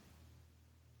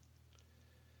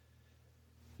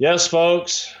 Yes,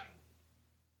 folks.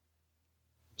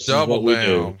 This Double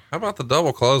down. How about the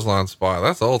double clothesline spot?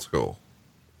 That's old school.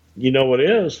 You know what it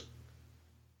is.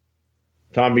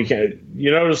 Tom Buchanan.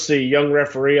 You notice the young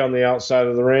referee on the outside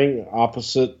of the ring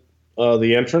opposite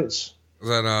the entrance? Is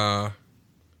that,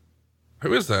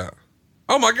 who is that?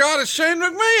 Oh my God, it's Shane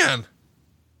McMahon.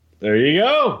 There you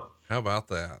go. How about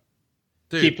that?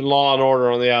 Dude. Keeping law and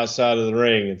order on the outside of the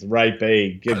ring at the right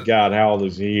age. Good God, how old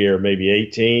is he here? Maybe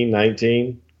 18,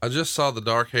 19? I just saw the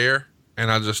dark hair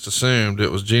and I just assumed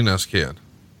it was Gina's kid.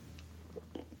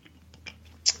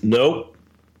 Nope.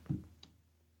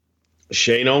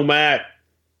 Shane O'Mac.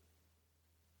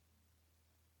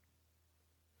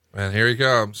 And here he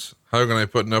comes. Hogan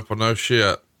ain't putting up with no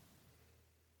shit.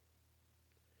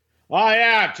 Oh,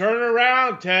 yeah. Turn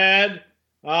around, Ted.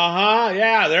 Uh-huh.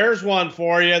 Yeah, there's one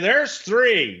for you. There's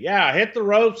three. Yeah, hit the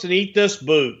ropes and eat this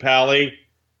boot, Pally.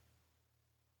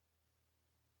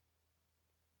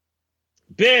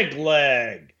 Big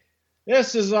leg.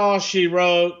 This is all she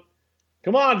wrote.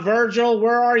 Come on, Virgil.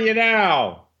 Where are you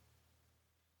now?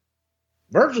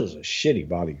 Virgil's a shitty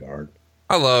bodyguard.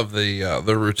 I love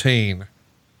the routine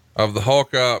of the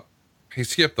Hulk up. He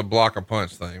skipped the block a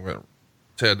punch thing, but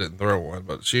Ted didn't throw one,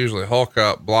 but it's usually Hulk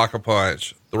up, block a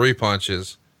punch, 3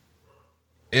 punches,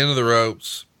 into the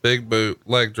ropes, big boot,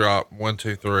 leg drop, 1,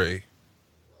 2, 3.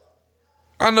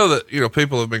 I know that,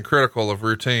 people have been critical of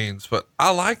routines, but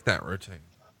I like that routine.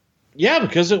 Yeah,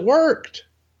 because it worked.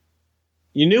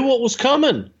 You knew what was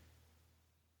coming.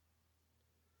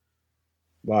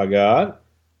 By God.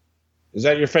 Is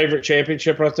that your favorite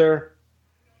championship right there?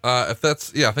 I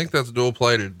think that's dual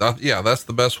plated. That's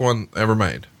the best one ever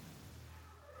made.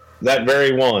 That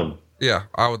very one. Yeah.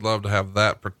 I would love to have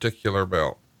that particular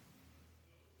belt.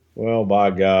 Well,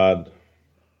 by God,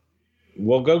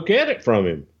 we'll go get it from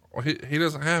him. Well, he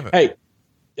doesn't have it. Hey,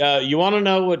 you want to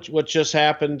know what just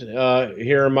happened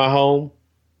here in my home?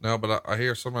 No, but I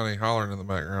hear somebody hollering in the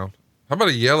background. How about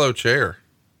a yellow chair?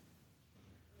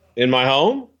 In my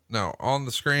home? No, on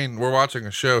the screen. We're watching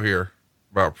a show here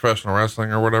about professional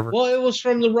wrestling or whatever. Well, it was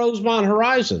from the Rosemont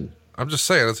Horizon. I'm just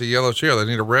saying it's a yellow chair. They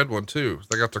need a red one too.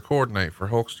 They got to coordinate for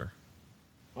Hulkster.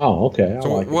 Oh, okay.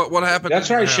 So what happened? That's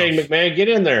right, Shane McMahon. Get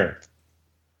in there.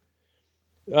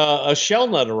 A shell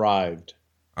nut arrived.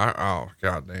 Oh,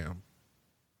 goddamn.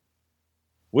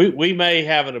 We may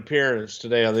have an appearance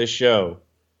today on this show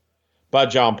by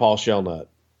John Paul Shellnut.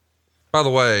 By the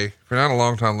way, if you're not a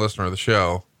longtime listener of the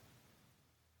show,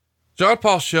 John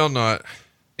Paul Shellnut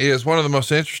is one of the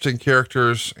most interesting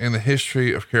characters in the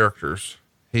history of characters.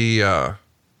 He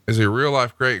is a real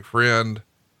life great friend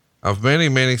of many,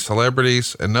 many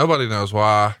celebrities, and nobody knows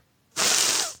why.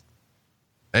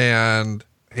 And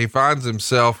he finds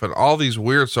himself in all these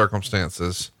weird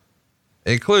circumstances,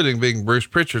 including being Bruce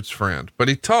Pritchard's friend. But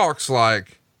he talks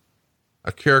like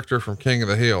a character from King of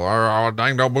the Hill. Oh,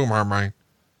 dang, don't boom her, man.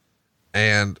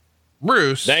 And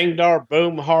Bruce. Dang dar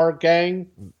boom har gang.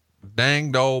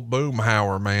 Dang do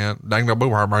boomhauer, man. Dang do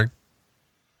boomhauer, man.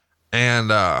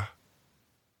 And,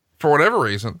 for whatever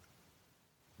reason,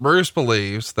 Bruce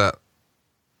believes that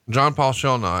John Paul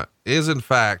Shellnut is in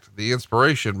fact the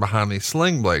inspiration behind the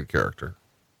Sling Blade character.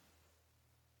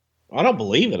 I don't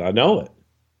believe it. I know it.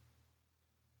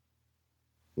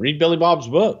 Read Billy Bob's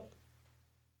book.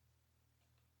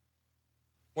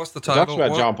 What's the title? Talks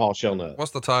about John Paul Shellnut.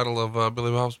 What's the title of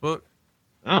Billy Bob's book?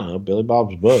 I don't know. Billy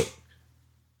Bob's book.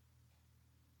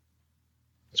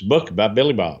 It's a book about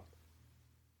Billy Bob.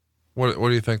 What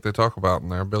do you think they talk about in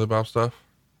there? Billy Bob stuff?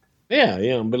 Yeah.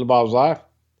 Billy Bob's life.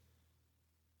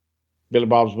 Billy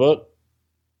Bob's book.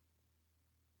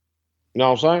 You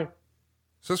know what I'm saying?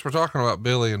 Since we're talking about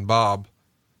Billy and Bob,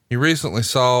 you recently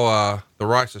saw The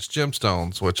Righteous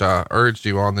Gemstones, which I urged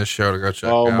you on this show to go check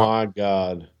out. Oh my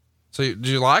God. So did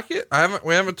you like it?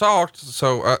 We haven't talked.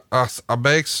 So I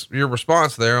base your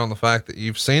response there on the fact that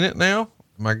you've seen it now.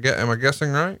 Am I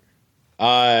guessing right?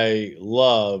 I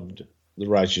loved The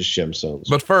Righteous Gemstones.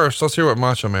 But first, let's hear what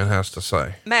Macho Man has to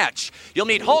say. Match. You'll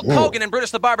meet Hulk Hogan and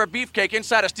Brutus the Barber Beefcake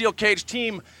inside a steel cage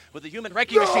team with the human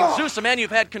wrecking machine Zeus, a man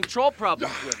you've had control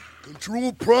problems with.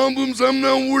 Control problems? I'm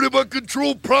not worried about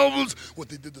control problems. What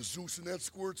they did to Zeus in that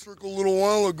squared circle a little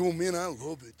while ago, man, I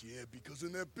love it, yeah. Because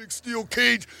in that big steel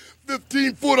cage,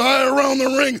 15 foot high around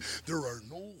the ring, there are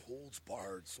no holds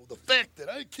barred. So the fact that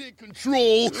I can't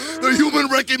control the human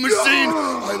wrecking machine,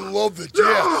 I love it,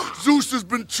 yeah. Zeus has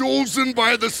been chosen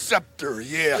by the scepter,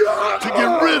 yeah, to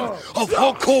get rid of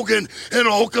Hulk Hogan and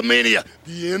Hulkamania.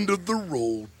 The end of the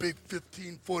road, big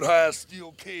 15 foot high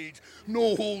steel cage,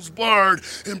 no holds barred,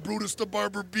 and Brutus the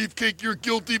Barber Beefcake, you're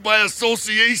guilty by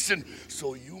association.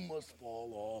 So you must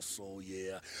fall also,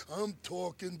 yeah. I'm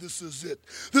talking, this is it.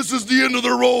 This is the end of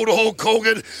the road, Hulk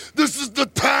Hogan. This is the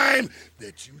time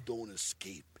that you don't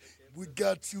escape. We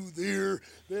got you there.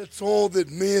 That's all that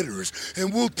matters.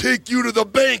 And we'll take you to the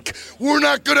bank. We're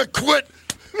not going to quit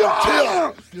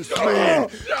until this man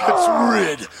gets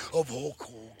rid of Hulk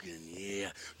Hogan,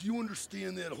 yeah. Do you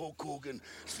understand that, Hulk Hogan?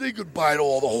 Say goodbye to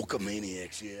all the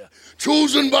Hulkamaniacs, yeah.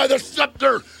 Chosen by the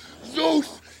scepter,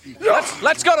 Zeus.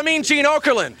 Let's go to Mean Gene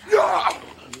Okerlund.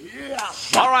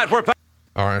 All right, we're back.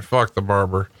 All right, fuck the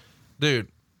barber. Dude.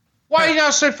 Why you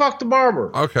gotta say fuck the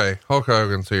barber? Okay, Hulk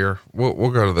Hogan's here. We'll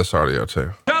go to this audio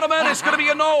too. Gentlemen, it's going to be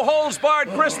a no-holds-barred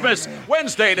Christmas,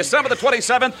 Wednesday, December the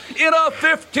 27th, in a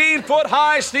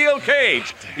 15-foot-high steel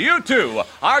cage. You two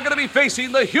are going to be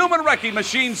facing the human wrecking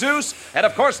machine, Zeus, and,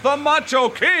 of course, the Macho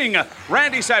King,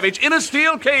 Randy Savage, in a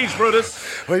steel cage,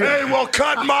 Brutus. Hey, well,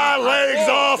 cut my legs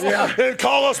off and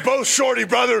call us both shorty,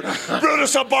 brother.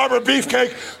 Brutus the Barber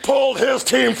Beefcake pulled his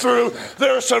team through.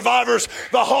 They're survivors.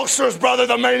 The Hulksters, brother,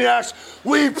 the Maniacs.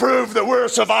 We proved that we're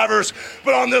survivors.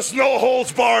 But on this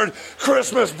no-holds-barred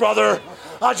Christmas, brother,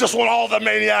 I just want all the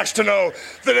Maniacs to know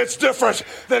that it's different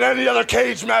than any other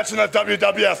cage match in the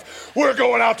WWF. We're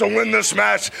going out to win this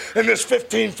match in this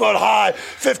 15-foot high,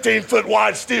 15-foot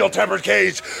wide steel-tempered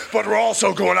cage. But we're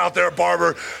also going out there,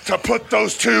 Barber, to put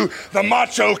those two, the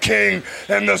Macho King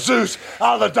and the Zeus,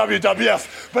 out of the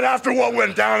WWF. But after what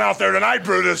went down out there tonight,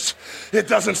 Brutus, it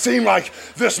doesn't seem like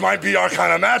this might be our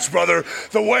kind of match, brother.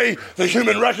 The way the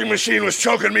human wrecking machine was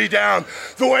choking me down,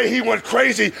 the way he went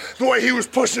crazy, the way he was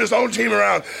pushing his own team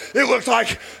around, it looked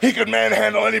like he could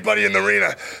manhandle anybody in the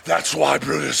arena. That's why,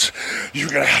 Brutus, you're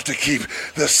going to have to keep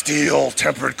the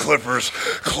steel-tempered clippers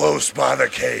close by the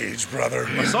cage, brother.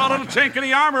 I saw a little chink in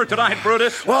the armor tonight,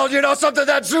 Brutus. Well, you know something,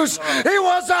 that Zeus, he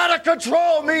was out of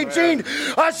control, Mean Gene.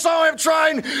 I saw him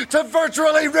trying to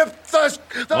virtually rip the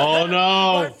Oh,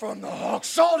 no. right from the Hulk's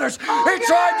shoulders. He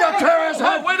tried to tear his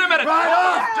head Wait a minute. right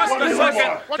off. Just a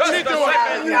second. What's he doing?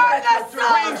 You're the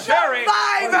Queen sole Sherry.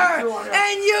 survivor,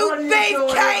 and you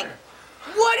beefcake.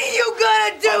 What are you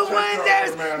gonna do when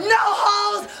there's no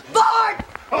holes barred?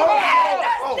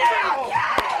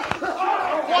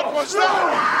 What was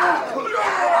that?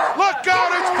 Look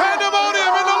out, it's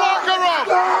pandemonium in the locker room.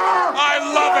 I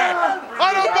love it. I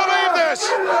don't believe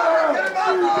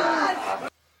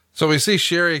this. So we see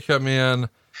Sherry come in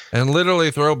and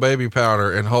literally throw baby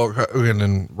powder in Hulk Hogan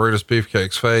and Brutus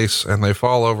Beefcake's face, and they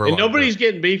fall over. And like nobody's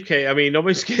getting Beefcake. I mean,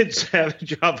 nobody's getting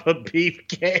Savage off of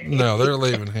Beefcake. No, they're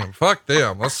leaving him. Fuck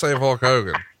them. Let's save Hulk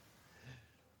Hogan.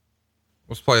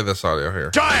 Let's play this audio here.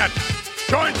 Giant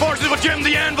joined forces with Jim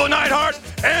the Anvil Neidhart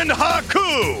and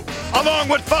Haku, along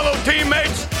with fellow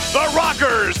teammates, the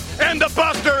Rockers and the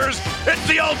Busters. It's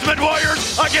the Ultimate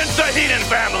Warriors against the Heenan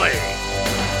family.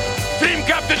 Team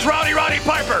captains Roddy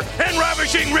Piper and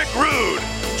Ravishing Rick Rude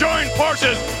joined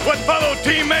forces with fellow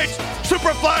teammates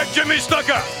Superfly Jimmy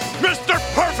Snuka, Mr.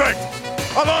 Perfect,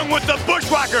 along with the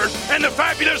Bushwhackers and the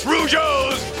Fabulous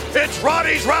Rougeaus. It's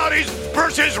Roddy's Rowdies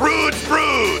versus Rude's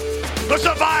Brood. The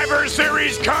Survivor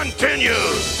Series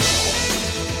continues.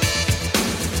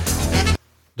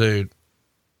 Dude,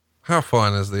 how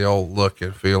fun is the old look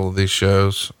and feel of these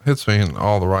shows? Hits me in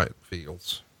all the right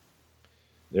feels.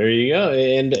 There you go.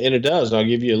 And it does. I'll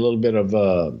give you a little bit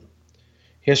of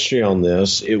history on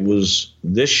this. It was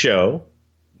this show,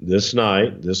 this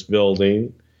night, this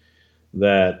building,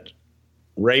 that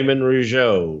Raymond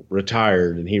Rougeau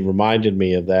retired. And he reminded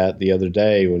me of that the other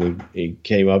day when he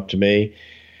came up to me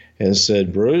and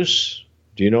said, Bruce,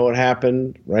 do you know what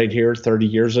happened right here 30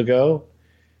 years ago?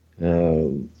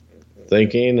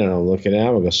 Thinking, and I'm looking at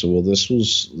him. I go, so, well, this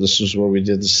was where we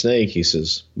did the snake. He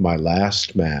says, my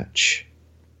last match.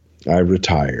 I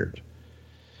retired.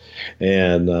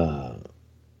 And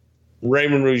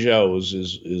Raymond Rougeau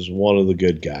is one of the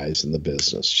good guys in the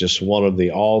business. Just one of the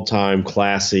all-time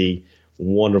classy,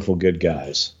 wonderful good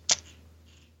guys.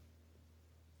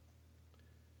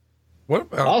 What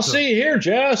about? I'll see you here,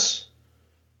 Jess.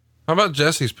 How about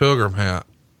Jesse's pilgrim hat?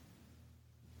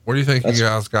 Where do you think you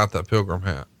guys got that pilgrim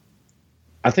hat?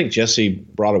 I think Jesse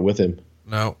brought it with him.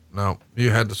 No. You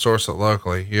had to source it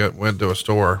locally. You went to a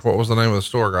store. What was the name of the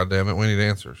store? God damn it. We need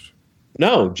answers.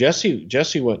 No,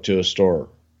 Jesse went to a store.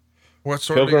 What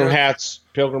store?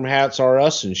 Pilgrim Hats are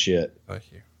us and shit.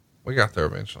 Thank you. We got there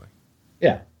eventually.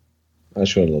 Yeah. I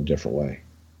just went a little different way.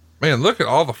 Man, look at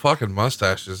all the fucking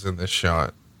mustaches in this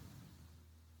shot.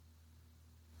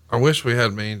 I wish we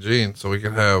had Mean Gene so we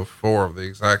could have 4 of the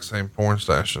exact same porn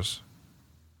stashes.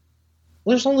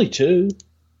 Well, there's only 2.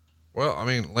 Well, I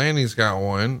mean, Lanny's got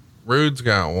one. Rude's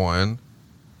got one.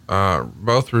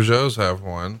 Both Rougeaus have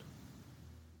one.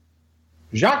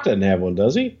 Jacques doesn't have one,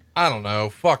 does he? I don't know.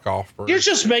 Fuck off, Bruce. You're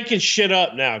just making shit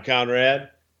up now, Conrad.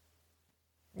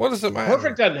 What does it matter?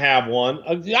 Perfect doesn't have one.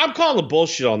 I'm calling the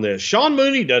bullshit on this. Sean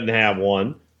Mooney doesn't have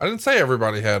one. I didn't say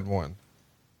everybody had one.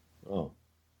 Oh.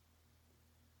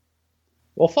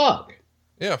 Well, fuck.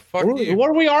 Yeah, fuck you. What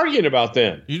are we arguing about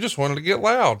then? You just wanted to get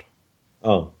loud.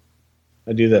 Oh,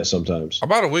 I do that sometimes.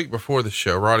 About a week before the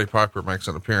show, Roddy Piper makes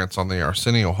an appearance on the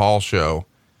Arsenio Hall show.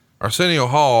 Arsenio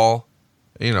Hall,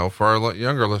 you know, for our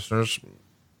younger listeners,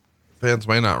 fans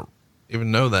may not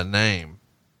even know that name.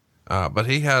 But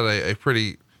he had a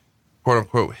pretty quote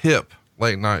unquote hip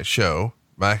late night show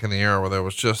back in the era where there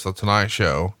was just the Tonight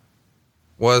Show.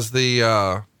 Was the,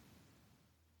 I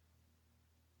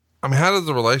mean, how did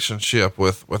the relationship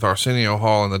with Arsenio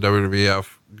Hall and the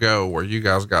WWF go where you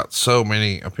guys got so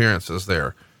many appearances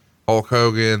there? Hulk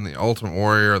Hogan, the Ultimate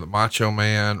Warrior, the Macho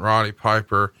Man, Roddy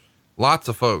Piper, lots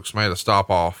of folks made a stop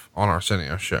off on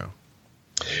Arsenio's show.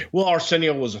 Well,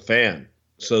 Arsenio was a fan,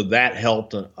 so that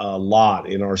helped a lot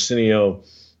in Arsenio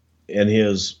and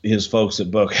his folks at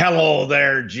Book. Hello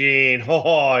there, Gene.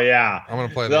 Oh yeah. I'm going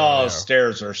to play those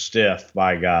stairs are stiff,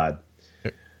 by God.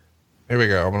 Here we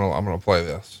go. I'm gonna play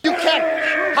this. You can't.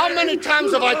 How many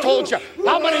times have I told you?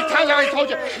 How many times have I told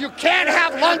you? You can't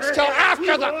have lunch till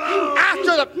after the.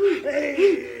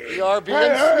 You're being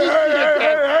sneaky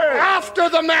again. After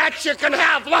the match, you can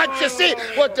have lunch. You see,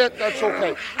 what? That's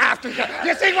okay. After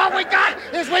you see what we got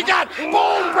is we got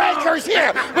bone breakers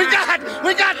here. We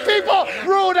got people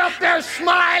rude up there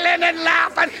smiling and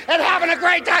laughing and having a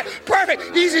great time.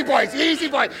 Perfect. Easy boys.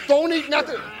 Don't eat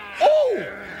nothing.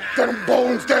 Oh. Them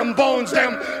bones, them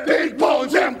big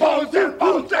bones, them bones,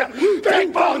 them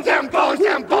big bones, them bones.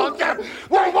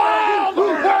 We're wild,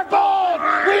 we're bold,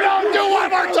 we don't do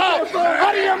what we're told.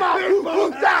 Out of your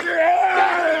mouth, back,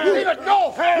 leave it,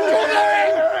 no, to the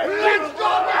ring, let's go.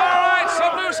 All right,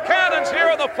 some loose cannons here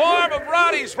in the form of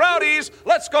Roddy's Rowdies.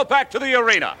 Let's go back to the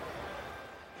arena.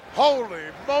 Holy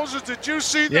Moses, did you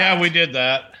see that? Yeah, we did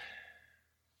that.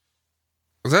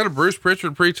 Was that a Bruce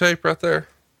Pritchard pre-tape right there?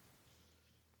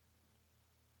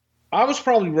 I was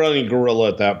probably running guerrilla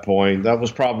at that point. That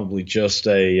was probably just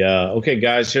okay,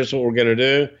 guys, here's what we're going to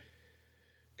do.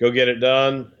 Go get it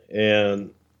done.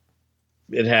 And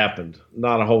it happened.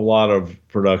 Not a whole lot of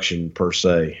production per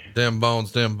se. Them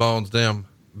bones, them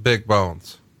big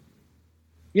bones.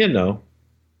 You know.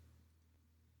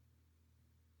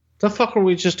 The fuck were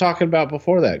we just talking about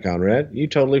before that, Conrad? You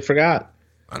totally forgot.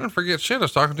 I didn't forget shit. I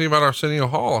was talking to you about Arsenio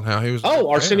Hall and how he was. Oh,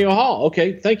 Arsenio Hall.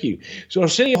 Okay. Thank you. So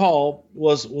Arsenio Hall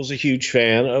was a huge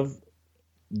fan of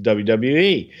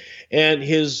WWE, and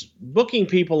his booking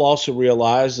people also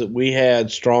realized that we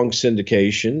had strong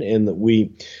syndication and that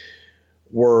we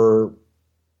were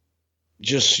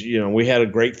just, we had a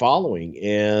great following,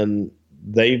 and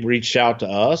they reached out to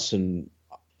us, and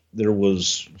there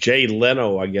was Jay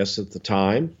Leno, I guess, at the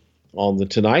time, on the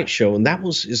Tonight Show, and that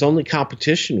was his only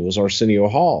competition was Arsenio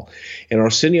Hall. And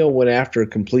Arsenio went after a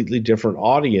completely different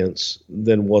audience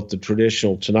than what the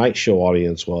traditional Tonight Show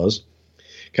audience was.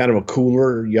 Kind of a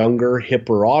cooler, younger,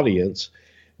 hipper audience,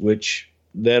 which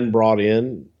then brought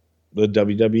in the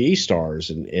WWE stars.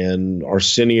 And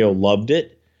Arsenio loved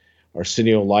it.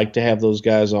 Arsenio liked to have those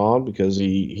guys on because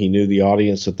he knew the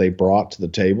audience that they brought to the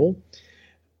table.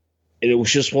 And it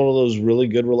was just one of those really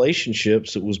good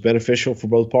relationships that was beneficial for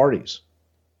both parties.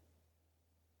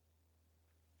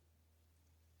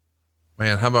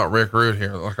 Man, how about Rick Rude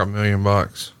here? Like $1 million.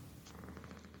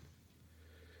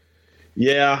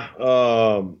 Yeah.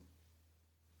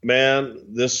 Man,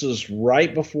 this is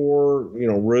right before,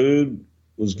 Rude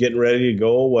was getting ready to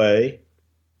go away,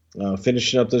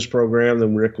 finishing up this program.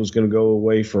 Then Rick was going to go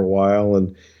away for a while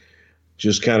and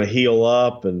just kind of heal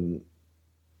up and,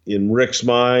 in Rick's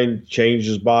mind, change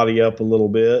his body up a little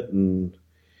bit and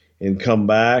come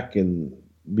back and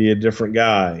be a different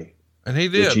guy. And he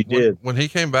did. He did. When he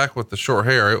came back with the short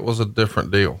hair, it was a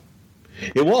different deal.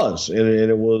 It was. And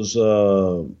it was,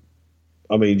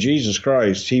 Jesus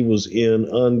Christ, he was in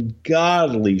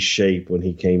ungodly shape when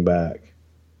he came back.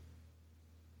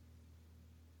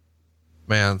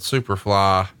 Man,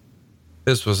 Superfly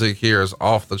his physique here is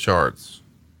off the charts.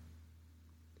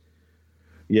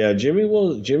 Yeah, Jimmy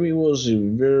was a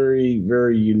very,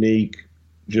 very unique,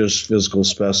 just physical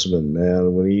specimen,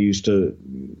 man. When he used to,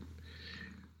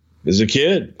 as a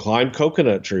kid, climb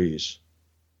coconut trees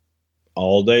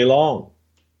all day long.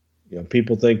 You know,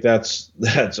 people think that's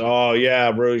oh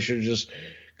yeah, bro, you should just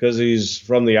because he's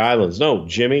from the islands. No,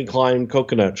 Jimmy climbed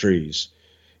coconut trees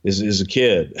is a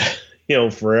kid, you know,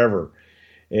 forever,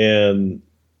 and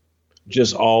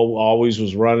just always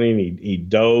was running. He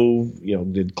dove, you know,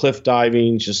 did cliff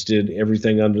diving, just did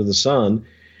everything under the sun,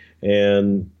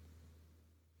 and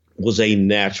was a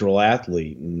natural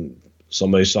athlete. And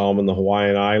somebody saw him in the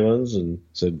Hawaiian Islands and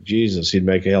said, Jesus, he'd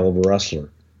make a hell of a wrestler.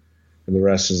 And the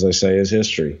rest, as they say, is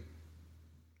history.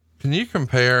 Can you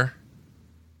compare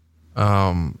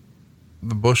the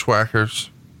Bushwhackers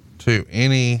to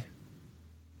any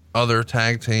other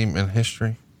tag team in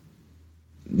history?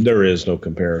 There is no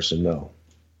comparison, no.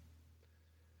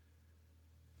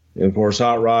 And of course,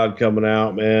 Hot Rod coming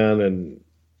out, man, and,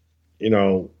 you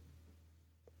know,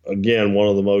 again, one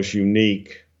of the most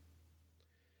unique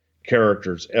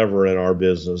characters ever in our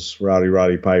business,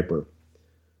 Roddy Piper.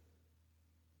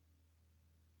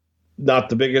 Not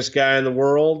the biggest guy in the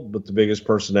world, but the biggest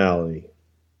personality.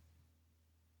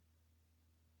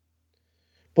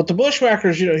 But the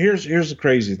Bushwhackers, you know, here's the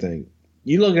crazy thing.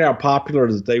 You look at how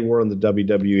popular that they were in the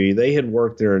WWE. They had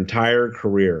worked their entire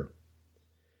career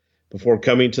before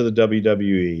coming to the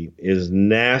WWE as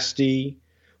nasty,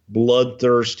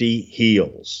 bloodthirsty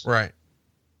heels. Right.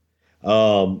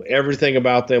 Everything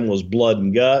about them was blood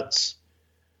and guts.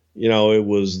 You know, it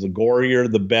was the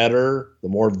gorier, the better, the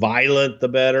more violent, the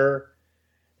better.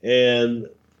 And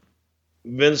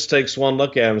Vince takes one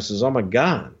look at him and says, oh my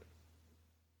God.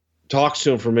 Talks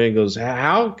to him for a minute and goes,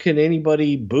 how can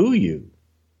anybody boo you?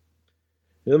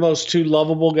 You're the most two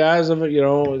lovable guys of it. You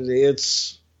know,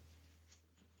 it's,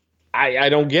 I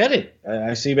don't get it.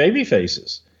 I see baby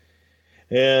faces.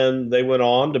 And they went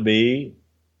on to be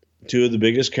two of the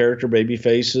biggest character baby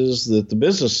faces that the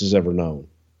business has ever known.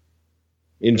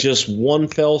 In just one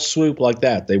fell swoop like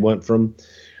that. They went from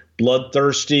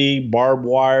bloodthirsty barbed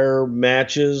wire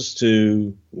matches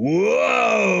to,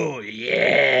 whoa,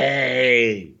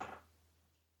 yay.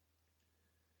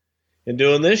 And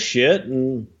doing this shit,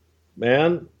 and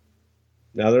man,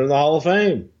 now they're in the Hall of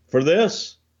Fame for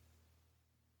this.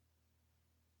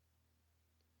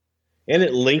 And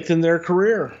it lengthened their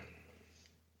career.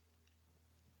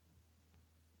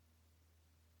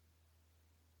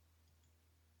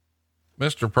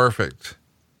 Mr. Perfect,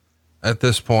 at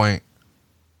this point,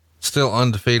 still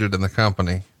undefeated in the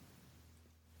company.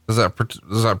 Does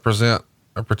that present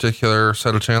a particular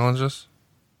set of challenges?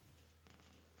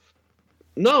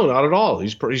 No, not at all.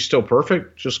 He's still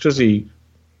perfect just because he's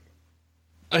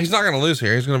not going to lose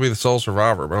here. He's going to be the sole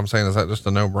survivor, but I'm saying, is that just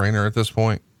a no-brainer at this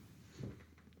point?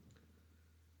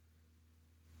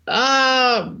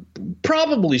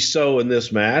 Probably so in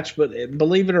this match, but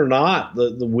believe it or not,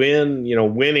 the win, you know,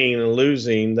 winning and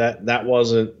losing, that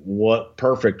wasn't what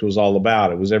Perfect was all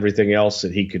about. It was everything else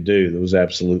that he could do that was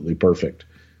absolutely perfect.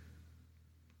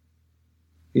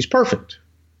 He's perfect.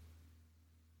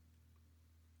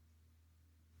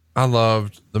 I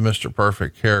loved the Mr.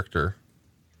 Perfect character.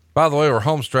 By the way, we're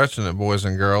home stretching it, boys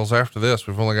and girls. After this,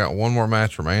 we've only got one more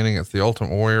match remaining. It's the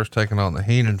Ultimate Warriors taking on the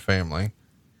Heenan family.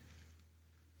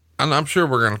 And I'm sure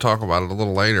we're going to talk about it a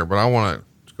little later, but I want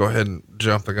to go ahead and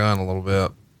jump the gun a little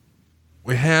bit.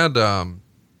 We had a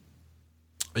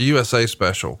USA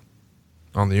special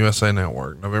on the USA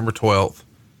Network, November 12th,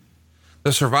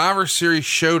 the Survivor Series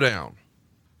Showdown.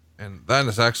 And that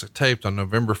is actually taped on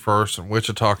November 1st in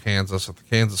Wichita, Kansas at the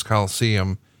Kansas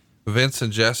Coliseum. Vince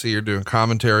and Jesse are doing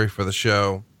commentary for the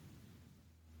show.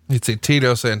 You'd see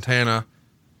Tito Santana,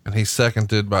 and he's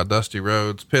seconded by Dusty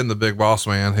Rhodes, pin the Big Boss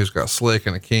Man, who's got Slick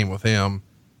and Akeem with him.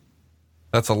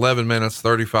 That's 11 minutes,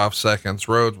 35 seconds.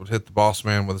 Rhodes would hit the Boss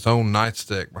Man with his own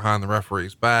nightstick behind the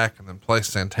referee's back and then place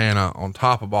Santana on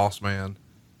top of Boss Man.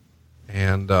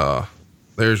 And,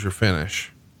 there's your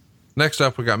finish. Next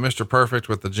up, we got Mr. Perfect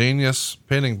with the Genius,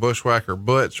 pinning Bushwhacker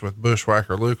Butch with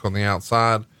Bushwhacker Luke on the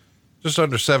outside. Just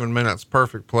under 7 minutes,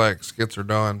 Perfect Plex gets her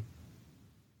done.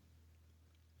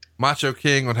 Macho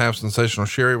King would have Sensational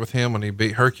Sherry with him when he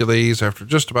beat Hercules. After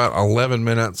just about 11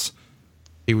 minutes,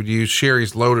 he would use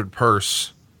Sherry's loaded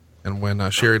purse. And when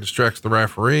Sherry distracts the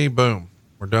referee, boom,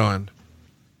 we're done.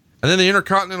 And then the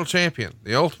Intercontinental Champion,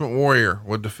 the Ultimate Warrior,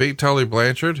 would defeat Tully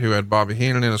Blanchard, who had Bobby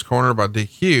Heenan in his corner by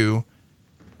DQ.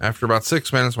 After about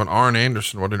 6 minutes, when Arn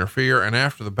Anderson would interfere, and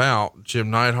after the bout, Jim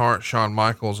Neidhart, Shawn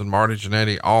Michaels, and Marty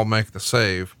Jannetty all make the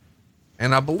save.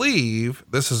 And I believe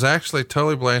this is actually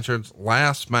Tully Blanchard's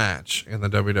last match in the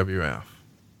WWF.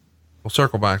 We'll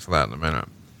circle back to that in a minute.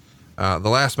 The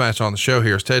last match on the show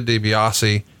here is Ted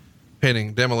DiBiase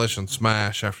pinning Demolition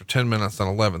Smash after 10 minutes and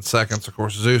 11 seconds. Of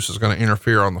course, Zeus is going to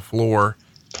interfere on the floor,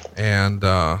 and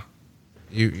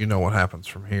you know what happens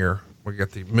from here. We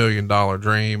get the $1 Million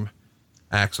Dream.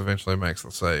 Axe eventually makes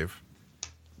the save.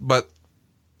 But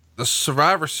the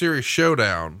Survivor Series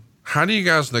showdown, how do you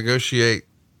guys negotiate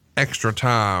extra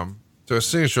time to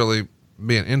essentially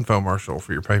be an infomercial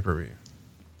for your pay-per-view?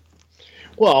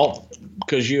 Well,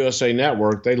 because USA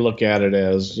Network, they look at it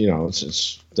as, they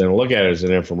don't look at it as an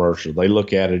infomercial. They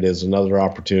look at it as another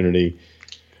opportunity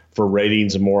for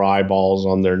ratings and more eyeballs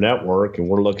on their network. And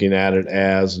we're looking at it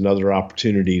as another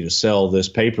opportunity to sell this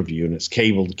pay-per-view, and it's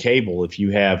cable to cable. If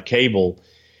you have cable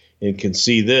and can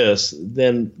see this,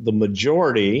 then the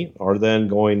majority are then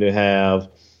going to have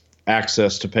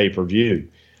access to pay-per-view.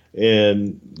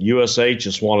 And USA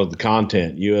just wanted the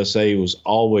content. USA was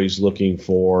always looking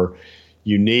for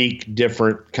unique,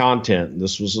 different content.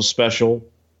 This was a special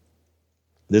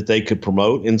that they could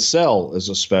promote and sell as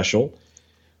a special.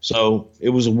 So it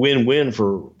was a win-win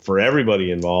for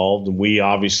everybody involved. And we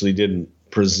obviously didn't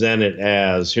present it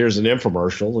as, here's an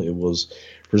infomercial. It was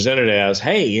presented as,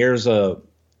 hey, here's a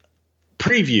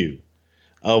preview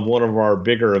of one of our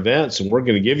bigger events, and we're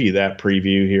going to give you that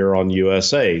preview here on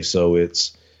USA. So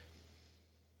it's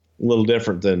a little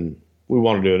different than we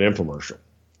want to do an infomercial.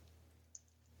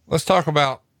 Let's talk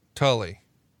about Tully.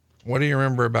 What do you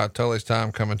remember about Tully's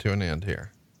time coming to an end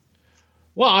here?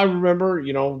 Well, I remember,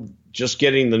 just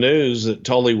getting the news that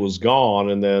Tully was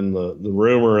gone. And then the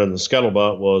rumor and the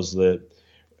scuttlebutt was that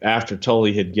after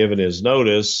Tully had given his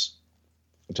notice,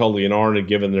 Tully and Arn had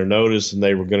given their notice, and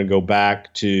they were going to go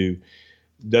back to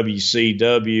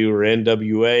WCW or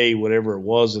NWA, whatever it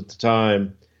was at the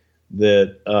time,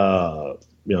 that,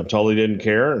 Tully didn't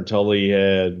care, and Tully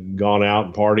had gone out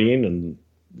and partying, and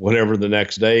whatever the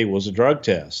next day was a drug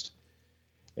test,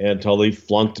 and Tully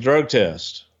flunked the drug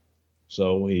test.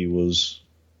 So he was,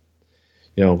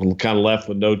 kind of left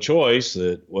with no choice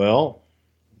that, well,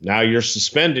 now you're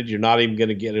suspended. You're not even going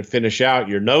to get to finish out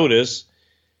your notice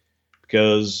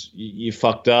because you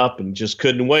fucked up and just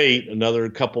couldn't wait another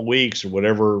couple weeks or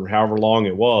whatever, however long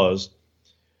it was,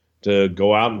 to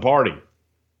go out and party.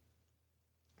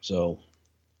 So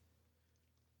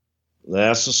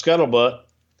that's the scuttlebutt.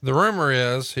 The rumor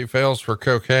is he fails for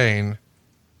cocaine.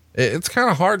 It's kind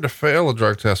of hard to fail a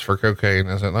drug test for cocaine,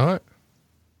 is it not?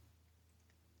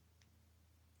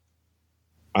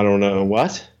 I don't know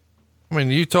what. I mean,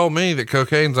 you told me that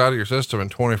cocaine's out of your system in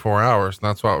 24 hours, and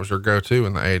that's why it was your go-to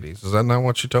in the 80s. Is that not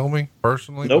what you told me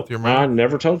personally? Nope, with your I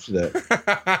never told you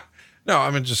that. No,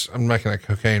 I'm making a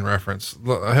cocaine reference.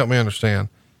 Help me understand.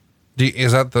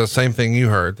 Is that the same thing you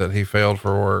heard, that he failed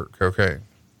for cocaine?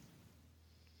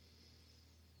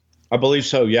 I believe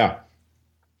so. Yeah,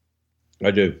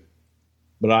 I do.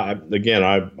 But I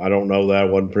don't know that. I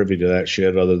wasn't privy to that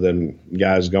shit other than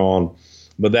guys gone,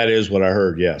 but that is what I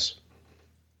heard. Yes.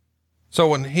 So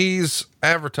when he's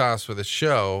advertised for the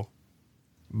show,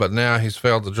 but now he's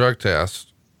failed the drug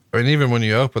test, I mean, even when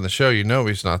you open the show,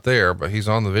 he's not there, but he's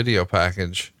on the video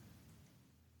package.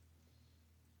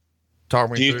 Talk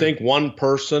me through. Do you think one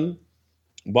person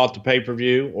bought the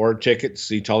pay-per-view or a ticket to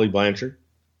see Tully Blanchard?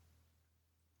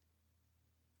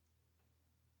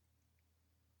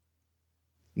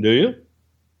 Do you?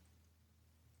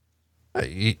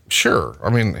 Sure. I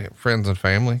mean, friends and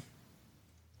family.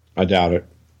 I doubt it.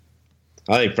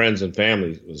 I think friends and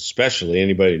family, especially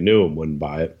anybody who knew him, wouldn't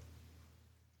buy it.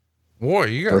 Boy,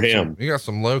 you got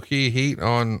some low key heat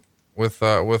on with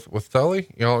Tully.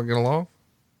 Y'all get along?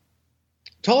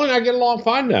 Tully and I get along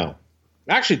fine now.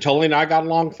 Actually, Tully and I got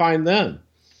along fine then.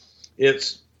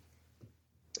 It's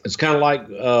kind of like,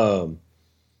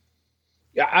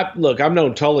 I've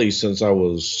known Tully since I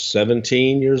was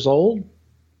 17 years old.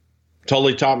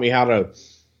 Tully taught me how to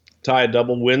tie a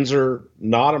double Windsor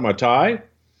knot in my tie.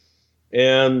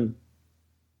 And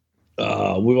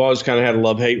we've always kind of had a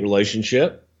love-hate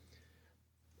relationship.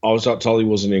 I always thought Tully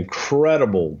was an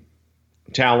incredible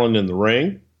talent in the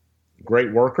ring,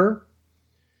 great worker.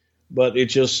 But it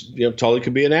just, Tully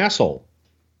could be an asshole.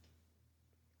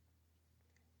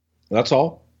 That's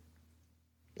all.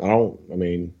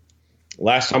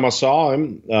 Last time I saw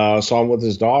him with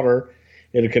his daughter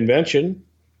at a convention,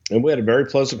 and we had a very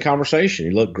pleasant conversation.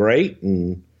 He looked great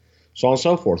and so on and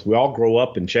so forth. We all grow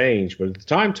up and change, but at the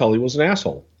time, Tully was an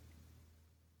asshole.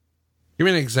 Give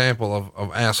me an example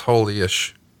of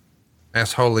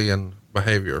assholeian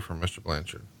behavior from Mr.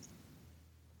 Blanchard.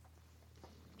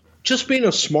 Just being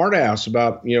a smart ass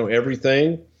about,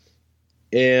 everything.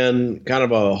 and kind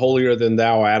of a holier than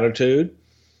thou attitude.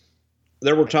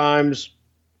 There were times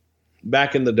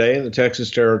back in the day in the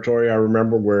Texas territory, I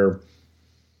remember, where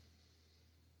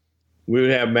we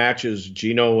would have matches,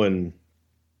 Gino and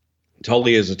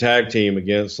Tully as a tag team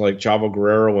against like Chavo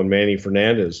Guerrero and Manny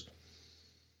Fernandez.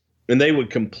 And they would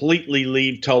completely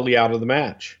leave Tully out of the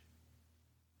match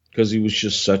because he was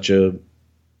just such a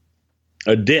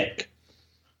dick.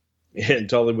 And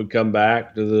Tully would come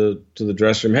back to the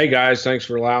dressing room. Hey guys, thanks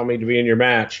for allowing me to be in your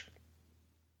match.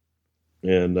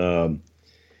 And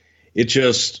it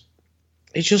just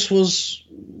was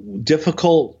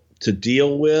difficult to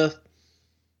deal with,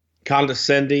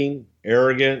 condescending,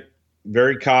 arrogant,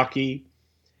 very cocky.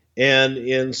 And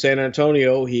in San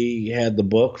Antonio, he had the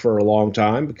book for a long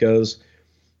time because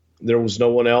there was no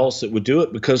one else that would do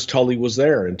it because Tully was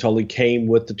there. And Tully came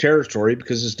with the territory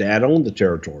because his dad owned the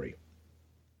territory.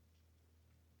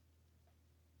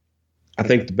 I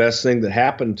think the best thing that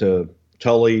happened to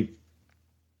Tully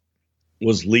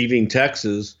was leaving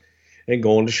Texas and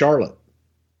going to Charlotte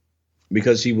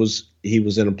because he was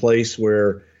in a place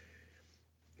where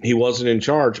he wasn't in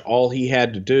charge. All he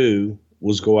had to do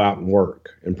was go out and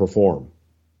work and perform.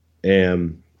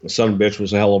 And the son of a bitch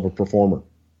was a hell of a performer.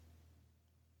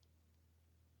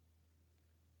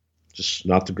 Just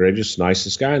not the greatest,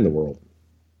 nicest guy in the world.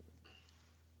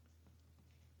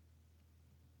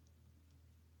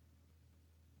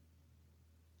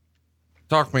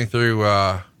 Talk me through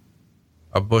a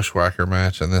bushwhacker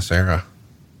match in this era.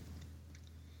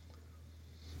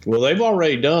 Well, they've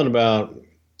already done about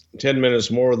 10 minutes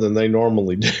more than they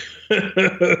normally do.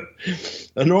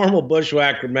 A normal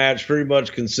bushwhacker match pretty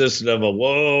much consisted of a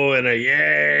whoa and a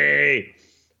yay,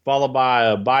 followed by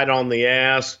a bite on the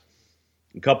ass,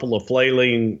 a couple of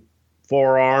flailing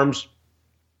forearms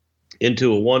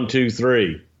into a 1, 2,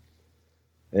 3.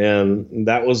 And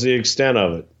that was the extent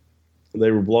of it. They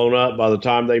were blown up by the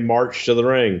time they marched to the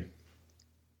ring.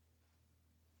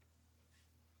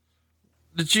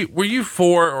 Were you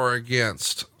for or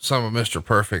against some of Mr.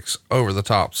 Perfect's over the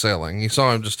top selling? You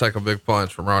saw him just take a big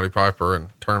punch from Roddy Piper and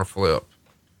turn a flip.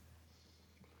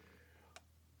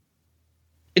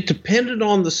 It depended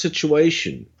on the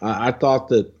situation. I thought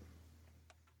that,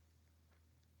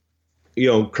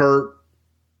 Kurt,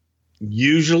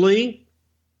 usually,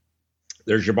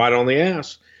 there's your bite on the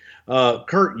ass.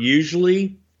 Kurt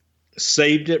usually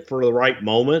saved it for the right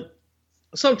moment.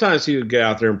 Sometimes he would get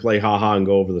out there and play ha-ha and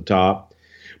go over the top.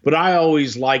 But I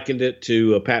always likened it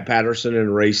to Pat Patterson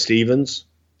and Ray Stevens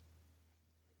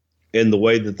in the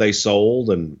way that they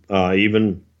sold, and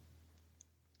even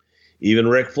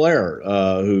Ric Flair,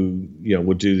 who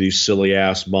would do these silly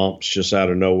ass bumps just out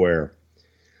of nowhere.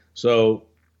 So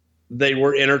they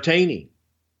were entertaining.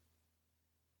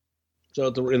 So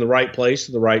in the right place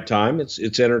at the right time, it's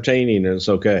entertaining and it's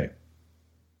okay.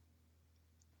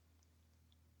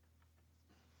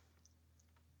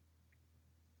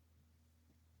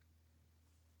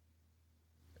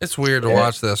 It's weird to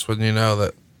watch this when you know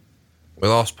that we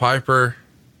lost Piper,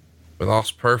 we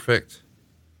lost Perfect,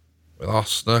 we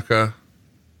lost Snuka.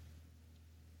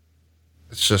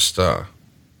 It's just, I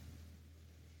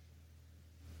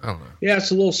don't know. Yeah, it's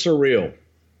a little surreal.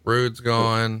 Rude's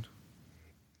gone.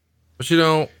 But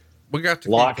we got to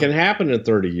a lot can happen in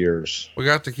 30 years. We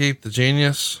got to keep the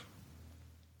Genius.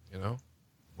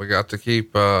 We got to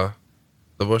keep the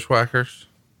Bushwhackers.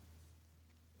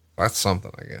 That's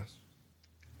something, I guess.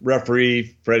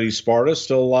 Referee Freddie Sparta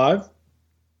still alive.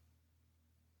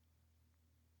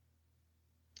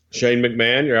 Shane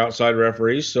McMahon, your outside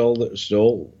referee, still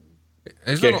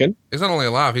kicking. He's not only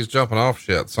alive; he's jumping off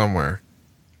shit somewhere.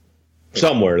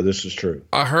 Somewhere, this is true.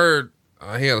 I heard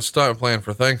he had a stunt plan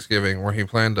for Thanksgiving where he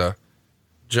planned to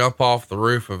jump off the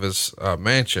roof of his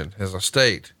mansion, his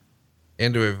estate,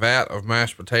 into a vat of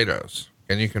mashed potatoes.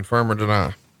 Can you confirm or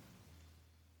deny?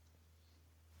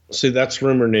 See, that's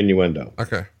rumor and innuendo.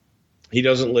 Okay. He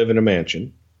doesn't live in a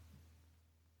mansion.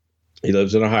 He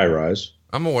lives in a high rise.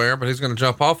 I'm aware, but he's going to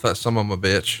jump off that son of a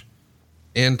bitch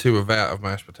into a vat of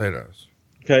mashed potatoes.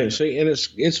 Okay. See, and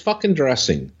it's fucking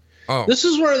dressing. Oh, this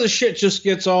is where the shit just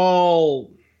gets all.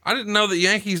 I didn't know that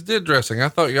Yankees did dressing. I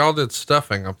thought y'all did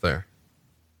stuffing up there.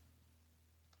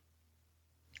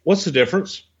 What's the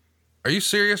difference? Are you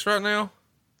serious right now?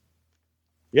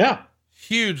 Yeah.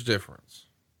 Huge difference.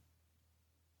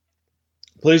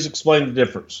 Please explain the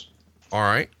difference. All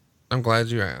right. I'm glad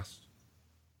you asked.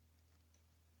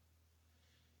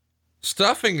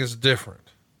 Stuffing is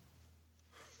different.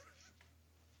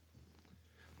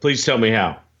 Please tell me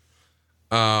how.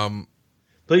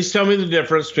 Please tell me the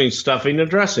difference between stuffing and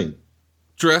dressing.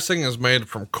 Dressing is made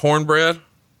from cornbread,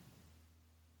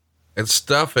 and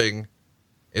stuffing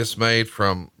it's made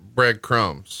from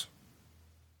breadcrumbs.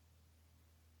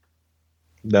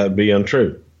 That'd be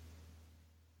untrue.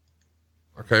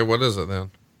 Okay, what is it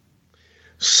then?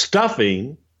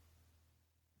 Stuffing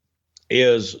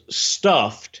is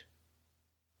stuffed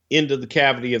into the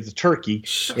cavity of the turkey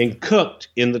and cooked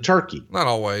in the turkey. Not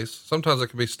always. Sometimes it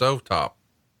can be stovetop.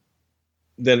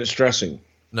 Then it's dressing.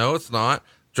 No, it's not.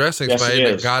 Dressing's Yes, made it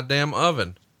in a is. goddamn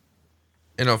oven.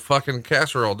 In a fucking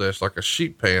casserole dish, like a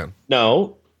sheet pan.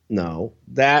 No,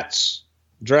 that's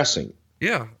dressing.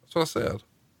 Yeah, that's what I said.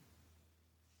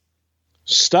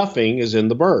 Stuffing is in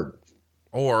the bird.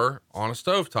 Or on a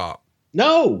stovetop.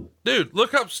 No. Dude,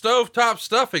 look up stovetop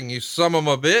stuffing, you son of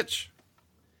a bitch.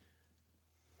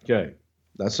 Okay.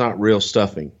 That's not real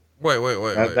stuffing.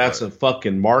 Wait. That's a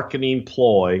fucking marketing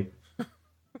ploy.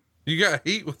 You got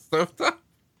heat with stovetop?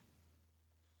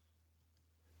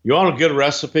 You want a good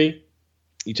recipe?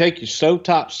 You take your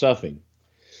stovetop stuffing.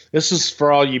 This is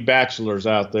for all you bachelors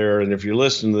out there. And if you're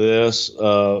listening to this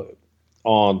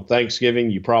on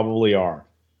Thanksgiving, you probably are.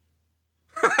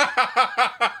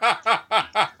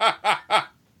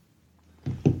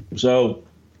 So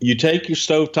you take your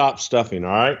stovetop stuffing,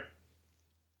 all right?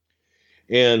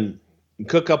 And you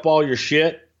cook up all your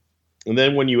shit. And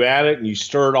then when you add it and you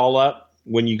stir it all up,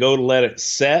 when you go to let it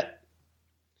set,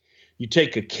 you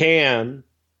take a can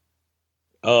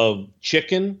of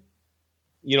chicken,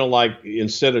 you know, like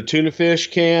instead of tuna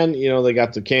fish can, you know, they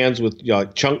got the cans with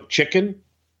like chunk chicken,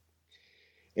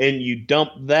 and you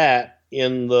dump that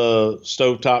in the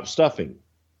stovetop stuffing,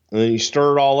 and then you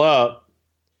stir it all up,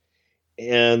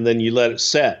 and then you let it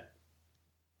set.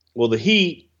 Well, the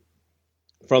heat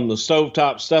from the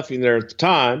stovetop stuffing there at the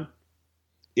time,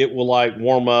 it will like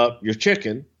warm up your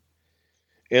chicken.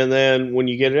 And then when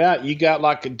you get it out, you got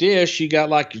like a dish, you got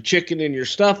like your chicken and your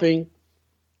stuffing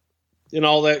and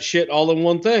all that shit all in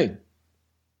one thing.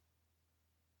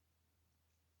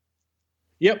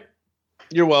 Yep.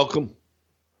 You're welcome.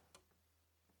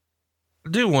 I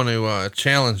do want to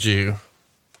challenge you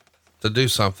to do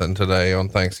something today on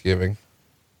Thanksgiving.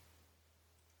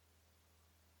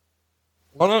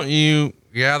 Why don't you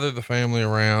gather the family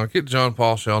around, get John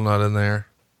Paul Shellnut in there,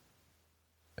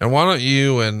 and why don't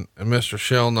you and Mr.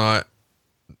 Shellnut,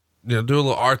 you know, do a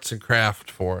little arts and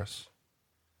craft for us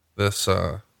this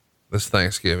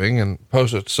Thanksgiving and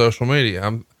post it to social media.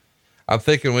 I'm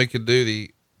thinking we could do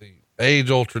the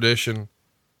age old tradition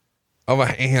of a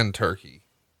hand turkey,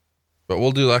 but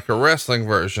we'll do like a wrestling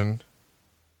version,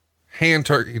 hand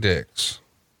turkey dicks.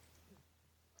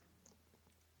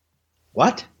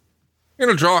 What? You're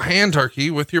going to draw a hand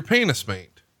turkey with your penis meat.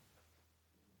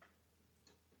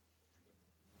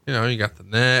 You know, you got the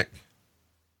neck,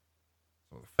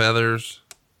 the feathers,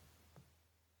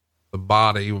 the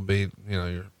body would be, you know,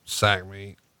 your sack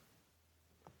meat.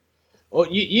 Well,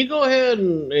 you go ahead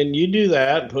and you do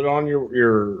that. Put on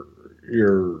your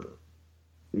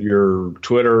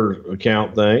Twitter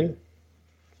account thing.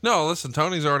 No, listen,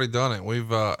 Tony's already done it.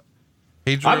 We've, I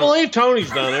believe Tony's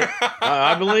done it.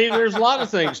 I believe there's a lot of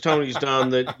things Tony's done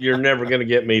that you're never going to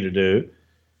get me to do.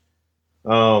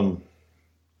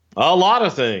 A lot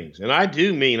of things. And I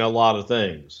do mean a lot of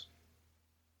things.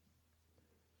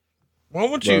 Why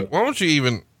won't you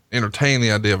even entertain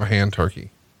the idea of a hand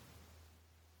turkey?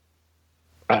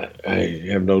 I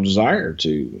have no desire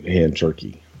to hand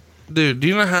turkey. Dude, do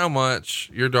you know how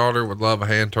much your daughter would love a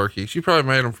hand turkey? She probably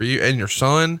made them for you and your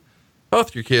son.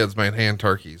 Both your kids made hand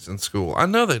turkeys in school. I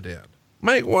know they did.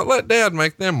 Let dad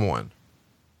make them one.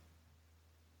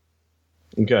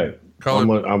 Okay. I'm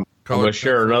going to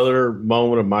share another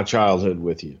moment of my childhood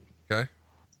with you. Okay.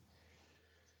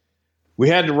 We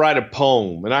had to write a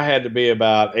poem, and I had to be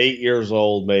about 8 years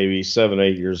old, maybe 7,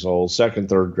 8 years old, second,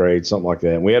 third grade, something like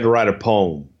that. And we had to write a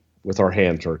poem with our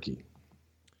hand turkey.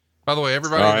 By the way,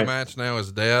 everybody in the match now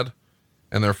is dead,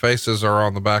 and their faces are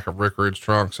on the back of Rick Rude's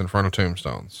trunks in front of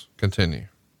tombstones. Continue.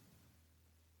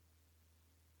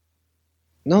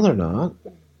 No, they're not.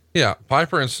 Yeah,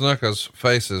 Piper and Snuka's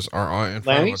faces are in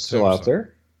front Lanny's of a still out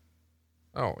there.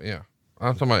 Oh, yeah.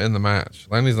 I'm talking about in the match.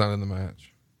 Lanny's not in the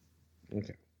match.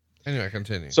 Okay. Anyway,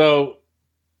 continue. So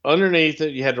underneath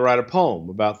it, you had to write a poem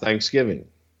about Thanksgiving.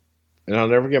 And I'll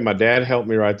never forget, my dad helped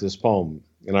me write this poem,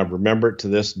 and I remember it to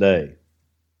this day.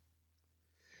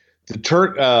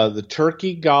 The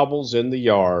turkey gobbles in the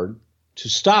yard. To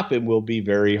stop him will be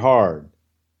very hard.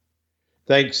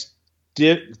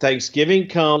 Thanksgiving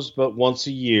comes but once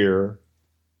a year.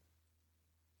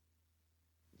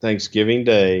 Thanksgiving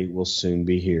Day will soon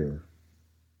be here.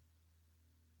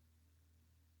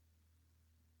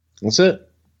 That's it.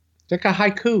 It's like a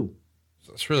haiku.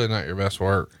 That's really not your best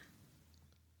work.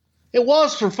 It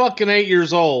was for fucking 8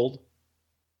 years old.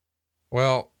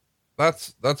 Well,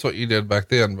 that's what you did back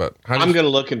then, but I'm going to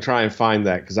look and try and find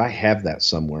that because I have that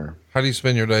somewhere. How do you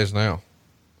spend your days now?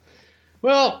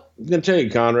 Well, I'm going to tell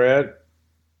you, Conrad,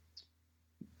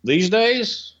 these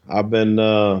days I've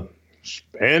been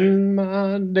spend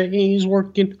my days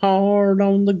working hard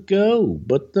on the go,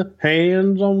 but the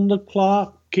hands on the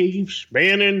clock keep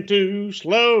spinning too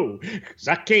slow, 'cause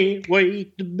I can't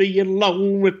wait to be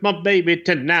alone with my baby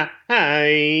tonight.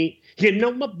 You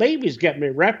know, my baby's got me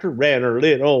wrapped around her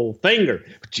little finger,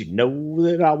 but you know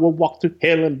that I will walk through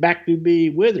hell and back to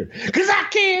be with her, 'cause I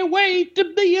can't wait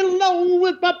to be alone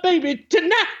with my baby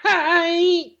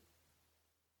tonight.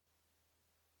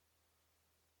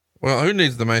 Well, who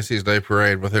needs the Macy's Day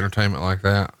Parade with entertainment like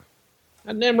that?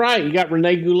 And damn right, you got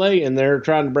Rene Goulet in there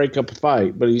trying to break up a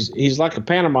fight, but he's like a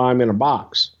pantomime in a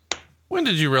box. When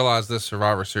did you realize this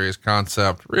Survivor Series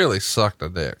concept really sucked a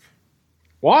dick?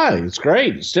 Why? It's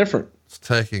great. It's different. It's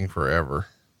taking forever.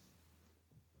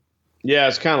 Yeah,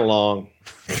 it's kind of long.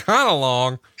 Kind of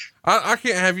long. I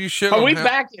can't have you shit. Are we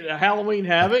back at Halloween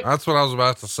Havoc? That's what I was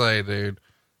about to say, dude.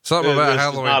 Something about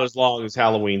Halloween. Is not as long as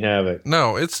Halloween Havoc.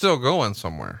 No, it's still going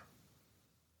somewhere.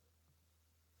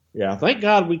 Yeah, thank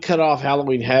God we cut off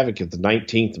Halloween Havoc at the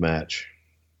 19th match.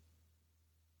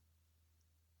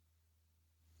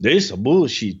 This a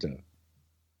bullshit.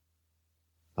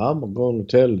 I'm going to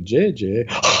tell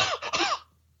JJ.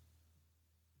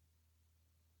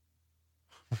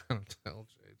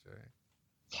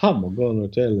 I'm going to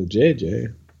tell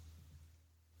JJ.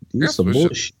 This a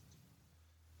bullshit.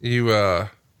 You, I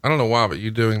don't know why, but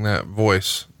you doing that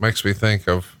voice makes me think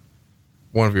of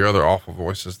one of your other awful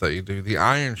voices that you do, the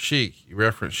Iron Sheik. You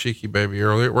referenced Sheiky Baby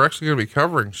earlier. We're actually going to be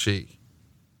covering Sheik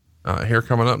here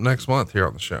coming up next month here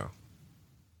on the show.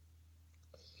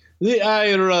 The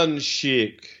Iron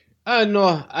Sheik. I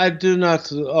know I do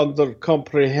not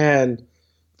comprehend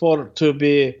for to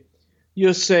be.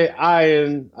 You say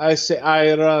iron, I say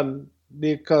iron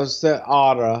because the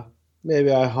aura.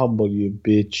 Maybe I humble you,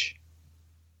 bitch.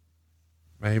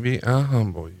 Maybe I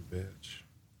humble you, bitch.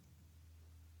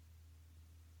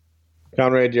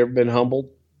 Conrad, you ever been humbled?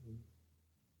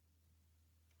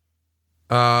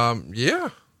 Yeah.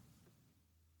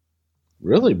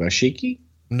 Really, by Sheiky?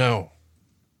 No.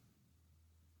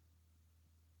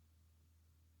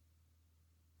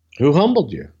 Who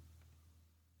humbled you?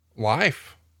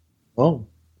 Life. Oh.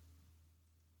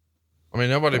 I mean,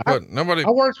 nobody. I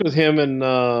worked with him in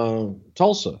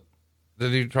Tulsa.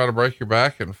 Did he try to break your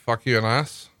back and fuck you in the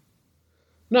ass?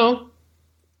 No.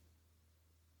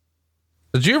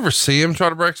 Did you ever see him try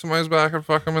to break somebody's back and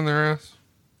fuck them in their ass?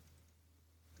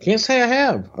 Can't say I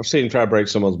have. I've seen him try to break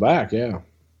someone's back. Yeah.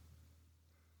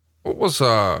 What was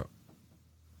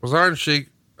Iron Sheik?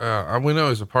 We know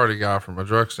he's a party guy from a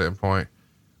drug standpoint.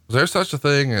 Was there such a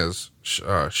thing as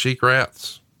Sheik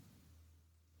rats?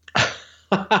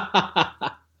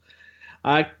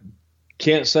 I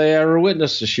can't say I ever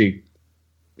witnessed a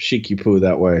Sheiky poo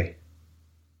that way.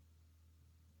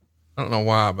 I don't know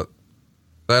why, but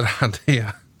that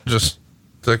idea just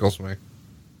tickles me.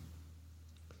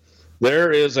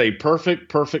 There is a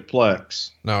perfect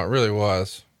plex. No, it really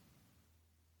was.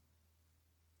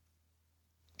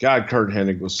 God, Kurt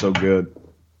Hennig was so good.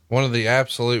 One of the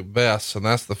absolute best, and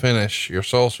that's the finish. Your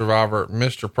sole survivor,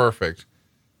 Mr. Perfect.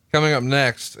 Coming up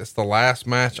next, it's the last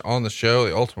match on the show.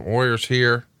 The Ultimate Warrior's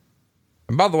here.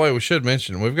 And by the way, we should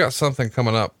mention, we've got something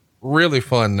coming up really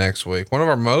fun next week. One of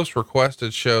our most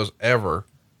requested shows ever.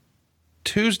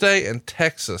 Tuesday in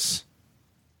Texas.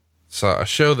 It's a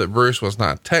show that Bruce was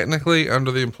not technically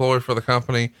under the employ for the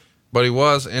company, but he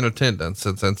was in attendance.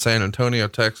 It's in San Antonio,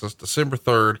 Texas, December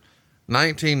 3rd,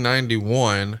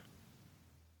 1991.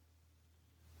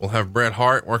 We'll have Bret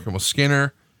Hart working with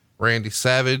Skinner, Randy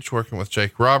Savage working with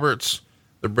Jake Roberts,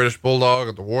 the British Bulldog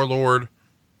and the Warlord.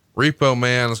 Repo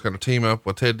Man is going to team up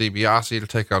with Ted DiBiase to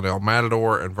take on El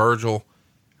Matador and Virgil.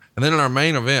 And then in our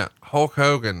main event, Hulk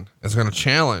Hogan is going to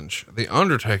challenge The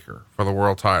Undertaker for the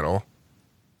world title.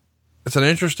 It's an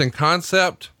interesting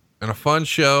concept and a fun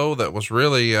show that was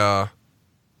really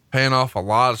paying off a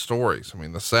lot of stories. I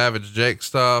mean, the Savage Jake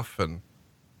stuff, and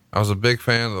I was a big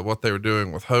fan of what they were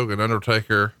doing with Hogan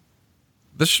Undertaker.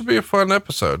 This should be a fun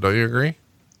episode. Don't you agree?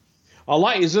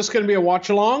 Is this going to be a watch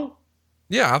along?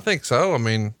 Yeah, I think so. I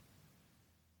mean,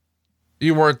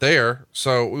 you weren't there,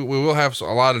 so we will have a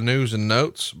lot of news and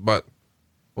notes, but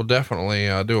we'll definitely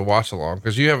do a watch along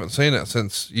because you haven't seen it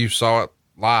since you saw it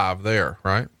live there,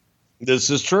 right? This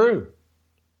is true.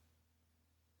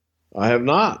 I have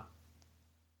not.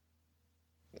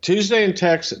 Tuesday in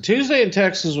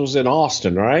Texas was in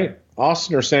Austin, right?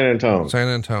 Austin or San Antonio? San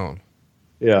Antonio.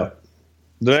 Yeah.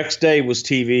 The next day was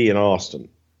TV in Austin.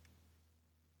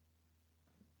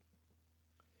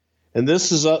 And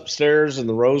this is upstairs in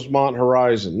the Rosemont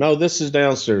Horizon. No, this is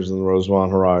downstairs in the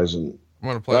Rosemont Horizon. I'm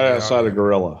going to play right outside of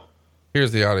Gorilla.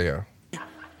 Here's the audio.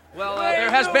 Well, there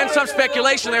has been some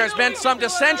speculation. There has been some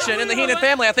dissension in the Heenan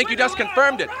family. I think you just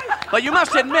confirmed it. But you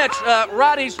must admit,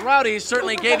 Rowdy's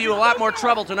certainly gave you a lot more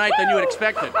trouble tonight than you had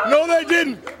expected. No, they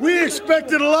didn't. We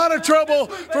expected a lot of trouble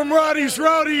from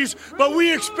Rowdy's, but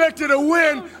we expected a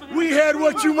win. We had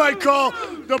what you might call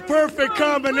the perfect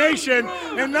combination,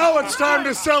 and now it's time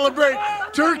to celebrate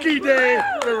Turkey Day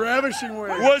the ravishing way.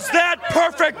 Was that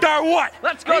perfect or what?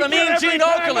 Let's go to Mean Gene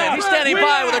Okerlund. He's standing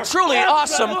by with a truly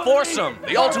awesome foursome,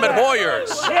 the Ultimate Warriors.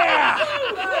 Yeah!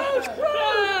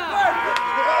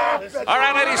 All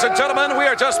right, ladies and gentlemen, we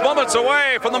are just moments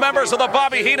away from the members of the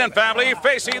Bobby Heenan family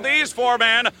facing these four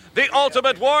men, the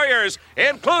Ultimate Warriors,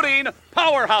 including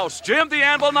Powerhouse Jim the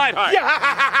Anvil Neidhart.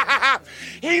 Yeah!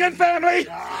 Heenan family,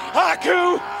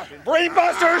 Haku,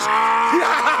 Brainbusters,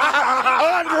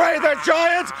 Andre the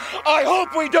Giant. I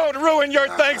hope we don't ruin your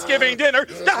Thanksgiving dinner.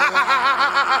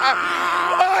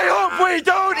 I hope we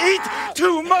don't eat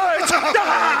too much.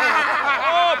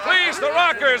 Oh, please, the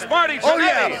Rockers, Marty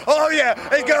Jannetty. Oh, yeah.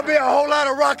 It's going to be a whole lot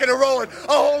of rocking and rolling,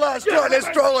 a whole lot of strutting and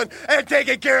strolling and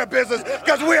taking care of business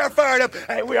because we are fired up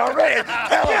and we are ready.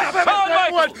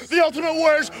 The Ultimate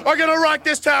Warriors are going to rock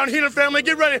this town. Heenan family,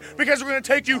 get ready because we're going to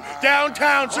take you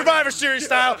downtown Survivor Series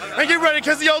style. And get ready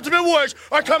because the Ultimate Warriors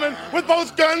are coming with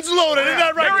both guns loaded. Isn't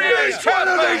that right? Each one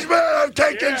of these men have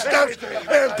taken steps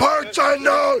in parts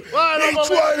unknown. Each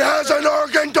one has an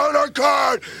organ donor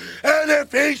card. And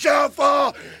if he shall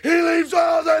fall, he leaves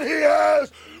all that he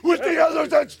has with the others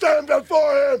that stand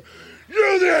before him.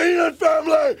 You, the Heenan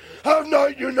family, have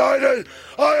not united.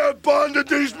 I have bonded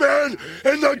these men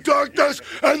in the darkness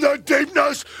and the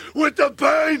deepness with the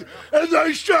pain, and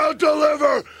they shall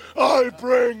deliver. I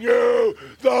bring you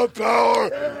the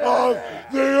power of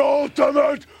the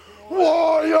Ultimate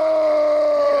Warrior!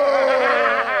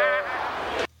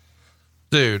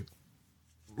 Dude,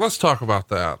 let's talk about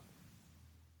that.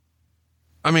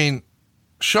 I mean,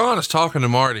 Sean is talking to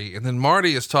Marty, and then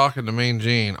Marty is talking to Mean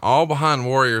Gene, all behind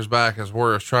Warrior's back as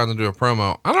Warrior's trying to do a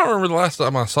promo. I don't remember the last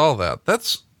time I saw that.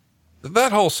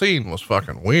 That whole scene was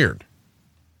fucking weird.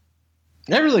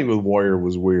 Everything with Warrior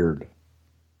was weird.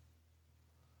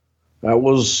 That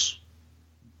was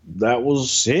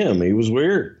him. He was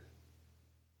weird.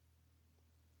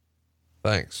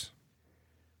 Thanks.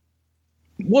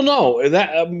 Well, no,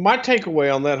 that my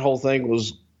takeaway on that whole thing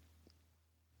was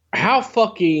how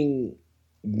fucking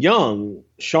young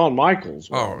Shawn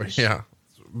Michaels was. Oh, yeah.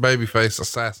 Babyface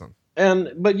assassin.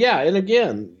 But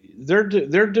again, they're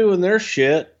doing their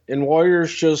shit and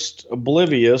Warrior's just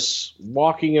oblivious,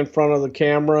 walking in front of the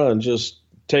camera and just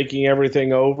taking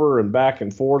everything over and back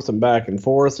and forth and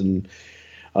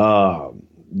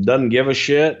doesn't give a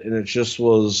shit. And it just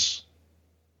was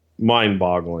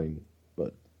mind-boggling.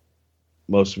 But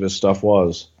most of his stuff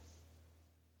was.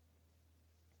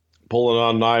 Pulling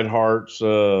on Neidhart's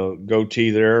goatee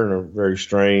there in a very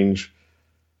strange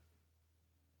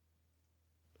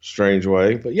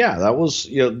way. But yeah, that was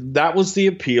the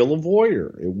appeal of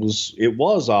Warrior. It was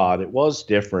odd. It was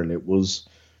different. It was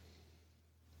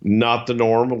not the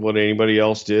norm of what anybody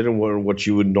else did and what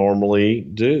you would normally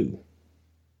do.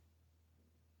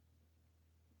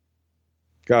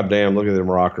 God damn, look at them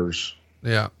rockers.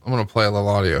 Yeah, I'm going to play a little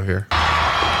audio here.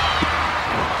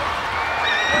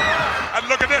 And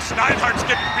look at this, Neidhart's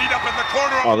getting beat up in the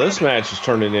corner. Oh, this match is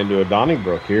turning into a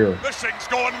Donnybrook here. This thing's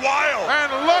going wild.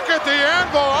 And look at the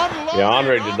Anvil unloading. Yeah,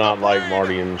 Andre did not like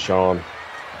Marty and Sean.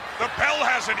 The bell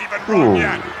hasn't even rung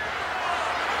yet.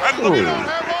 And look, we don't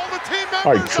have all the team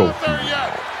members out there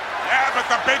yet. Yeah, but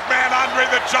the big man Andre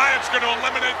the Giant's going to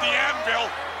eliminate the Anvil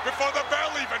before the bell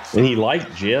even starts. And he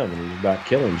liked Jim, and he was about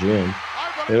killing Jim.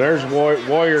 And there's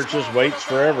Warrior just waits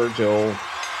forever till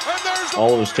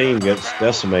all of his team gets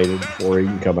decimated before he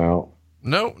can come out.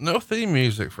 No theme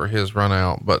music for his run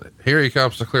out, but here he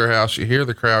comes to Clear House. You hear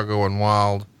the crowd going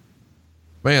wild.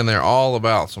 Man, they're all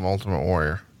about some Ultimate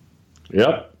Warrior.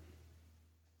 Yep.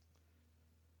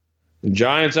 The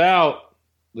Giant's out.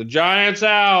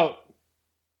 Yeah,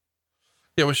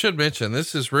 we should mention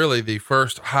this is really the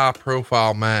first high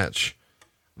profile match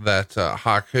that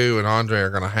Haku and Andre are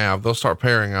going to have. They'll start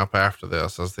pairing up after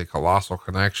this as the Colossal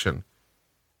Connection.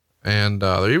 And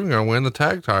they're even going to win the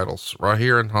tag titles right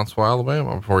here in Huntsville,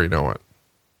 Alabama before you know it.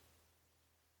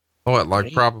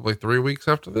 Probably 3 weeks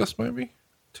after this, maybe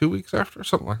 2 weeks after,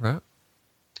 something like that.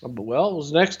 Well, it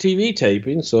was next TV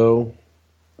taping, so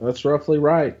that's roughly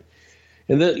right.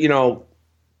 And then,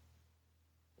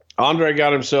 Andre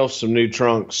got himself some new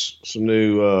trunks, some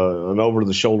new, an over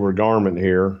the shoulder garment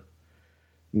here,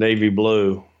 navy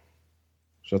blue.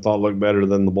 which I thought looked better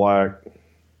than the black.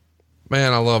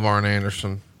 Man, I love Arn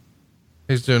Anderson.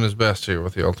 He's doing his best here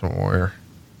with the Ultimate Warrior.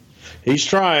 He's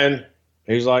trying.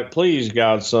 He's like, please,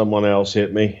 God, someone else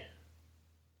hit me.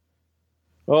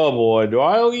 Oh boy, do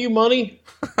I owe you money?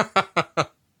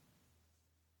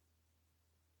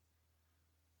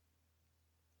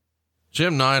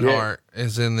 Jim Neidhart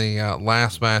is in the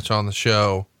last match on the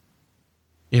show.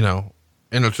 You know,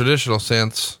 in a traditional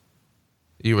sense,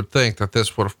 you would think that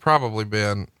this would have probably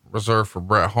been reserved for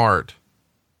Bret Hart.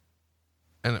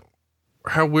 And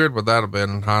how weird would that have been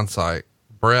in hindsight?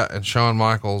 Bret and Shawn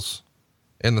Michaels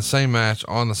in the same match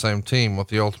on the same team with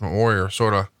the Ultimate Warrior,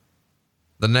 sort of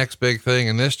the next big thing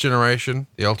in this generation,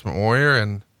 the Ultimate Warrior,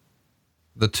 and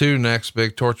the two next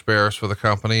big torchbearers for the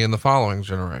company in the following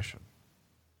generation.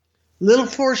 Little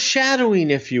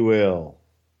foreshadowing, if you will.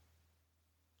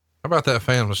 How about that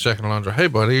fan was checking on Andre? Hey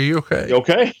buddy, are you okay? You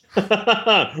okay?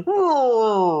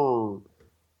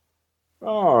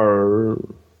 Oh,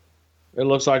 it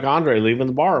looks like Andre leaving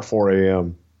the bar at 4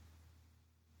 a.m.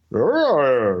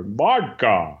 Vodka.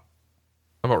 How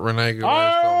about Renee?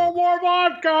 Oh, more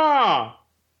vodka.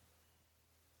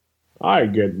 I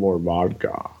get more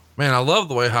vodka. Man, I love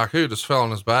the way Haku just fell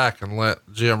on his back and let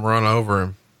Jim run over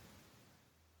him.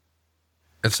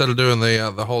 Instead of doing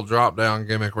the whole drop down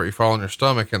gimmick where you fall on your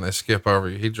stomach and they skip over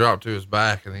you, he dropped to his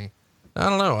back and I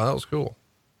don't know. That was cool.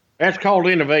 That's called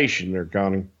innovation there,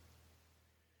 Connie.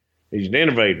 He's an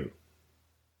innovator.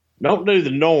 Don't do the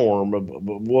norm of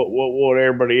what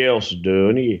everybody else is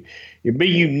doing. You be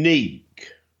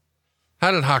unique. How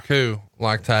did Haku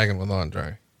like tagging with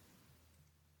Andre?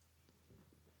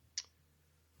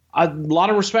 A lot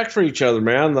of respect for each other,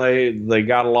 man. They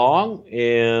got along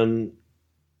and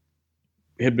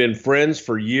had been friends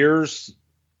for years.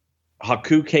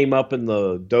 Haku came up in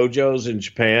the dojos in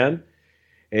Japan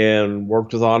and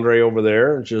worked with Andre over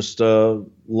there, and just a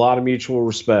lot of mutual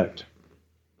respect.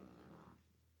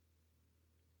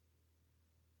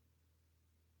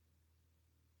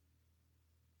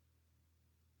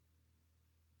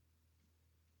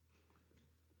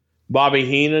 Bobby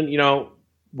Heenan, you know,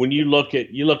 when you look at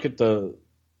the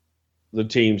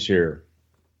teams here,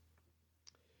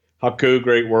 Haku,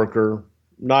 great worker.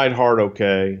 Neidhart,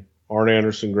 okay. Arn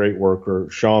Anderson, great worker.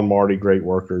 Sean Marty, great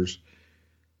workers.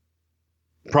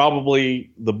 Probably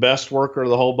the best worker of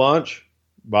the whole bunch,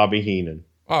 Bobby Heenan.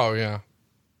 Oh, yeah.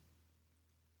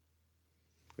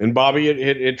 And Bobby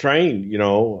had trained, you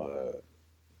know,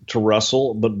 to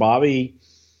wrestle, but Bobby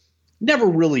never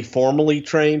really formally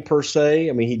trained per se.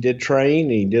 I mean, he did train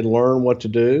and he did learn what to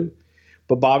do,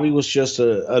 but Bobby was just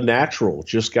a natural,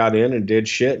 just got in and did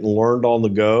shit and learned on the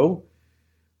go,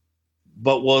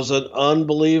 but was an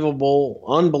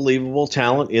unbelievable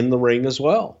talent in the ring as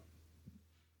well.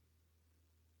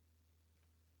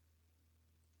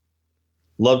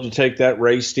 Love to take that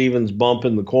Ray Stevens bump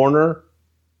in the corner.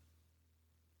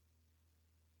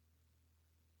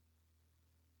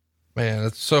 Man,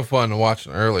 it's so fun to watch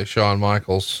an early Shawn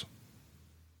Michaels.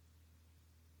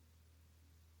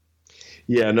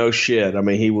 Yeah, no shit. I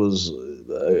mean, he was,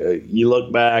 you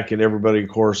look back and everybody, of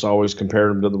course, always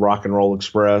compared him to the Rock and Roll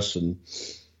Express. And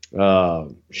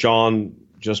Shawn,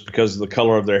 just because of the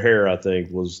color of their hair, I think,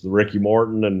 was the Ricky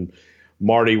Morton, and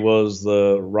Marty was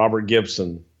the Robert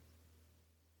Gibson.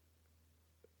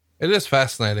 It is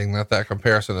fascinating that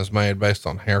comparison is made based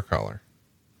on hair color.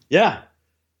 Yeah.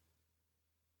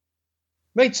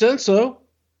 Made sense, though.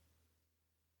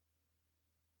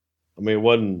 I mean, it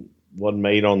wasn't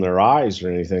made on their eyes or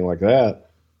anything like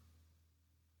that.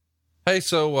 Hey,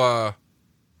 so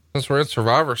since we're in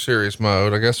Survivor Series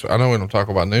mode, I guess I know we don't talk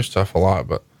about new stuff a lot,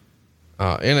 but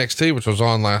NXT, which was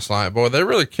on last night, boy, they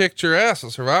really kicked your ass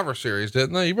at Survivor Series,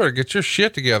 didn't they? You better get your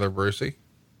shit together, Brucey.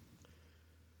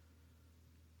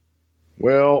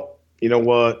 Well, you know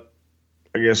what?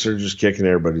 I guess they're just kicking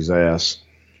everybody's ass.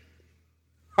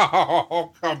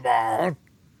 Oh, come on.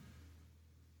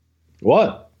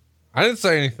 What? I didn't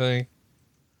say anything.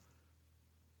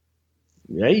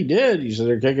 Yeah, you did. You said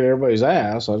they're kicking everybody's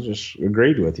ass. I just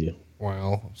agreed with you.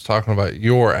 Well, I was talking about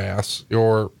your ass,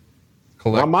 your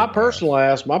collective my personal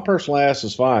ass. My personal ass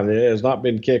is fine. It has not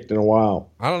been kicked in a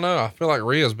while. I don't know. I feel like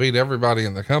Rhea's beat everybody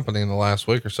in the company in the last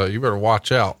week or so. You better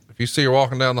watch out. If you see her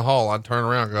walking down the hall, I'd turn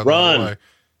around and go the other way.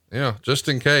 Yeah, just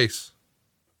in case.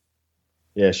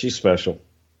 Yeah, she's special.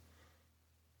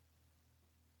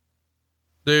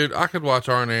 Dude, I could watch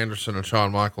Arn Anderson and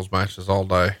Shawn Michaels matches all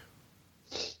day.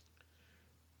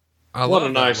 What a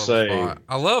nice save. Spot.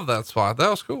 I love that spot. That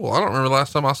was cool. I don't remember the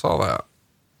last time I saw that.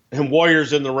 And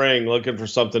Warriors in the ring looking for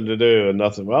something to do and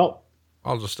nothing. Well,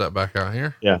 I'll just step back out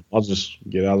here. Yeah, I'll just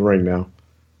get out of the ring now.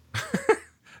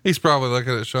 He's probably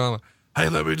looking at Shawn. hey,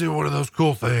 let me do one of those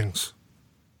cool things.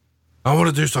 I want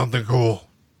to do something cool.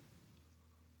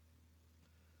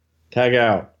 Tag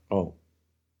out.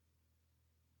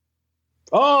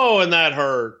 Oh, and that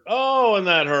hurt. Oh, and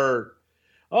that hurt.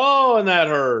 Oh, and that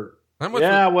hurt.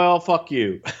 Well, fuck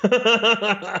you.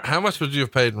 How much would you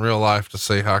have paid in real life to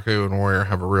see Haku and Warrior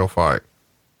have a real fight?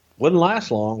 Wouldn't last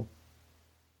long.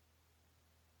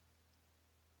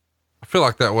 I feel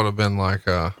like that would have been like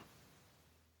a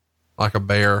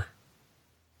bear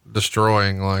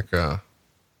destroying like a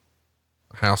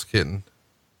house kitten.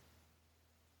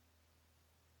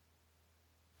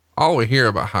 All we hear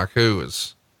about Haku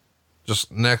is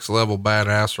just next level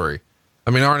badassery.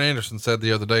 I mean, Arn Anderson said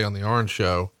the other day on the Arn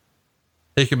Show,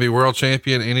 he can be world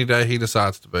champion any day he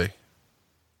decides to be.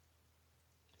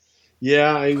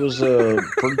 Yeah, he was a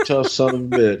pretty tough son of a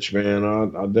bitch, man.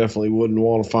 I definitely wouldn't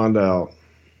want to find out.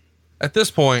 At this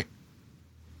point,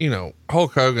 you know,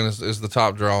 Hulk Hogan is the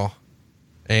top draw.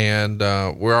 And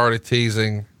we're already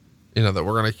teasing, you know, that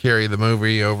we're going to carry the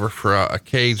movie over for a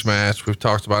cage match. We've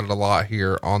talked about it a lot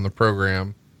here on the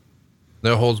program.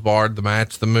 No holds barred, the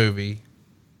match, the movie.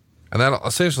 And that'll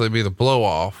essentially be the blow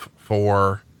off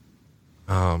for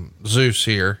Zeus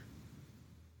here.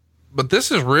 But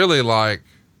this is really like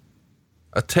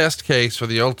a test case for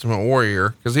the Ultimate Warrior,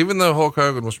 because even though Hulk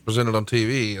Hogan was presented on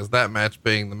TV as that match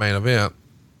being the main event,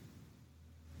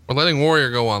 we're letting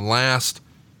Warrior go on last.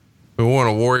 We want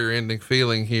a Warrior ending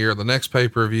feeling here. The next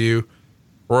pay-per-view,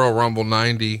 Royal Rumble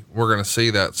 90, we're going to see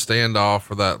that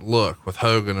standoff or that look with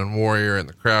Hogan and Warrior, and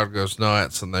the crowd goes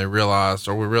nuts, and we realize,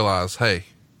 hey,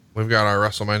 we've got our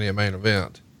WrestleMania main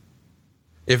event.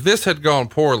 If this had gone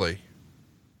poorly,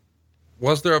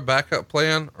 was there a backup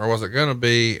plan, or was it going to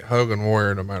be Hogan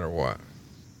Warrior no matter what?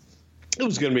 It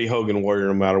was going to be Hogan Warrior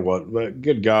no matter what. But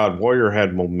good God, Warrior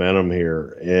had momentum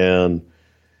here, and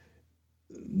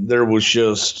there was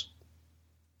just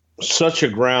such a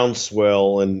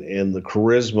groundswell, and the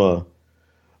charisma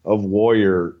of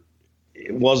Warrior,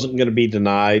 it wasn't going to be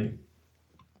denied.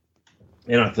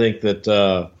 And I think that,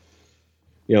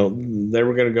 they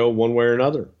were going to go one way or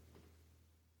another.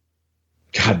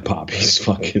 God, Bobby's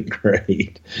fucking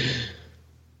great.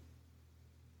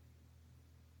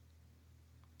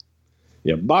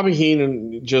 Yeah, Bobby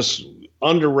Heenan, just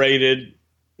underrated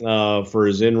for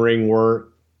his in-ring work,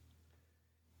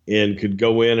 and could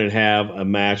go in and have a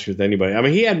match with anybody. I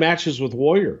mean, he had matches with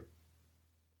Warrior,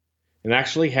 and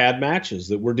actually had matches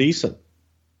that were decent.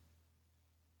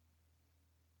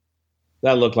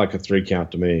 That looked like a 3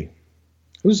 count to me.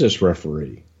 Who's this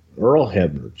referee? Earl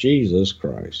Hebner. Jesus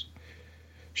Christ.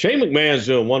 Shane McMahon's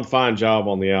doing one fine job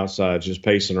on the outside, just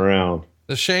pacing around.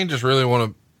 Does Shane just really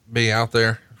want to be out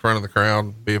there in front of the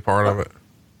crowd, be a part of it?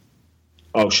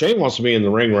 Oh, Shane wants to be in the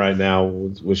ring right now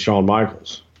with Shawn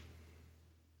Michaels.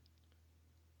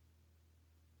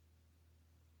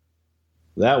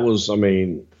 That was,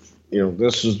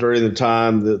 this was during the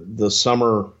time that the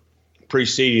summer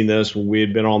preceding this, when we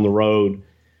had been on the road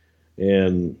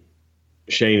and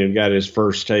Shane had got his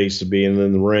first taste of being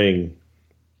in the ring.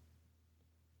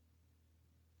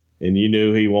 And you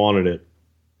knew he wanted it,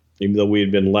 even though we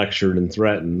had been lectured and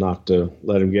threatened not to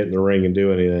let him get in the ring and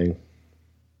do anything.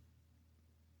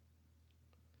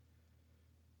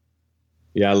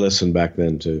 Yeah, I listened back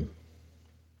then too.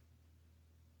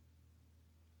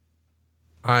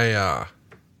 I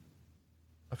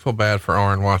feel bad for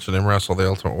Arn watching him wrestle the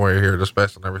Ultimate Warrior here, just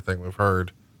based on everything we've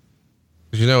heard.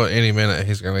 Because at any minute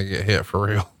he's going to get hit for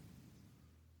real.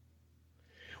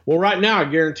 Well, right now I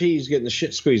guarantee he's getting the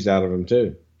shit squeezed out of him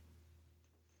too.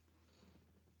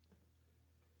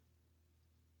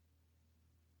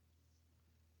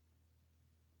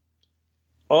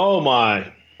 Oh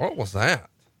my! What was that?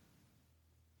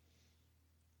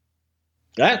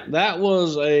 That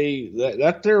was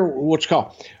that there what you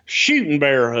call shooting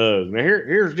bear hug. Now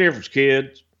here's the difference,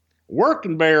 kids.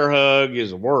 Working bear hug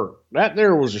is a work. That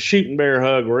there was a shooting bear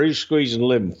hug where he's squeezing the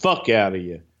living fuck out of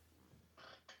you.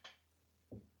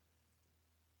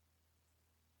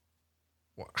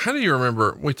 How do you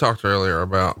remember? We talked earlier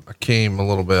about Akeem a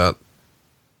little bit.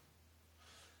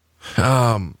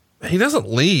 He doesn't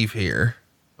leave here.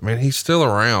 I mean, he's still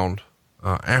around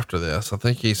after this. I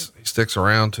think he sticks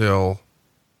around till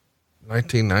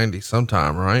 1990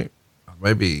 sometime, right?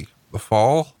 Maybe the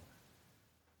fall.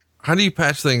 How do you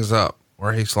patch things up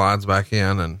where he slides back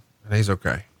in and he's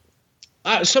okay?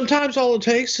 Sometimes all it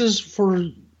takes is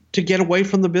to get away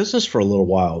from the business for a little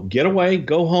while. Get away,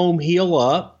 go home, heal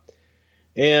up,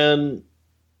 and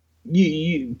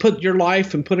you put your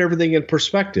life and put everything in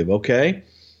perspective. Okay.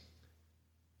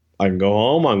 I can go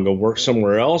home. I can go work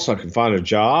somewhere else. I can find a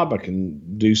job. I can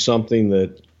do something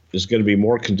that is going to be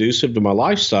more conducive to my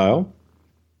lifestyle.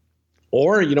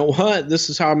 Or, you know what? This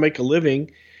is how I make a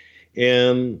living,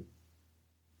 and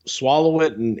swallow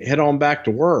it and head on back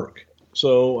to work.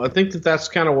 So I think that that's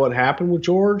kind of what happened with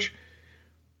George,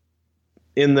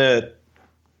 in that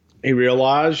he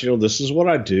realized, this is what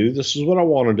I do. This is what I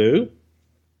want to do,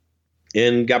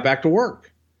 and got back to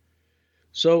work.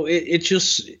 So it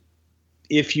just,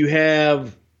 if you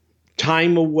have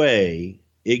time away,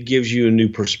 it gives you a new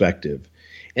perspective.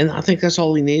 And I think that's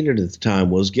all he needed at the time,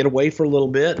 was get away for a little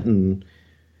bit and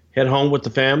head home with the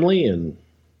family and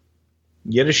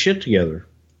get his shit together.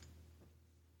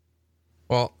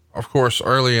 Well, of course,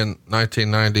 early in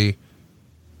 1990,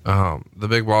 the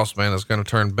Big Boss Man is going to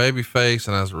turn babyface,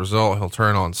 and as a result, he'll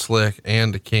turn on Slick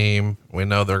and Akeem. We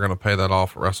know they're going to pay that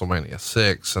off at WrestleMania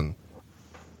 6, and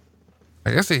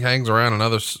I guess he hangs around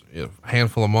another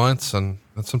handful of months, and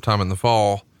then sometime in the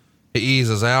fall, he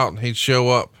eases out, and he'd show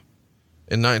up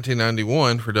in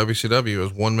 1991 for WCW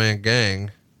as One Man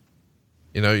Gang.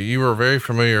 You were very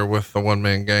familiar with the One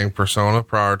Man Gang persona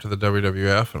prior to the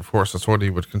WWF. And of course, that's what he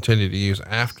would continue to use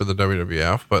after the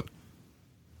WWF. But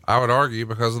I would argue,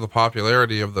 because of the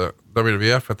popularity of the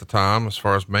WWF at the time, as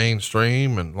far as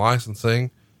mainstream and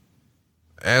licensing,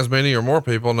 as many or more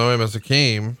people know him as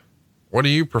Akeem. What do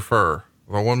you prefer,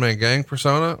 the One Man Gang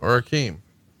persona or Akeem?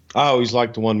 I always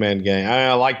liked the One Man Gang.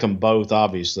 I liked them both,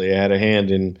 obviously. I had a hand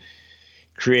in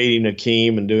creating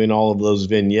Akeem and doing all of those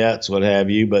vignettes, what have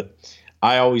you. But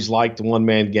I always liked the One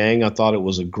Man Gang. I thought it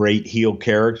was a great heel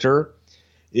character.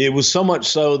 It was so much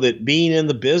so that, being in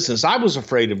the business, I was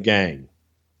afraid of Gang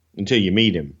until you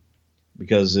meet him,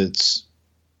 because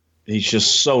he's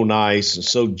just so nice and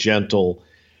so gentle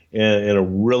and a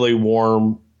really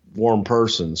warm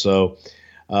person. So,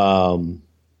 but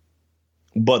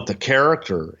the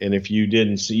character, and if you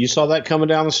you saw that coming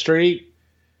down the street,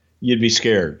 you'd be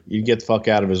scared. You'd get the fuck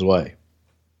out of his way.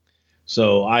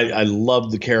 So I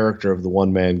loved the character of the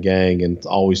One Man Gang, and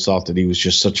always thought that he was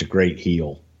just such a great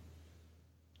heel.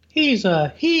 He's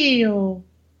a heel.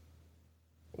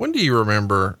 When do you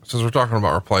remember, since we're talking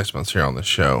about replacements here on this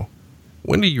show,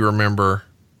 when do you remember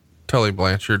Tully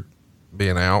Blanchard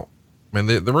being out? I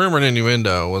mean, the rumor and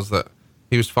innuendo was that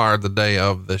he was fired the day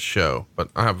of this show, but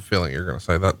I have a feeling you're going to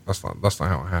say that's not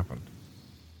how it happened.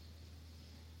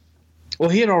 Well,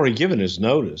 he had already given his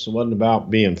notice. It wasn't about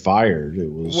being fired. He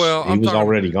was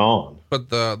already gone. But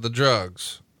the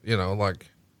drugs, like,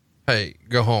 hey,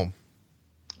 go home.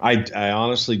 I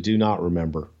honestly do not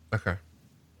remember. Okay.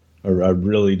 I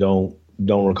really don't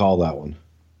recall that one.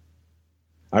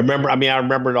 I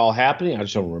remember it all happening. I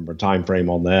just don't remember a time frame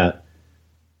on that.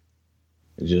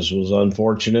 It just was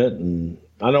unfortunate, and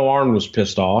I know Arn was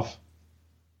pissed off.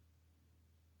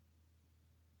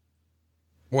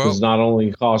 Well, because not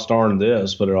only cost Arn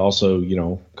this, but it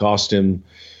also, cost him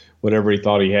whatever he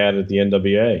thought he had at the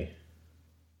NWA.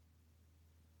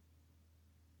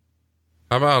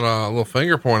 How about a little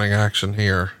finger pointing action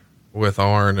here with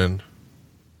Arn and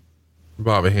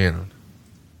Bobby Heenan?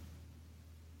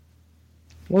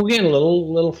 Well, again, a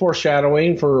little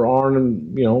foreshadowing for Arn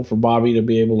and, for Bobby to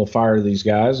be able to fire these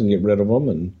guys and get rid of them.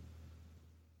 And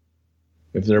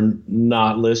if they're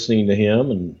not listening to him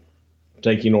and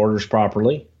taking orders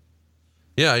properly.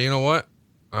 Yeah. You know what?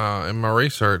 In my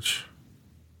research,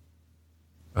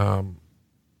 I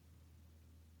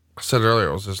said earlier,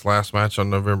 it was his last match on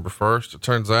November 1st. It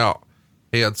turns out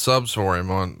he had subs for him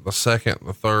on the 2nd,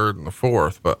 the 3rd, and the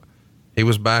 4th, but he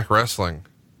was back wrestling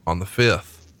on the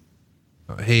 5th.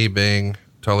 He being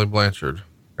Tully Blanchard,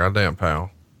 goddamn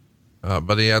pal.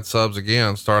 But he had subs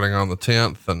again starting on the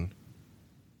 10th, and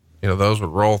those would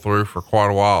roll through for quite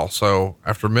a while. So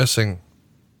after missing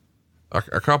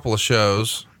a couple of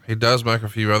shows, he does make a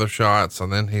few other shots,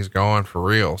 and then he's gone for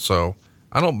real. So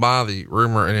I don't buy the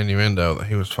rumor and innuendo that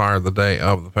he was fired the day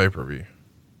of the pay-per-view.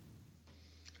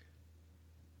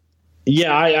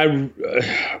 Yeah, I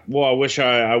wish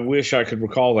I could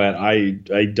recall that.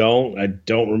 I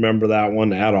don't remember that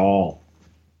one at all.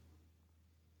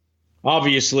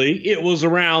 Obviously, it was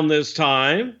around this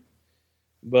time,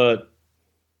 but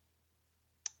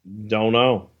don't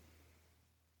know.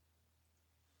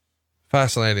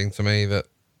 Fascinating to me that,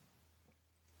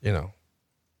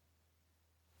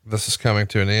 this is coming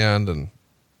to an end, and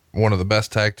one of the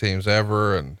best tag teams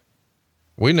ever, and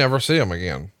we never see them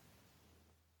again.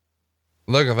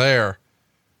 Look at there.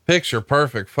 Picture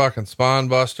perfect fucking spine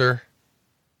buster.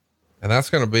 And that's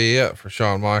going to be it for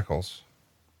Shawn Michaels.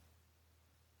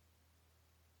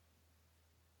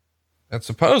 And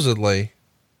supposedly,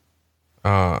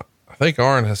 I think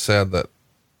Arn has said that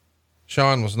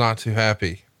Shawn was not too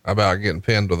happy about getting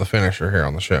pinned with a finisher here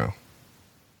on the show.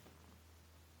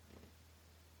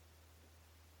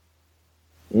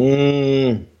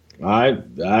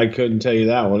 I couldn't tell you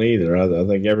that one either. I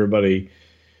think everybody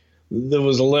that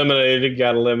was eliminated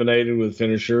got eliminated with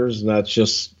finishers, and that's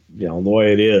just, you know, the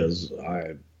way it is.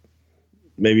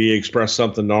 Maybe he expressed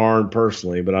something to Arn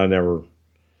personally, but I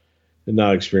did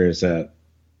not experience that.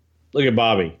 Look at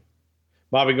Bobby.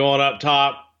 Bobby going up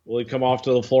top. Will he come off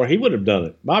to the floor? He would have done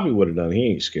it. Bobby would have done it.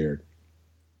 He ain't scared.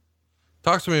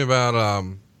 Talk to me about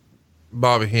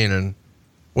Bobby Heenan.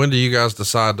 When do you guys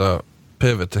decide to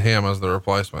pivot to him as the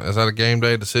replacement? Is that a game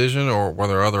day decision, or were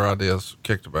there other ideas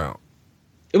kicked about?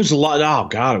 It was a lot. Oh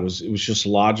God, it was just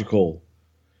logical.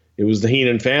 It was the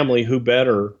Heenan family. Who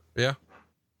better? Yeah.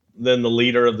 Than the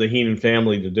leader of the Heenan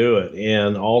family to do it.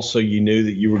 And also you knew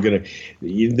that you were going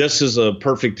to, this is a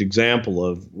perfect example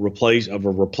of a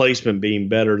replacement being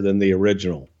better than the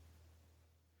original,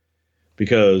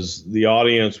 because the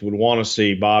audience would want to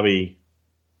see Bobby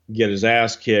get his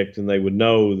ass kicked, and they would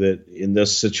know that in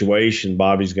this situation,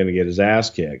 Bobby's going to get his ass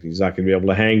kicked. He's not going to be able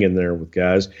to hang in there with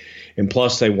guys. And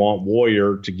plus they want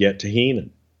Warrior to get to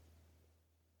Heenan.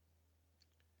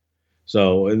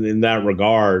 So in that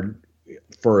regard,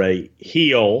 for a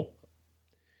heel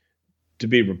to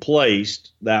be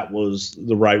replaced, that was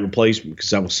the right replacement,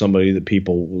 because that was somebody that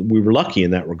we were lucky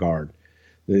in that regard.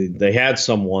 They had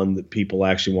someone that people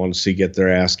actually wanted to see get their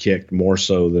ass kicked more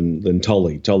so than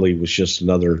Tully. Tully was just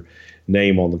another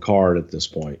name on the card at this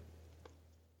point.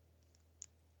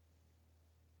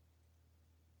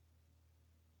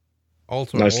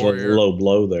 Ultimate nice Warrior. Little low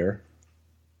blow there.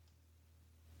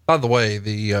 By the way,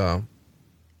 the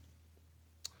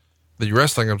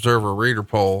Wrestling Observer reader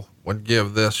poll would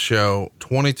give this show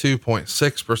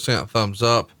 22.6% thumbs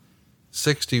up,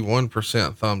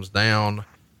 61% thumbs down,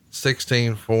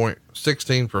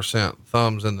 16%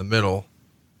 thumbs in the middle.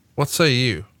 What say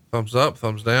you? Thumbs up,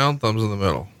 thumbs down, thumbs in the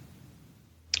middle?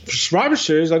 For Survivor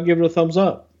Series, I'd give it a thumbs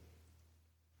up.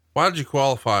 Why did you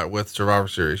qualify it with Survivor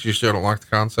Series? You still don't like the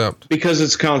concept? Because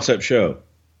it's a concept show.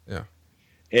 Yeah.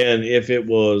 And if it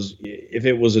was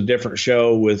a different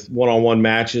show with one-on-one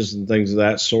matches and things of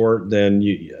that sort, then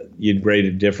you'd grade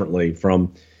it differently.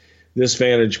 From this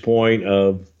vantage point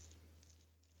of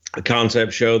a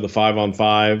concept show, the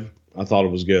 5-on-5, I thought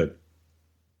it was good.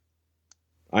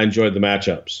 I enjoyed the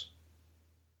matchups.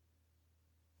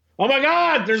 Oh my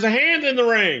God, there's a hand in the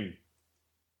ring.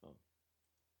 Oh,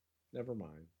 never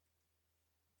mind.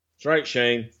 That's right,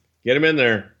 Shane. Get him in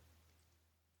there.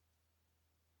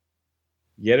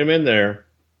 Get him in there.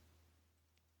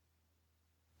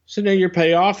 So now your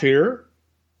payoff here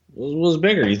was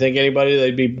bigger. You think anybody,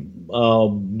 they'd be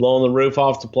blowing the roof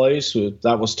off the place if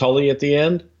that was Tully at the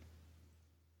end?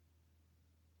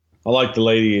 I like the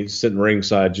lady sitting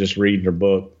ringside just reading her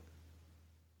book.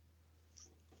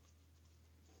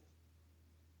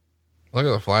 Look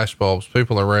at the flash bulbs.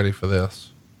 People are ready for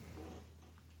this.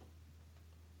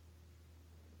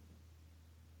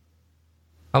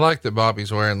 I like that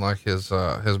Bobby's wearing like his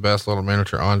best little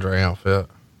miniature Andre outfit.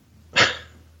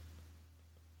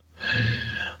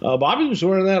 Bobby was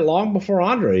wearing that long before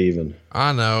Andre even.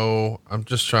 I know. I'm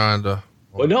just trying to.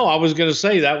 Well, no, I was going to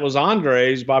say that was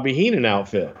Andre's Bobby Heenan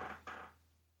outfit.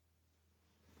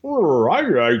 Oh, I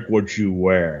like what you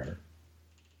wear.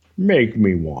 Make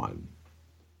me one.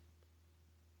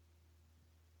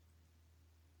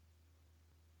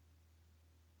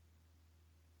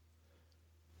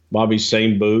 Bobby's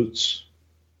same boots.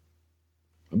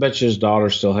 I bet you his daughter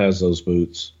still has those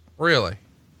boots. Really?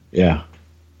 Yeah.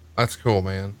 That's cool,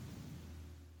 man.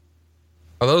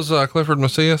 Are those Clifford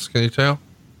Macias? Can you tell?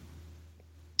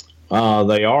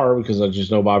 They are, because I just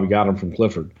know Bobby got them from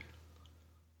Clifford.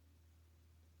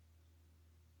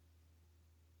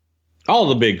 All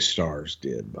the big stars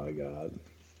did, by God.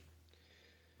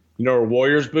 You know where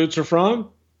Warriors boots are from?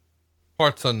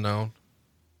 Parts unknown.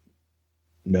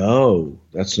 No,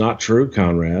 that's not true,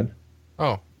 Conrad.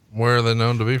 Oh, where are they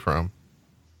known to be from?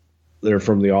 They're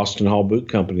from the Austin Hall Boot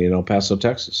Company in El Paso,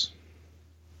 Texas.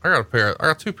 I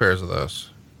got two pairs of those.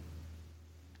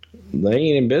 They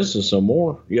ain't in business no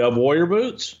more. You have Warrior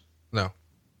boots? No.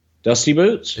 Dusty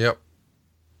boots? Yep.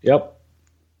 Yep.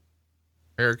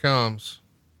 Here it comes.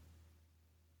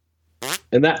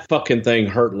 And that fucking thing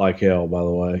hurt like hell, by the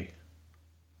way.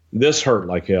 This hurt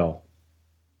like hell.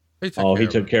 He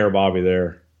took care of Bobby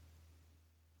there.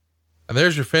 And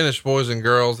there's your finish, boys and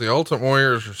girls. The Ultimate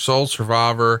Warrior is your sole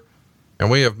survivor,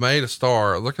 and we have made a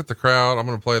star. Look at the crowd. I'm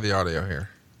going to play the audio here.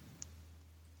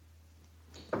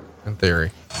 In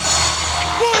theory.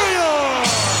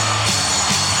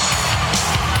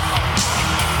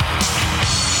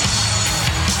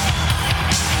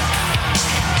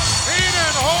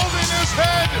 Heenan holding his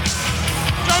head,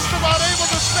 just about able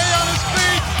to stay on his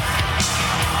feet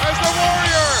as the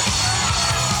Warrior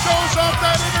shows off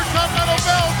that Intercontinental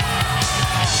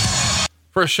belt.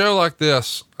 For a show like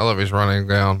this, I love he's running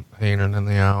down Heenan in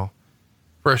the aisle.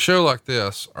 For a show like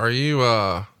this, are you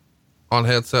on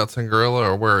headsets in Gorilla,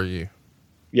 or where are you?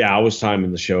 Yeah, I was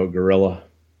timing the show, Gorilla.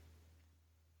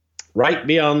 Right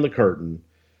beyond the curtain.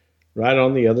 Right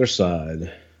on the other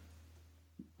side.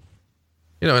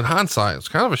 You know, in hindsight, it's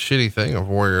kind of a shitty thing of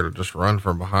Warrior to just run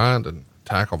from behind and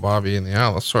tackle Bobby in the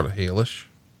aisle. That's sort of heelish.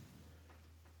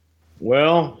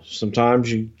 Well,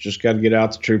 sometimes you just got to get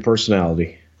out the true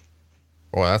personality.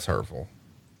 Boy, that's hurtful.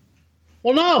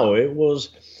 Well, no, it was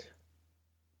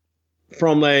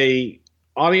from a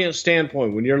audience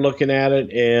standpoint when you're looking at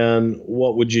it, and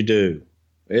what would you do?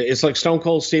 It's like Stone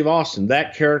Cold Steve Austin.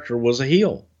 That character was a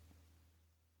heel,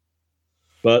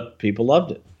 but people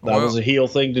loved it. That was a heel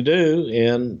thing to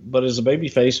do, but as a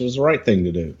babyface, it was the right thing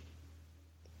to do.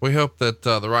 We hope that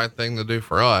the right thing to do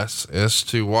for us is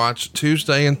to watch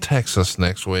Tuesday in Texas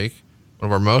next week, one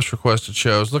of our most requested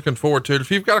shows. Looking forward to it.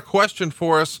 If you've got a question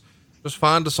for us, just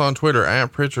find us on Twitter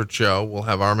at Pritchard Show. We'll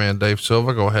have our man Dave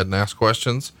Silva go ahead and ask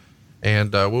questions,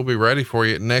 and we'll be ready for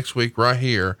you next week right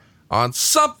here on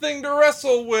Something to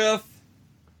Wrestle With.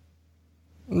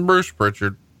 Bruce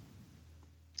Pritchard.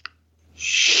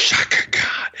 Shaka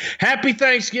God. Happy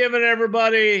Thanksgiving,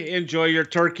 everybody. Enjoy your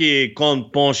turkey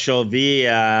con poncho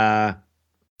via.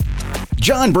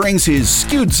 John brings his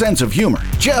skewed sense of humor.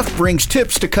 Jeff brings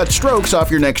tips to cut strokes off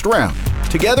your next round.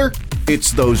 Together,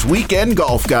 it's those weekend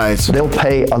golf guys. They'll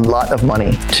pay a lot of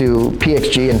money to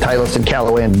PXG and Titleist and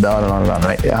Callaway and on and on and on,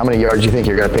 right? How many yards do you think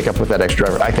you're going to pick up with that extra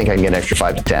driver? I think I can get an extra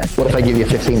 5 to 10. What if I give you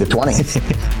 15 to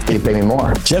 20? You pay me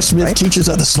more. Jeff Smith teaches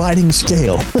on the sliding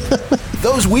scale.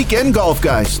 Those Weekend Golf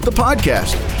Guys, the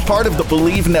podcast, part of the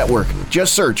Believe Network.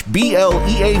 Just search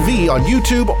BLEAV on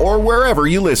YouTube or wherever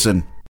you listen.